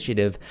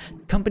initiative,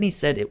 the company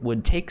said it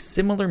would take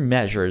similar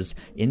measures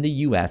in the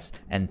US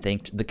and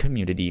thanked the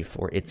community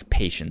for its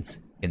patience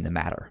in the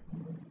matter.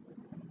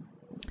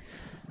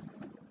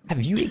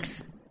 Have you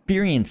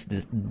experienced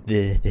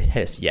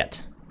this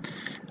yet?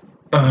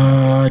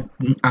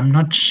 I'm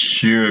not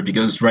sure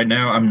because right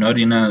now I'm not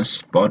in a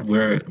spot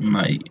where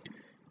my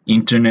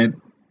internet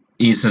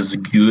is as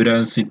good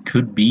as it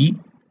could be.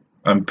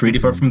 I'm pretty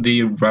far from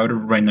the router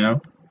right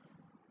now,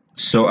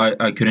 so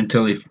I couldn't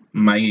tell if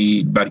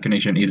my bad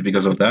connection is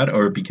because of that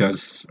or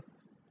because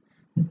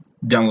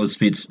download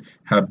speeds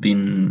have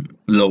been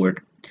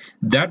lowered.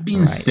 That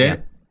being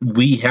said,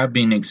 we have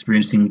been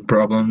experiencing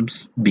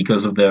problems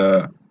because of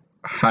the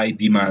high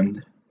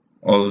demand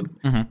of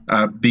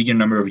a bigger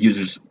number of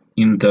users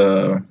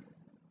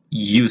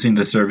using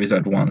the service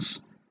at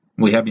once.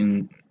 We have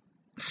been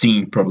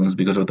seeing problems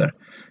because of that.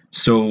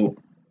 So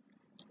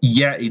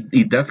yeah,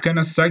 it does kind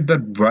of suck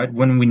that right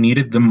when we need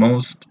it the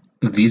most,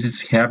 this is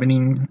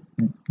happening.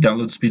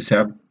 Download speeds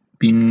have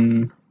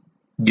been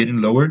getting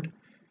lowered.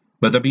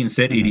 But that being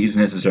said, it is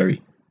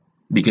necessary.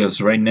 Because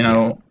right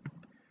now,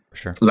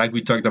 sure, like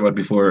we talked about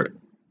before,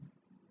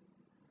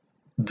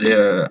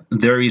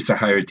 there is a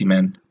higher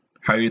demand,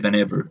 higher than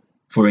ever,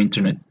 for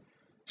internet.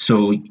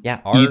 So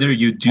either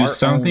you do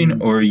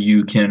something or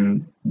you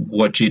can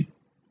watch it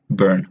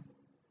burn.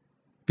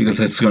 Because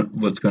that's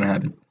what's going to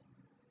happen.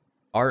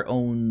 Our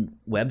own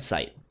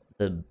website,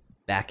 the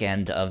back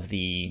end of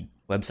the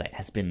website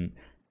has been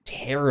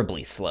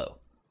terribly slow.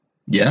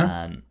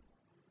 Yeah.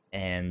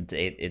 And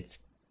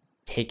it's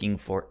taking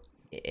forever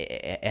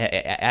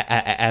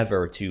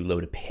to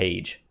load a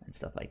page and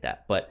stuff like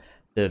that. But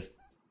the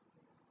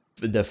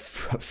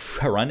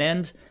front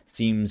end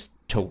seems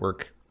to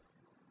work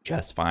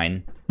just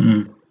fine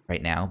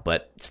right now.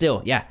 But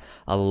still, yeah,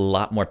 a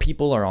lot more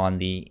people are on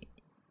the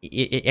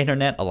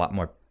internet. A lot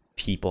more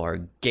people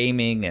are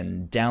gaming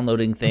and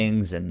downloading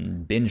things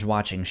and binge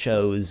watching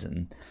shows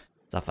and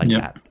stuff like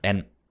that.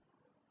 And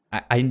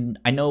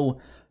I know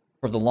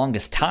for the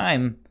longest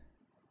time,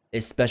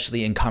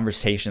 especially in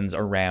conversations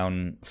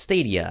around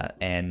Stadia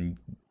and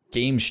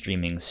game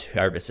streaming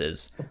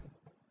services,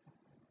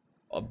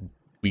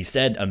 we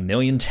said a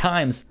million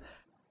times,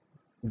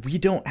 we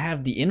don't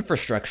have the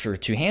infrastructure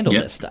to handle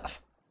this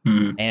stuff.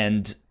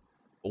 And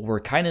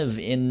we're kind of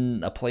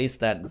in a place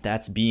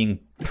that's being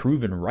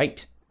proven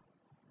right.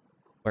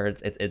 Where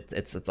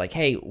it's like,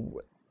 hey,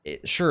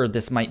 sure,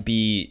 this might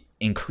be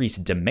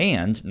increased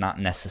demand, not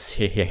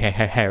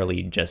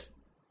necessarily just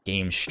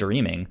game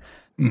streaming,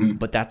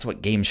 but that's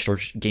what game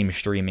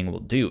streaming will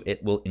do.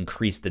 It will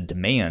increase the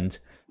demand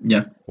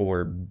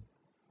for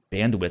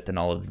bandwidth and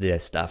all of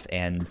this stuff,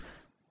 and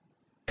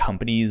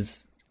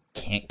companies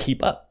can't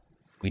keep up.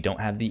 We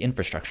don't have the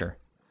infrastructure.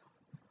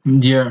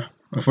 Yeah,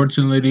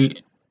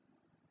 unfortunately,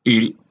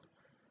 it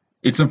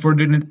it's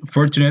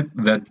unfortunate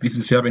that this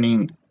is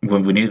happening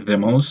when we need it the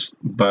most,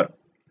 but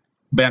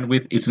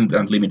bandwidth isn't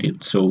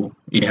unlimited, so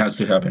it has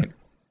to happen.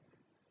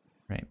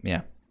 Right.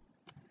 Yeah.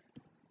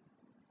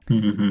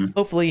 Mm-hmm.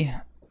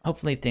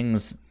 Hopefully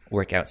things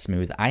work out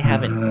smooth. I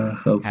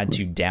haven't had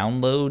to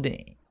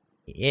download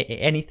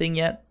anything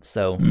yet,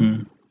 so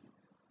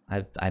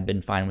I've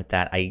been fine with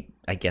that. I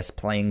guess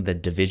playing The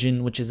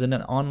Division, which is an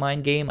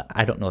online game,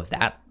 I don't know if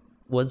that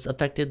was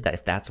affected, that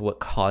if that's what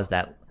caused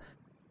that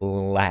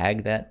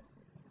lag that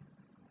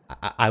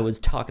I was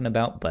talking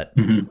about, but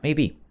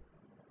maybe.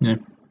 Yeah.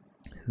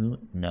 Who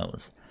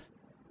knows?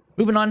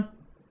 Moving on.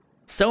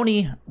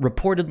 Sony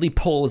reportedly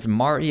pulls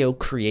Mario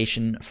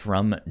creation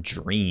from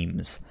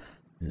Dreams.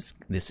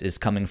 This is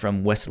coming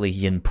from Wesley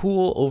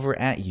Yinpool over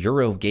at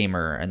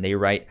Eurogamer, and they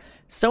write,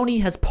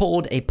 Sony has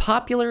pulled a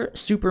popular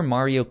Super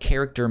Mario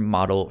character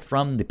model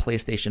from the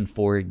PlayStation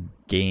 4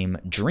 game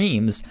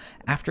Dreams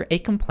after a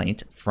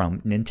complaint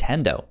from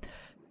Nintendo.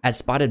 As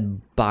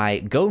spotted by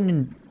Go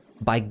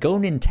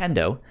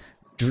Nintendo,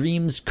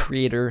 Dreams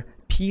creator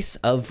Piece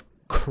of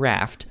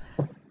Craft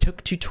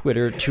took to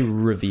Twitter to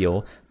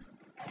reveal,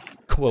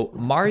 quote,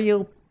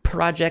 Mario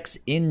projects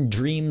in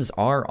Dreams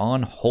are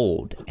on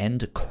hold,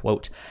 end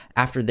quote,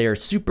 after their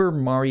Super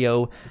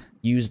Mario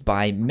used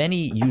by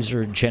many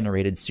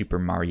user-generated Super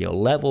Mario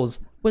levels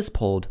was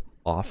pulled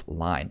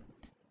offline.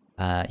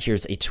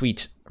 Here's a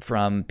tweet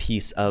from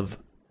Piece of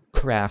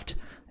Craft,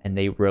 and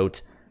they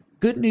wrote,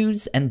 good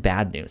news and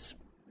bad news.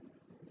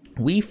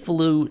 We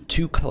flew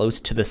too close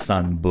to the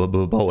sun,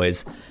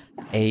 boys.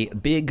 A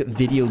big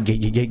video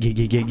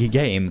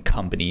game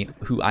company,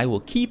 who I will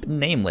keep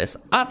nameless,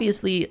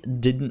 obviously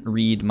didn't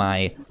read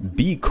my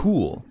 "be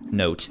cool"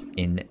 note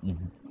in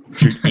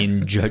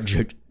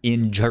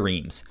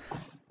Dreams.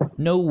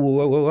 No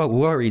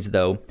worries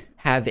though.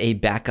 Have a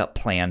backup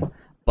plan.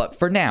 But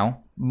for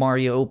now,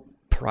 Mario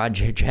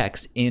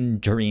projects in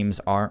Dreams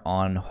are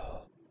on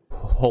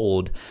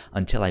hold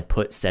until I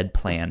put said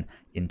plan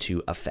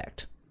into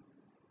effect.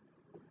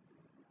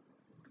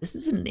 This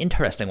is an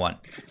interesting one.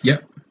 Yeah.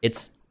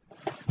 It's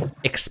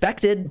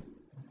expected,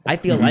 I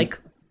feel like,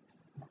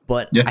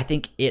 but I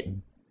think it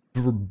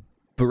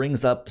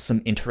brings up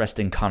some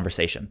interesting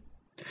conversation.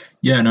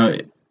 Yeah, no,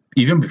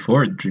 even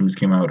before Dreams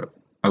came out,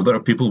 a lot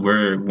of people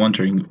were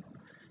wondering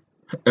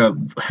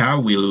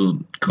how will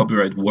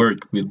copyright work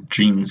with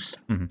Dreams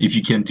if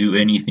you can't do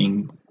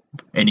anything,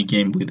 any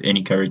game with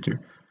any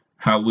character.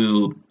 How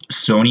will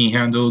Sony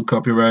handle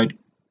copyright,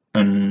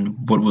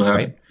 and what will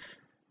happen? Right.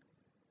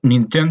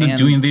 Nintendo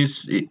doing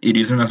this, it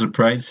isn't a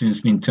surprise,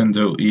 since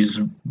Nintendo is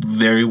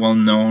very well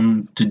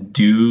known to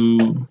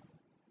do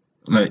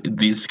like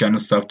this kind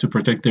of stuff to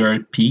protect their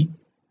IP.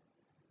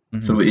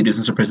 So it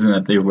isn't surprising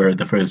that they were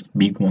the first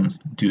big ones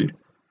to do it.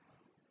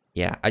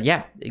 Yeah,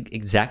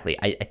 exactly.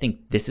 I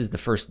think this is the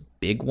first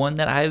big one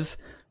that I've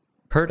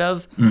heard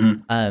of.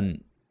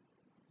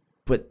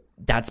 But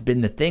that's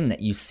been the thing that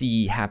you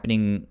see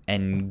happening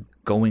and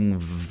going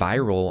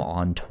viral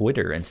on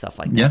Twitter and stuff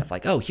like that. Yeah.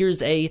 Like, oh,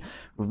 here's a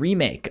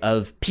remake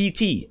of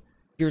PT.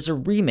 Here's a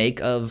remake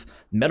of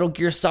Metal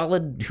Gear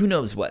Solid who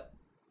knows what.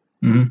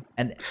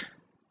 And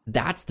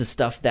that's the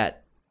stuff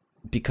that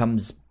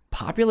becomes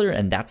popular,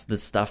 and that's the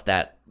stuff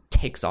that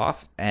takes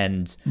off.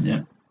 And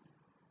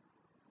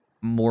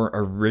more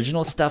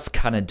original stuff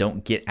kind of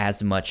don't get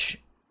as much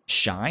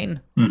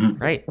shine,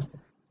 right?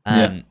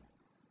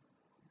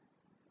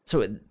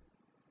 So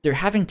they're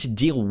having to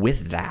deal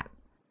with that.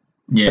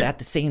 But at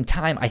the same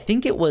time, I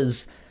think it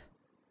was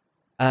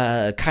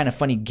Kind of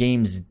Funny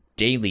Games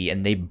Daily,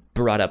 and they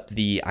brought up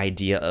the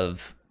idea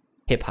of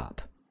hip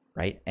hop,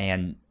 right?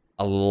 And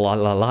a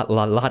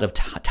lot of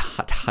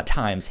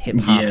times hip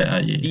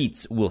hop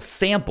beats will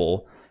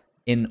sample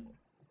an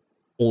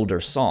older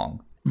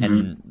song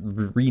and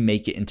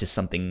remake it into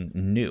something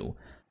new.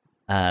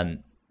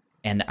 And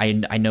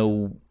I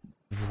know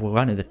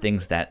one of the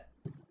things that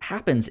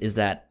happens is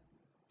that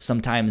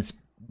sometimes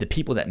the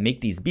people that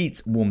make these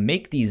beats will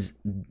make these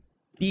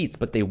beats,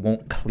 but they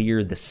won't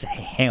clear the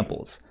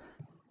samples,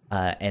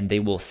 and they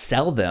will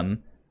sell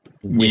them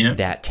with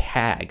that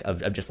tag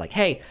of just like,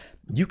 hey,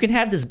 you can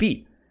have this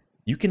beat,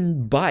 you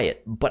can buy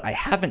it, but I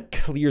haven't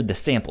cleared the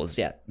samples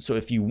yet. So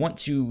if you want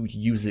to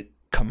use it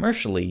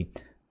commercially,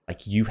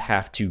 like, you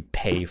have to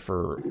pay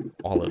for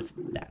all of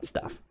that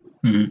stuff.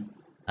 And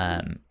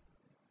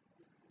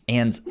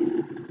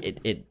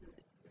it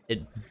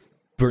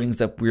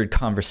brings up weird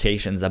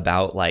conversations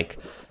about, like,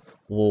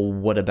 well,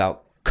 what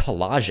about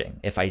collaging?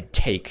 If I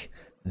take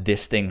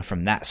this thing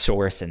from that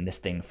source and this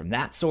thing from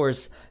that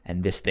source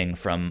and this thing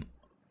from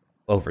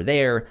over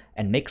there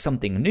and make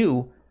something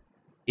new,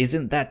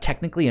 isn't that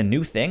technically a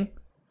new thing?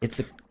 It's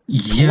a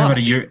collage.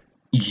 But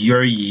you're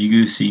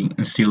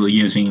still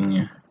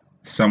using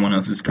someone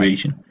else's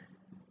creation.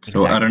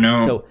 So exactly. I don't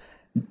know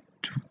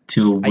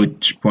till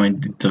which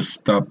point it does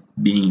stop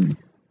being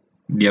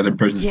the other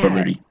person's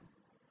property.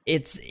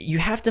 You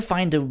have to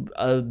find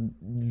a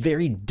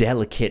very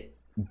delicate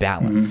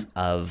balance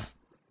of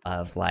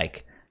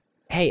like,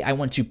 hey, I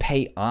want to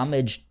pay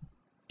homage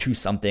to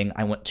something.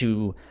 I want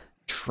to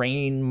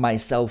train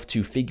myself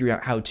to figure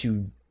out how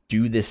to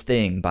do this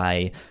thing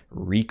by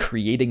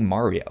recreating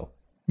Mario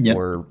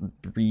or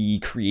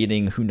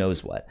recreating who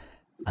knows what.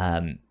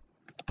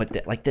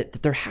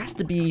 But there has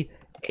to be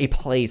a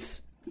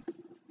place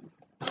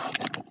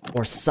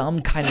or some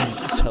kind of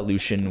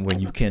solution where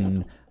you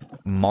can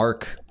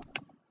mark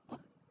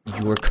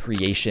your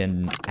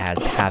creation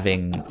as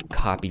having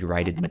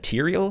copyrighted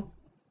material,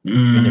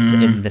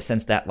 in the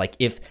sense that, like,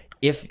 if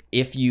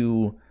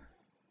you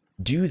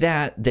do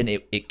that, then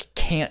it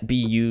can't be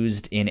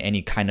used in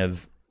any kind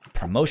of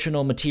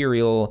promotional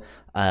material.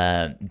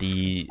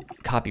 The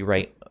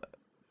copyright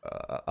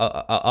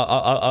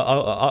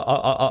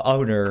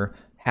owner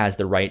has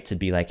the right to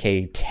be like,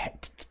 hey,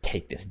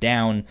 take this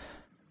down.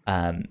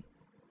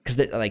 Because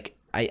like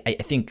I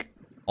think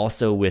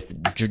also with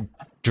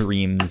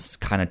Dreams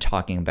kind of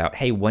talking about,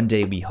 hey, one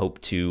day we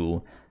hope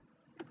to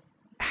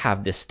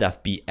have this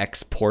stuff be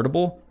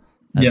exportable.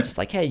 Just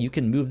like, hey, you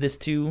can move this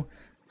to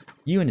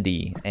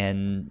Unity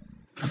and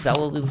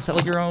sell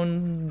your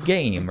own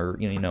game, or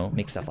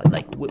make stuff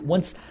like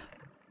once.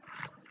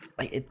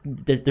 Like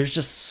there's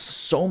just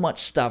so much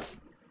stuff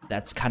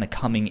that's kind of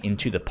coming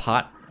into the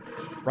pot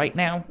right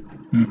now.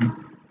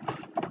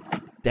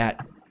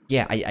 That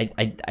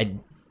I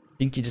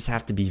think you just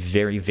have to be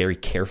very, very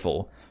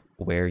careful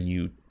where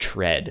you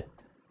tread,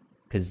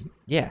 because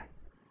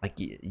like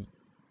you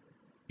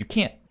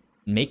can't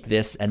make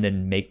this and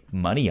then make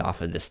money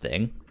off of this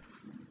thing,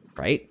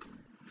 right?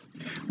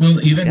 Well,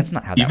 even that's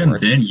not how that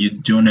works. Then you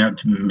don't have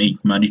to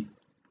make money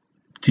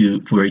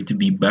for it to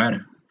be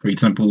bad. For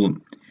example,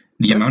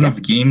 the amount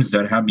of games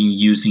that have been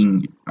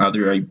using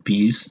other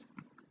IPs,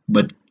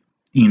 but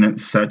in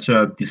such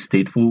a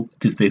distasteful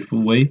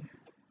way.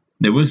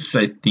 There was,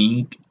 I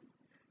think,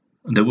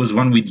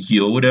 one with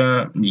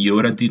Yoda.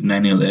 Yoda did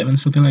 9/11,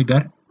 something like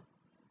that.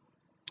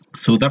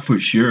 So that for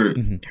sure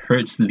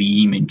hurts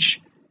the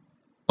image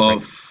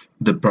of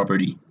the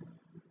property.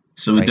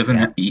 So it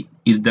doesn't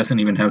it doesn't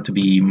even have to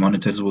be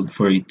monetizable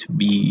for it to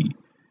be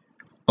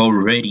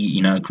already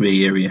in a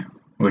gray area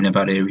or in a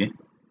bad area.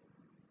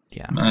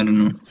 Yeah, I don't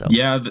know. So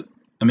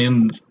I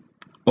mean,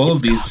 all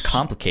of this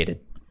complicated.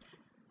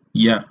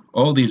 Yeah,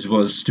 all this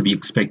was to be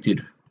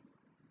expected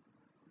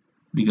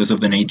because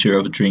of the nature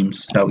of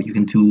Dreams, how you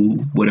can do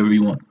whatever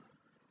you want.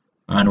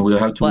 And we'll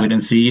have to wait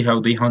and see how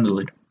they handle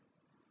it.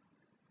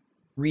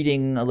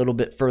 Reading a little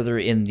bit further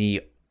in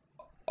the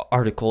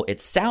article, it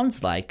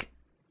sounds like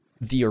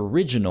the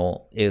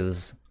original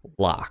is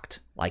locked.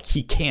 Like,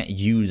 he can't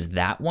use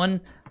that one,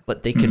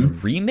 but they can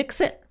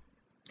remix it.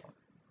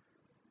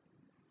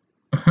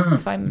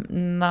 If I'm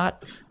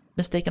not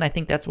mistaken, I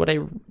think that's what I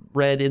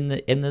read in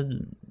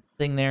the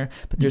thing there.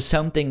 But there's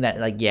something that,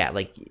 like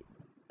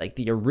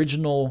the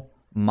original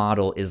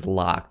model is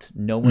locked.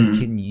 No one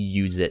can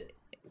use it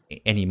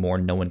anymore.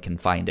 No one can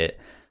find it.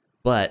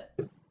 But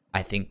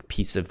I think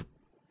Piece of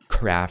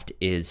Craft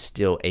is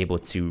still able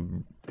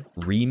to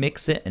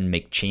remix it and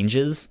make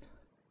changes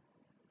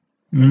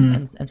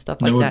and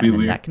stuff like that.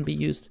 And that can be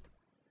used.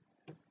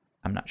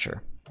 I'm not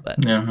sure,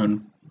 but there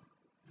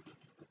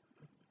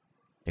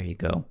you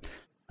go.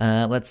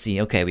 Let's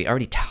see. Okay, we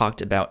already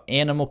talked about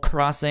Animal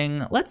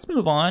Crossing. Let's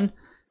move on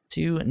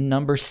to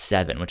number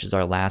 7, which is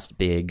our last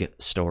big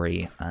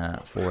story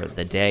for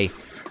the day.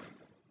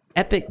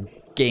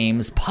 Epic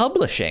Games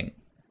Publishing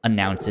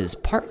announces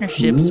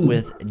partnerships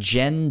with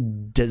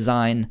Gen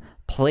Design,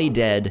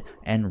 Playdead,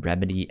 and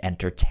Remedy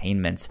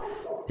Entertainment.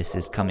 This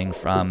is coming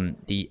from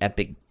the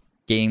Epic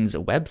Games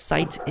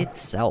website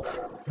itself.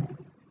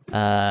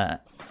 And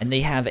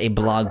they have a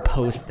blog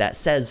post that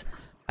says,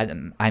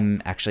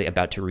 I'm actually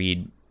about to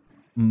read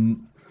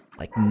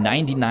like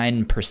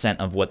 99%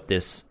 of what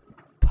this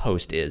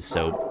post is,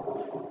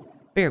 so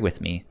bear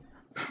with me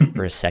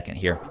for a second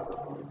here.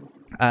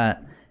 It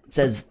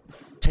says,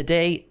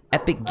 today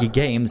Epic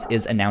Games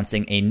is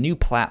announcing a new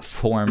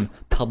platform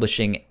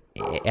publishing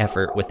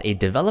effort with a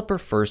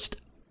developer-first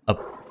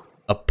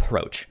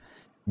approach.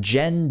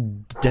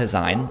 Gen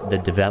Design, the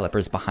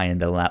developers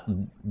behind The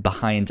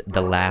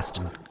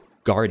Last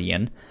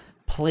Guardian,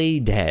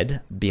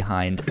 Playdead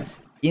behind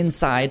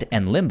Inside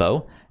and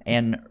Limbo,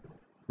 and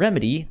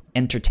Remedy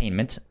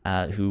Entertainment,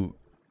 who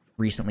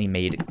recently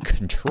made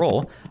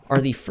Control, are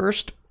the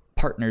first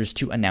partners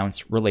to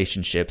announce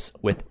relationships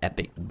with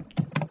Epic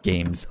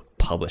Games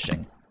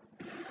Publishing.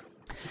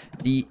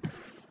 The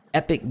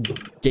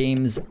Epic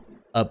Games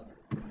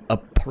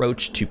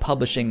approach to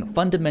publishing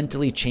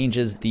fundamentally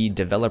changes the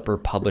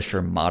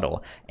developer-publisher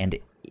model, and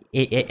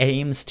it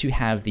aims to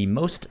have the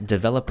most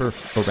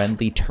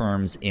developer-friendly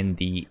terms in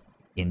the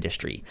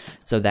industry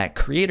so that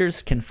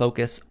creators can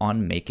focus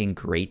on making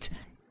great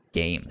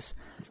games.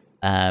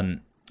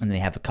 And they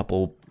have a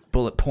couple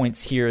bullet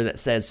points here that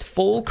says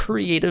full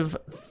creative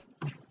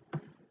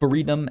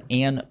freedom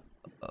and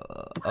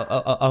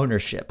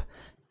ownership.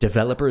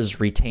 Developers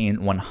retain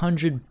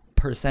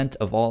 100%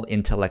 of all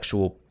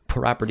intellectual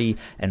property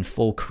and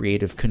full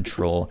creative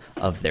control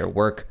of their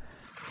work.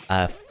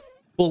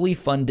 fully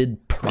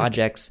funded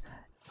projects,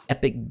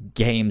 Epic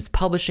Games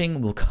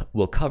Publishing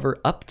will cover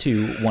up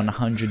to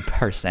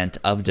 100%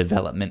 of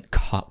development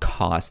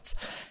costs,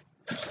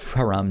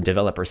 from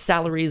developer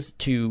salaries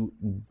to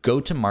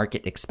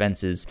go-to-market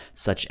expenses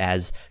such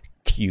as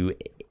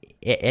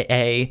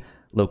QA,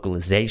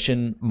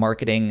 localization,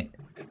 marketing,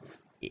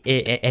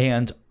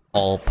 and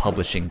all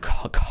publishing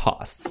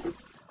costs.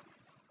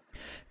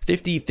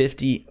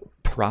 50-50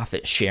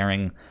 profit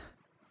sharing.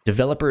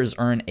 Developers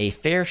earn a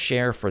fair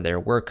share for their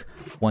work.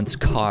 Once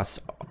costs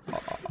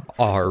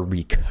are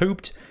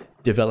recouped,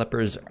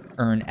 developers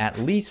earn at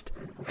least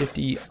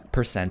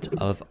 50%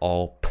 of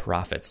all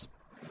profits.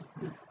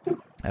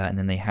 And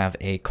then they have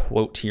a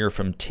quote here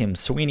from Tim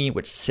Sweeney,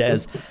 which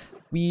says,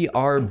 "We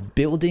are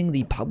building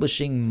the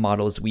publishing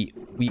models we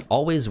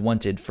always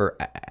wanted for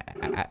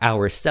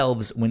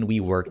ourselves when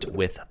we worked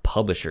with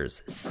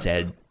publishers,"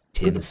 said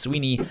Tim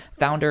Sweeney,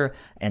 founder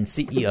and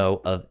CEO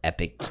of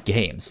Epic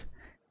Games.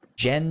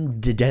 Gen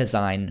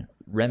Design,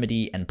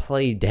 Remedy, and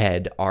Play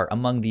Dead are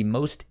among the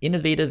most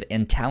innovative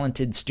and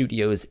talented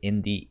studios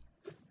in the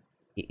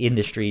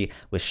industry,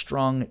 with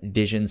strong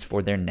visions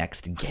for their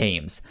next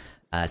games,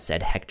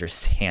 said Hector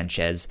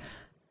Sanchez,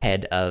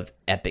 head of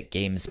Epic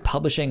Games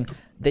Publishing.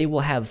 They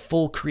will have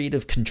full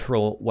creative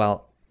control,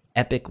 while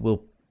Epic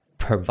will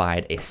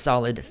provide a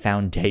solid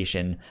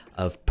foundation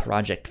of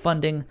project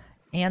funding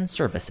and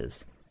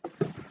services.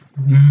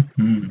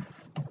 Mm-hmm.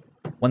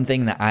 One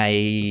thing that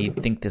I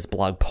think this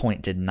blog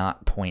point did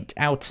not point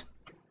out,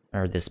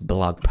 or this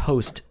blog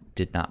post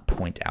did not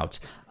point out,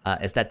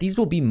 is that these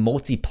will be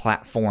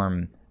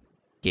multi-platform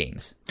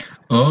games.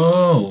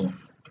 Oh.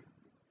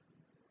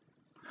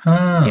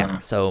 Huh. Yeah,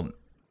 so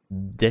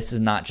this is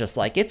not just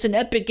like, it's an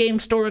Epic Game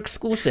Store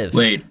exclusive.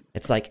 Wait.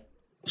 It's like...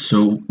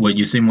 So when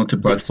you say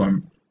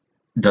multi-platform,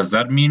 does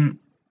that mean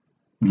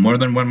more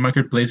than one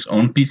marketplace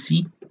on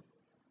PC?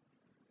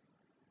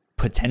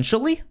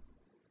 Potentially?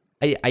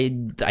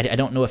 I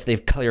don't know if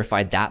they've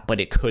clarified that, but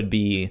it could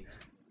be,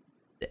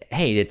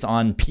 hey, it's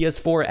on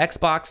PS4,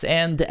 Xbox,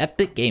 and the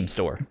Epic Game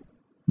Store.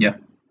 Yeah.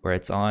 Or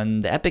it's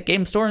on the Epic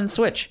Game Store and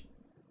Switch.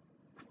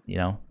 You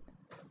know,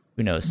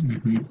 who knows?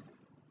 Mm-hmm.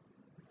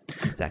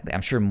 Exactly.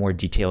 I'm sure more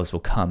details will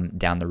come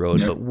down the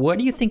road. Yeah. But what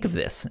do you think of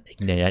this,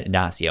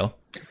 Ignacio?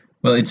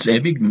 Well, it's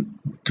Epic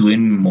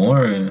doing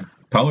more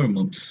power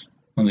moves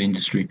on the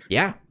industry.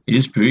 Yeah. It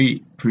is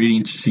pretty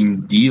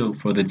interesting deal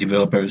for the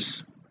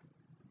developers.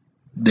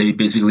 They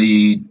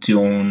basically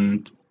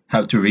don't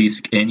have to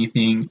risk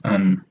anything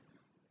and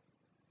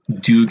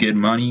do get the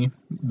money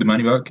back.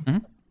 Mm-hmm.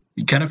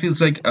 It kind of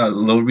feels like a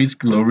low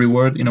risk, low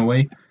reward in a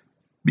way,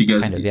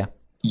 because Kind of, yeah.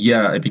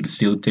 Yeah, Epic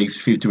still takes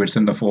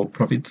 50% of all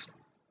profits,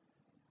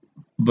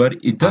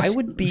 but it does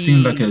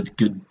seem like a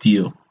good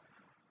deal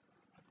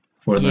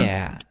for them.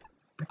 Yeah,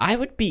 I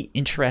would be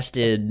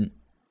interested.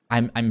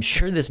 I'm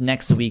sure this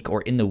next week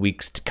or in the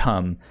weeks to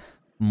come,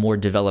 more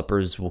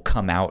developers will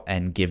come out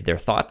and give their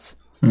thoughts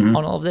on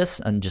all of this,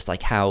 and just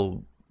like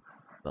how,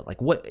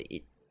 like, what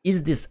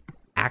is this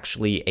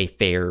actually a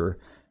fair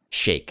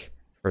shake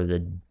for the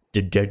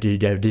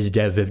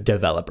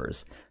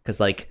developers?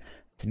 Because, like,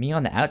 to me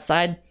on the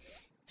outside,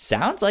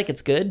 sounds like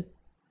it's good.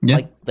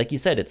 Yeah. Like you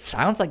said, it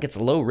sounds like it's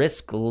low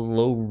risk,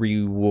 low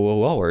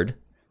reward,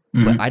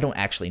 but I don't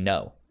actually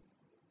know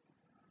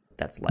what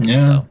that's like.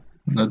 Yeah, so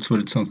that's what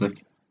it sounds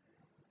like.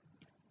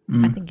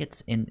 I think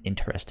it's an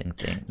interesting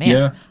thing. Man,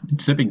 yeah,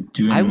 it's Epic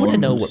doing I want to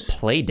know moves. what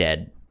Play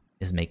Dead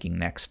is making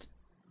next.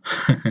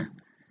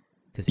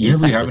 Because Yeah, we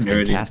Inside was haven't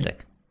heard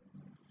fantastic.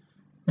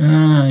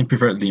 I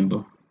prefer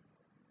Limbo.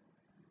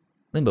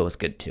 Limbo was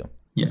good too.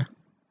 Yeah.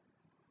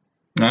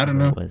 I don't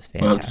know. It was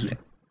fantastic.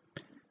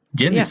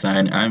 Gen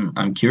Design,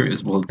 I'm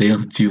curious what they'll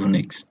do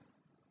next.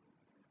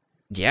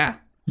 Yeah.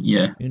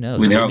 Yeah. Who knows?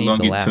 With They how made long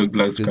the it last took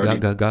Last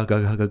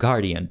Guardian.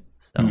 Guardian.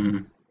 So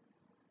Mhm.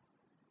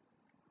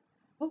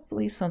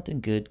 hopefully something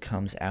good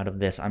comes out of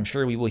this. I'm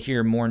sure we will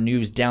hear more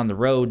news down the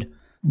road.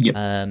 Yep.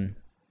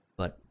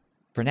 But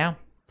for now,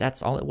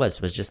 that's all it was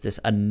just this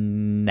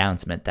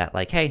announcement that,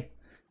 like, hey,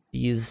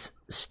 these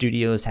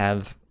studios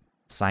have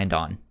signed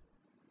on.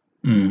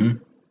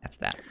 That's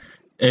that.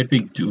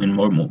 Epic doing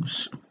more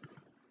moves.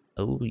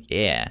 Oh,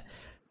 yeah.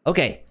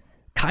 Okay,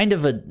 kind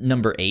of a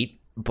number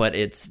 8, but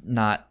it's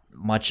not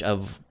much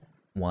of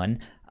one.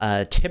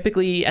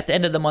 Typically, at the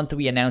end of the month,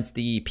 we announce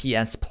the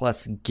PS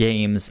Plus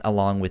games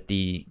along with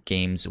the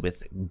games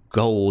with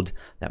gold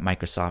that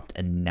Microsoft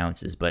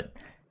announces, but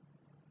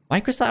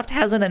Microsoft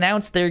hasn't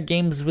announced their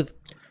games with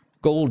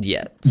gold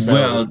yet, so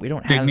well, we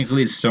don't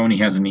technically Sony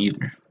hasn't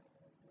either.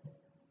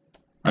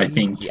 I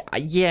think.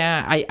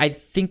 Yeah, I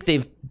think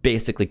they've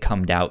basically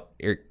came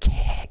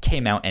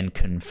out and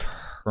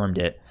confirmed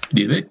it.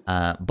 Did they?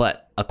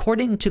 But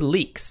according to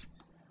leaks,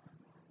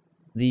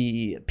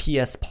 the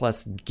PS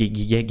Plus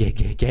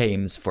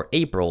games for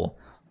April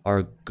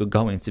are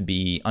going to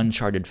be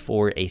Uncharted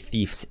 4, A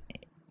Thief's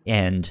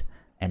End,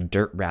 and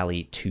Dirt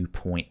Rally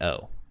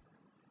 2.0.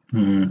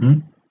 Mm-hmm.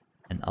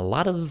 And a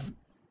lot of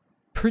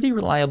pretty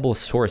reliable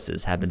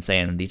sources have been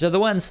saying these are the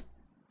ones.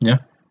 Yeah.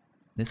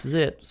 This is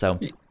it. So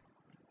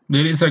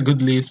There is a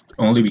good list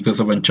only because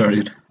of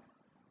Uncharted.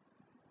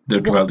 The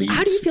Well, rally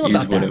how do you feel is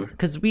about that? whatever.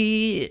 Because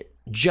we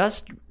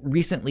just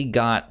recently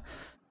got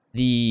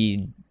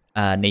the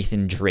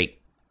Nathan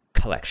Drake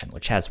collection,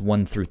 which has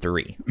 1 through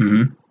 3.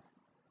 Hmm.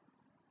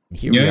 And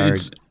here Yeah, we are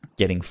it's.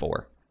 getting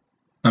 4.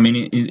 I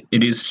mean,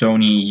 it is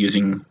Sony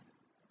using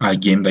a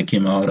game that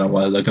came out a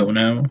while ago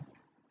now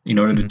in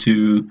order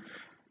to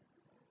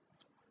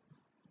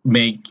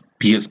make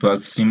PS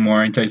Plus seem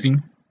more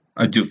enticing.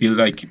 I do feel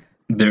like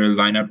their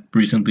lineup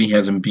recently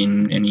hasn't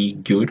been any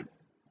good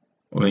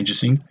or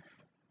interesting.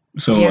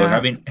 So Yeah,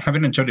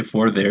 having Uncharted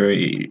 4 there,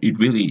 it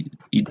really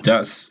it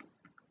does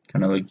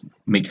kind of like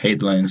make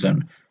headlines,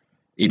 and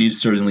it is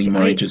certainly see,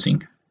 more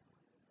interesting.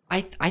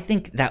 I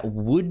think that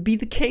would be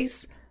the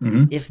case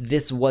Hmm. if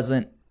this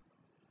wasn't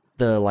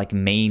the like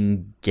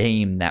main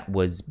game that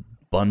was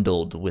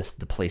bundled with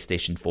the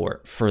PlayStation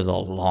 4 for the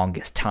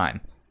longest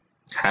time.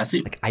 Has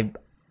it? Like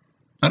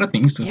I don't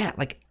think so. yeah,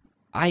 like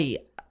I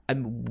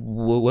I'm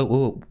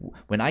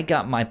when I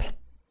got my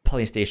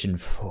PlayStation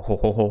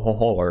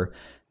 4,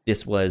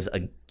 this was a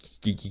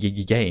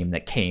game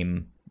that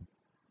came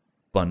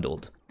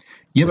bundled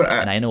Yeah, with but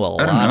it, and I know a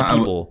I don't know. lot of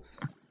people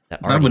that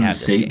I already wouldn't have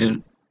this say game.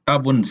 that. I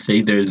wouldn't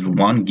say there's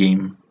one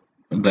game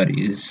that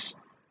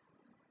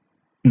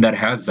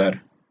has that.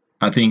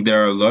 I think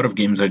there are a lot of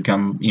games that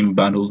come in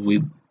bundled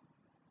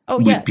Oh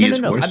with yeah,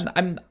 no.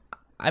 PS4s.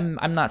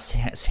 I'm not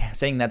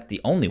saying that's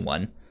the only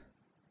one,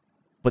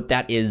 but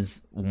that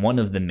is one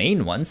of the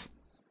main ones.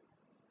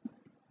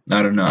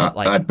 I don't know. I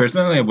Like,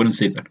 personally I wouldn't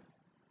say that.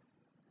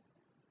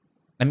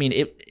 I mean,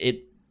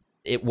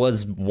 it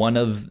was one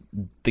of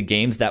the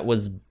games that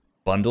was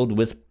bundled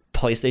with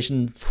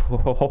PlayStation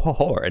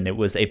 4, and it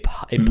was a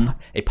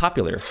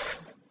popular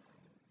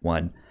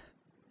one.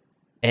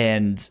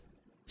 And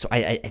so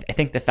I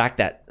think the fact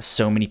that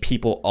so many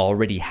people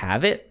already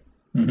have it,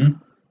 Hmm.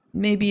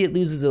 maybe it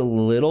loses a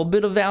little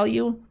bit of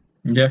value.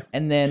 Yeah.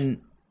 And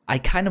then I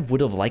kind of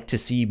would have liked to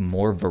see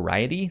more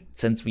variety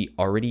since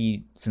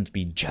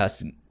we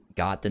just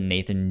got the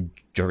Nathan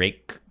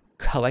Drake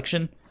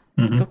collection.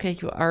 Hmm. Like, okay,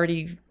 you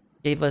already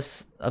gave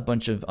us a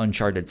bunch of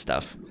Uncharted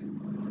stuff.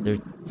 There's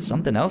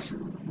something else,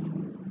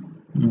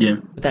 Yeah.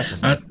 but that's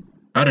just I me.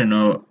 I don't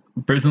know.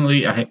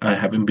 Personally, I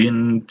haven't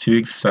been too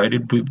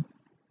excited with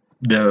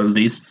the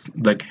lists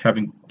like have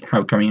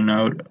coming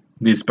out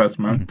this past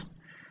month.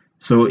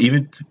 So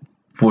even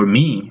for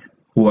me,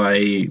 who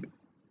I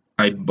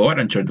bought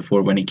Uncharted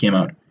 4 when it came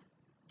out,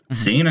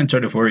 seeing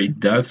Uncharted 4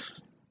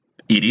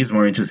 it is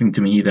more interesting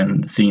to me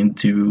than seeing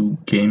two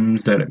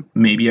games that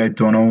maybe I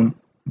don't own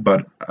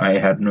but I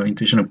had no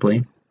intention of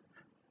playing.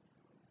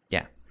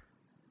 Yeah,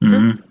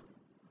 true. Hmm.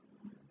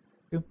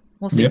 True.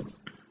 We'll Yep.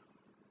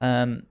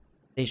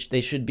 see.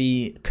 They should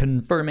be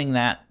confirming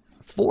that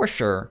for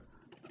sure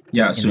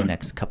Yeah. in the Soon.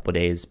 next couple of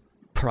days.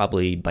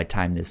 Probably by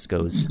time this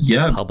goes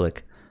Yeah.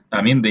 public.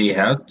 I mean, they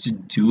had to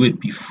do it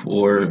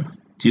before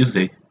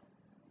Tuesday.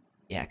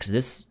 Yeah, because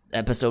this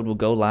episode will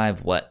go live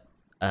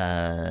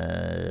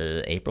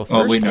April 1st.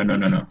 Oh wait, I no, no,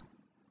 think? no, no.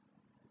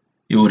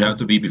 It would have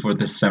to be before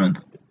the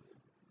 7th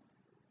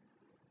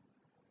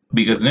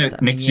because I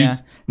mean, yeah,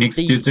 next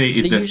they Tuesday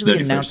is the usually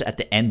announce 31st. it at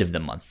the end of the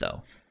month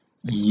though,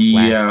 last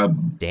Yeah,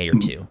 day or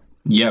two.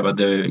 yeah, but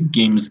the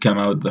games come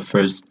out the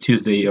first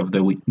Tuesday of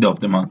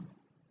the month,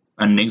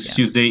 and next Yeah.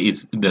 Tuesday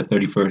is the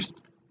 31st,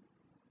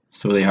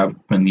 so they have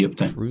plenty of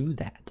time. True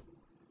that.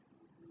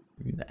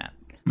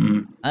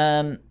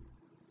 Mm.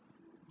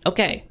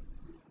 Okay.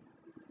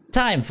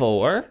 Time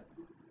for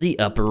the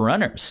upper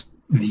runners.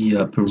 The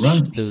upper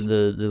run.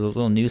 The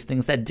little news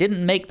things that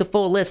didn't make the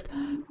full list.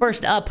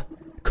 First up,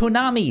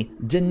 Konami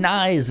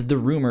denies the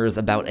rumors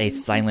about a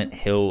Silent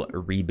Hill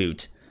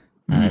reboot.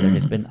 There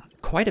has been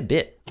quite a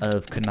bit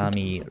of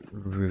Konami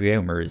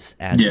rumors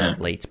as of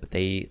late, but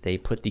they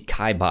put the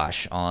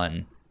kibosh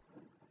on.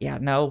 Yeah,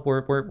 no,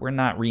 we're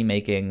not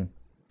remaking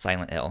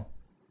Silent Hill.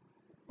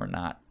 We're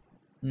not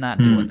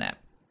doing that.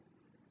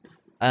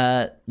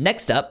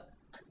 Next up,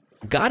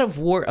 God of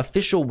War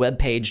official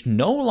webpage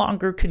no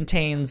longer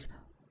contains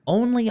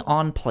only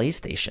on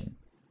PlayStation.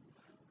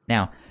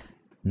 Now,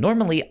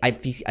 normally I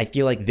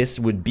feel like this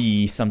would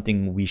be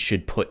something we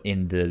should put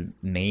in the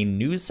main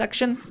news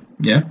section.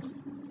 Yeah.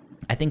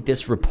 I think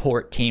this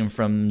report came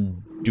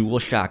from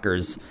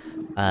DualShockers,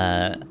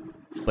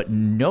 but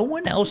no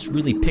one else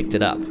really picked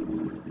it up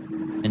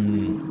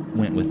and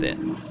went with it.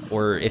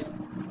 Or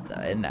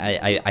and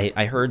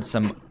I heard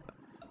some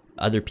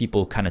other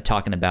people kind of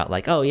talking about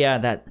like, oh yeah,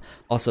 that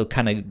also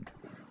kind of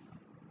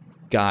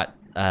got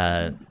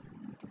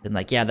and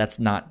like, yeah, that's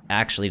not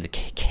actually the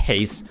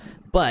case,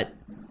 but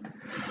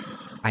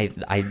I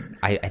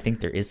think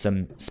there is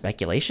some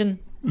speculation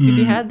to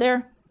be had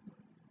there,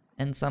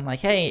 and some like,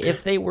 hey,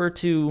 if they were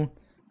to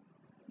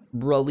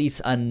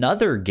release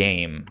another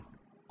game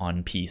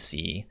on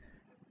PC,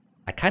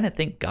 I kind of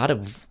think God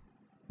of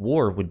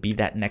War would be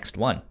that next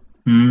one.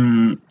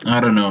 I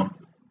don't know.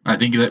 I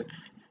think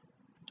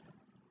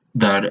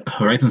that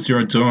Horizon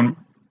Zero Dawn,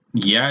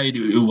 yeah,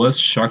 it was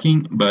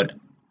shocking, but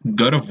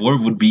God of War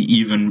would be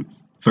even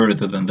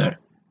further than that.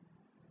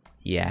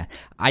 Yeah,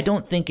 I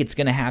don't think it's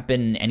gonna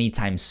happen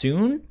anytime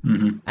soon.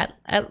 Mm-hmm.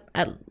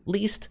 At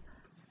least,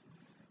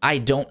 I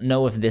don't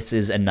know if this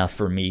is enough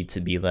for me to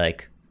be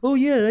like, oh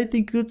yeah, I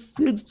think it's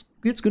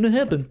gonna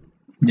happen.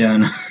 Yeah,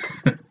 no.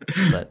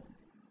 But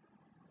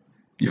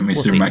You're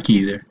Mr. see.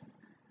 Mackey there.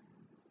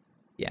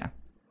 Yeah,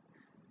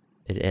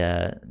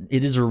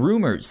 it is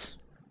rumors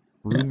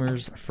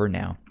for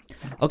now.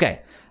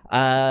 Okay,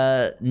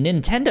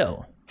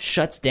 Nintendo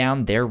shuts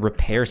down their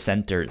repair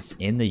centers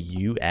in the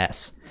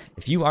US.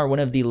 If you are one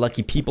of the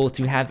lucky people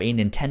to have a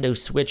Nintendo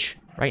Switch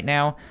right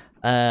now,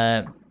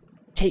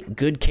 take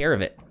good care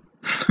of it.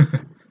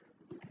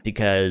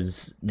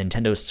 Because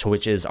Nintendo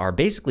Switches are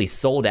basically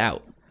sold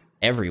out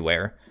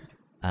everywhere,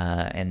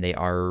 and they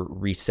are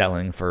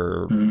reselling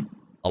for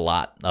a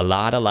lot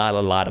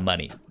of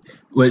money.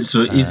 Wait,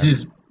 so is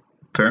this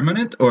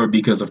permanent or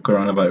because of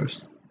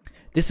coronavirus?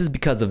 This is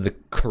because of the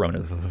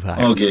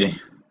coronavirus. Okay.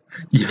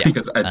 Yeah,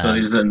 because I saw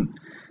this and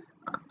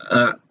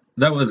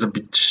that was a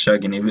bit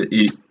shocking.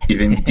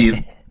 Even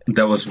did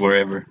that was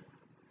forever.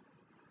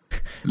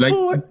 Like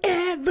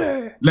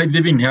Forever. Like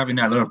they've been having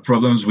a lot of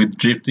problems with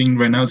drifting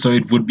right now, so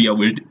it would be a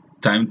weird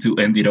time to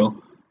end it all.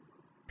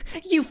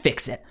 You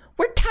fix it.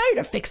 We're tired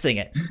of fixing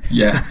it.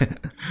 Yeah.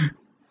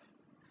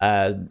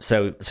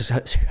 So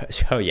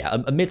yeah,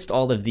 amidst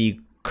all of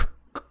the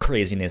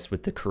craziness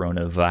with the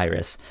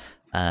coronavirus,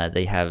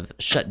 they have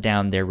shut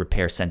down their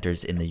repair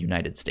centers in the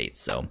United States.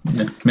 So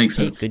yeah, makes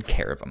take sense. good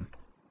care of them.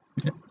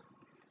 Yeah.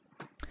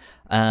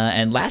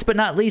 And last but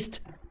not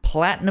least,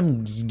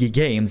 Platinum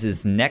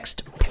Games'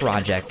 next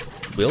project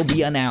will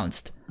be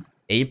announced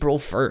April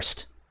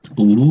 1st.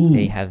 Ooh.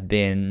 They have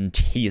been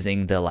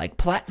teasing the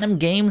Platinum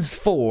Games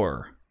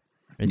 4.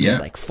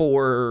 There's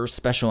 4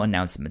 special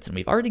announcements, and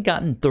we've already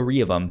gotten 3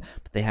 of them,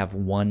 but they have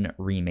 1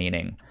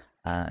 remaining.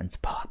 And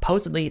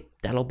supposedly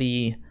that'll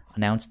be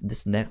announced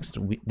this next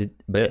week.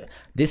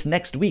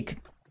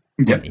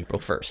 On April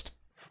 1st.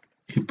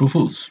 April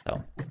Fools.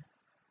 So,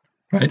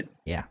 right?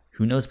 Yeah,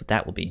 who knows what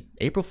that will be?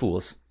 April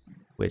Fools,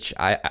 which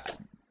I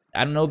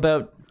don't know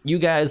about you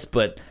guys,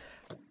 but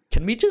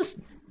can we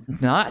just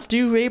not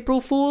do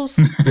April Fools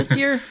this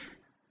year?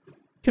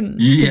 Can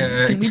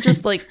we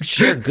just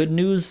share good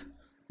news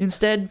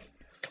instead?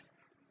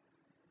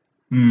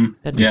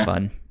 That'd be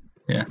fun.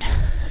 Yeah.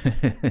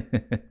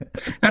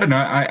 I don't know.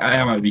 I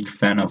am a big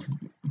fan of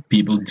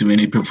people doing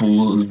April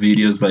Fool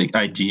videos like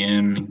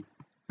IGN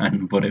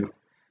and whatever.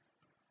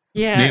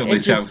 Yeah, they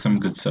always have some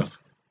good stuff.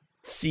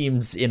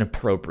 Seems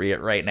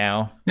inappropriate right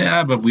now.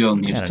 Yeah, but we all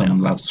need some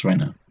laughs right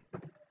now.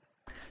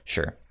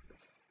 Sure,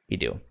 we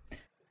do.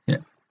 Yeah,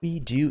 we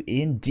do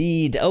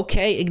indeed.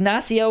 Okay,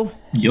 Ignacio.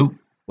 Yo.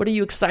 What are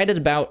you excited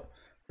about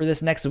for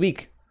this next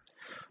week?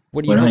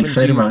 What are you hoping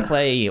to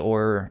play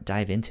or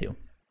dive into?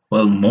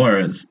 Well, more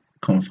is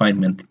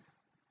confinement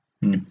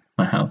in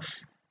my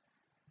house.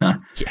 Yeah.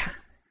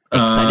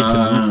 Excited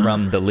to move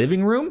from the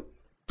living room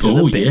to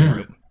the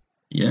bedroom.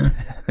 Yeah.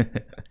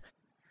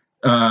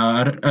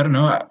 I don't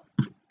know.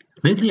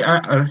 Lately,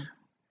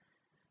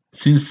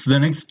 since the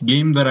next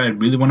game that I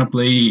really want to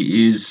play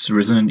is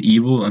Resident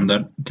Evil, and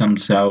that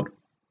comes out,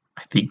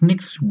 I think,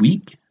 next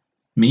week,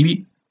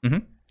 maybe.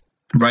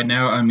 Mm-hmm. Right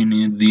now, I'm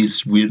in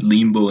this weird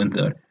limbo,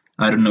 and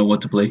I don't know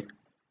what to play.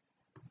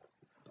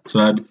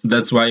 So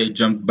that's why I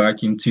jumped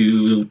back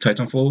into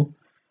Titanfall.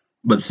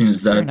 But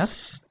since I'm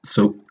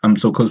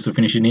so close to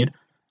finishing it,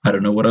 I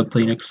don't know what I'll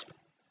play next.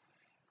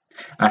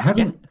 I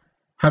haven't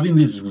having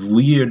this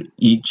weird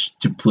itch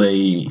to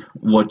play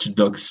Watch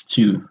Dogs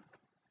 2.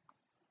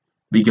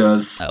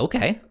 Because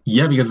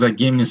because that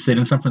game is set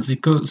in San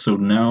Francisco, so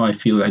now I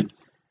feel like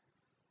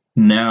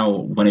when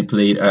I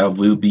play it, I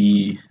will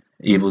be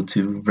able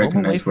to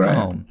recognize where I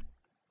am.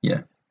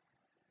 Yeah.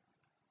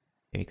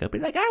 There you go. Be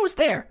like, I was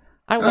there.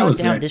 I walked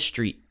down this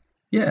street.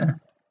 Yeah.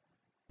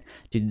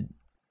 Dude,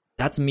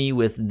 that's me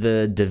with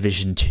the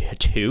Division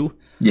 2.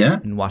 Yeah.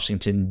 In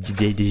Washington,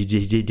 D.C.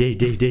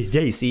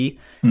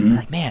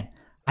 Like, man,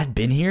 I've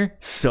been here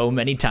so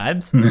many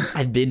times.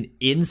 I've been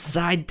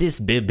inside this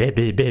building.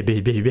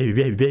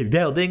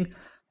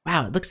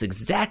 Wow, it looks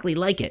exactly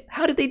like it.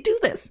 How did they do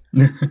this?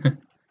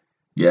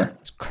 Yeah.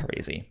 It's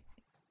crazy.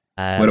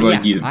 What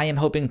about you? I am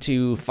hoping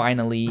to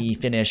finally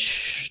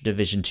finish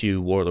Division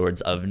 2 Warlords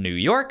of New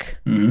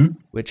York,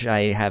 which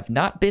I have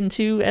not been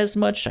to as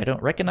much. I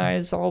don't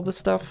recognize all the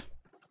stuff.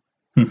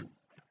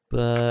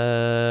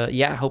 But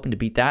yeah, hoping to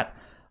beat that.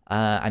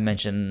 I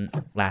mentioned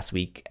last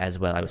week as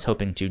well, I was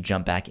hoping to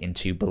jump back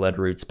into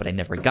Bloodroots, but I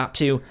never got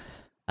to.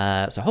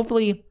 So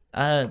hopefully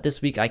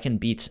this week I can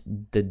beat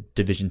the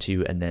Division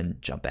 2 and then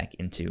jump back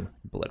into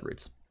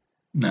Bloodroots.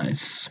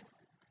 Nice.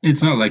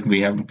 It's not like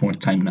we have more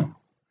time now.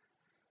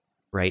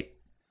 Right?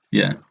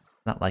 Yeah.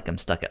 Not like I'm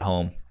stuck at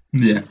home.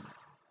 Yeah.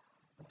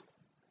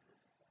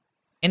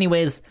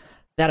 Anyways,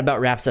 that about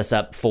wraps us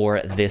up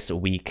for this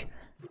week.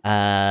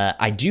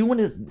 I do want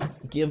to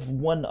give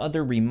one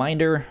other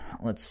reminder.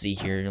 Let's see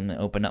here. I'm going to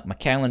open up my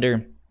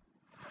calendar.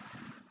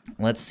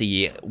 Let's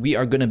see. We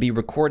are going to be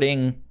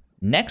recording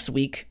next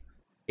week,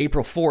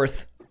 April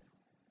 4th.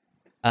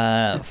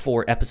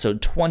 for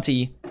episode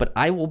 20, but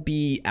I will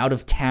be out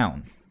of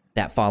town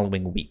that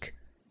following week.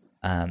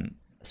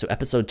 So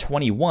episode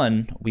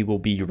 21, we will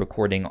be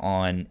recording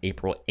on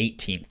April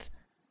 18th.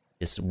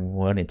 Just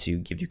wanted to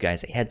give you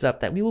guys a heads up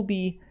that we will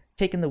be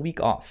taking the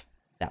week off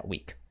that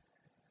week.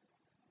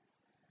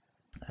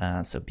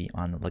 So be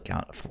on the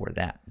lookout for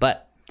that.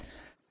 But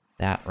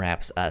that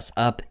wraps us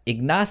up.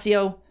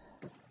 Ignacio,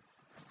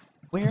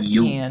 where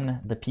can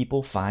the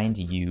people find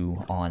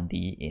you on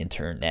the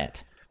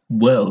internet?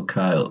 Well,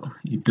 Kyle,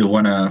 if they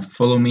want to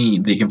follow me,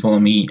 they can follow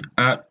me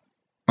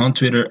on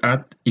Twitter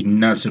at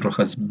Ignacio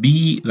Rojas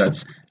B.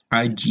 That's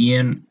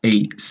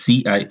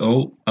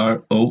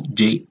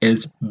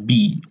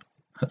IGNACIOROJSB.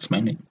 That's my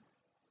name.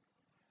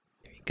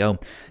 There you go.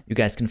 You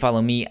guys can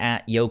follow me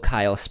at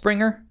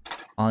YoKyleSpringer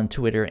on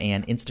Twitter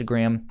and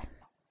Instagram. If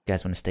you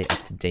guys want to stay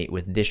up to date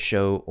with this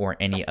show or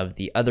any of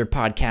the other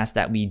podcasts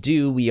that we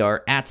do, we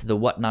are at The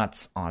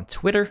Whatnots on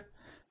Twitter.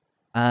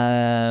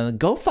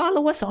 Go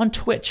follow us on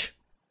Twitch.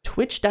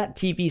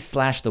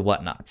 Twitch.tv/The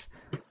Whatnots.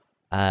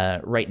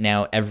 Right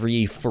now,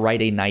 every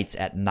Friday nights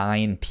at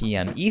 9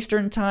 p.m.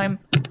 Eastern Time,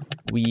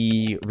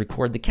 we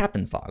record the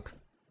Captain's Log.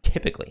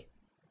 Typically,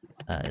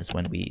 is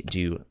when we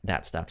do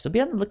that stuff. So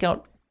be on the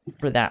lookout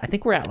for that. I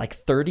think we're at like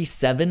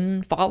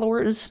 37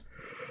 followers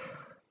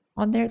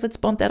on there. Let's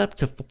bump that up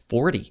to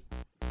 40.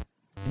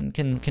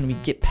 Can we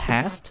get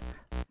past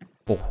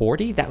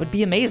 40? That would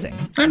be amazing.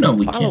 I know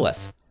we can. Follow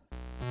us.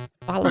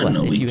 Follow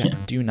us if you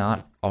do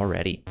not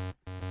already.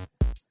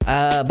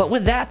 But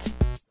with that,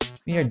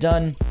 we are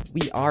done.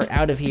 We are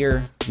out of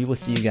here. We will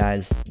see you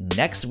guys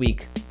next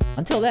week.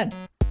 Until then,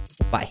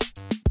 bye.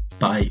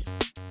 Bye.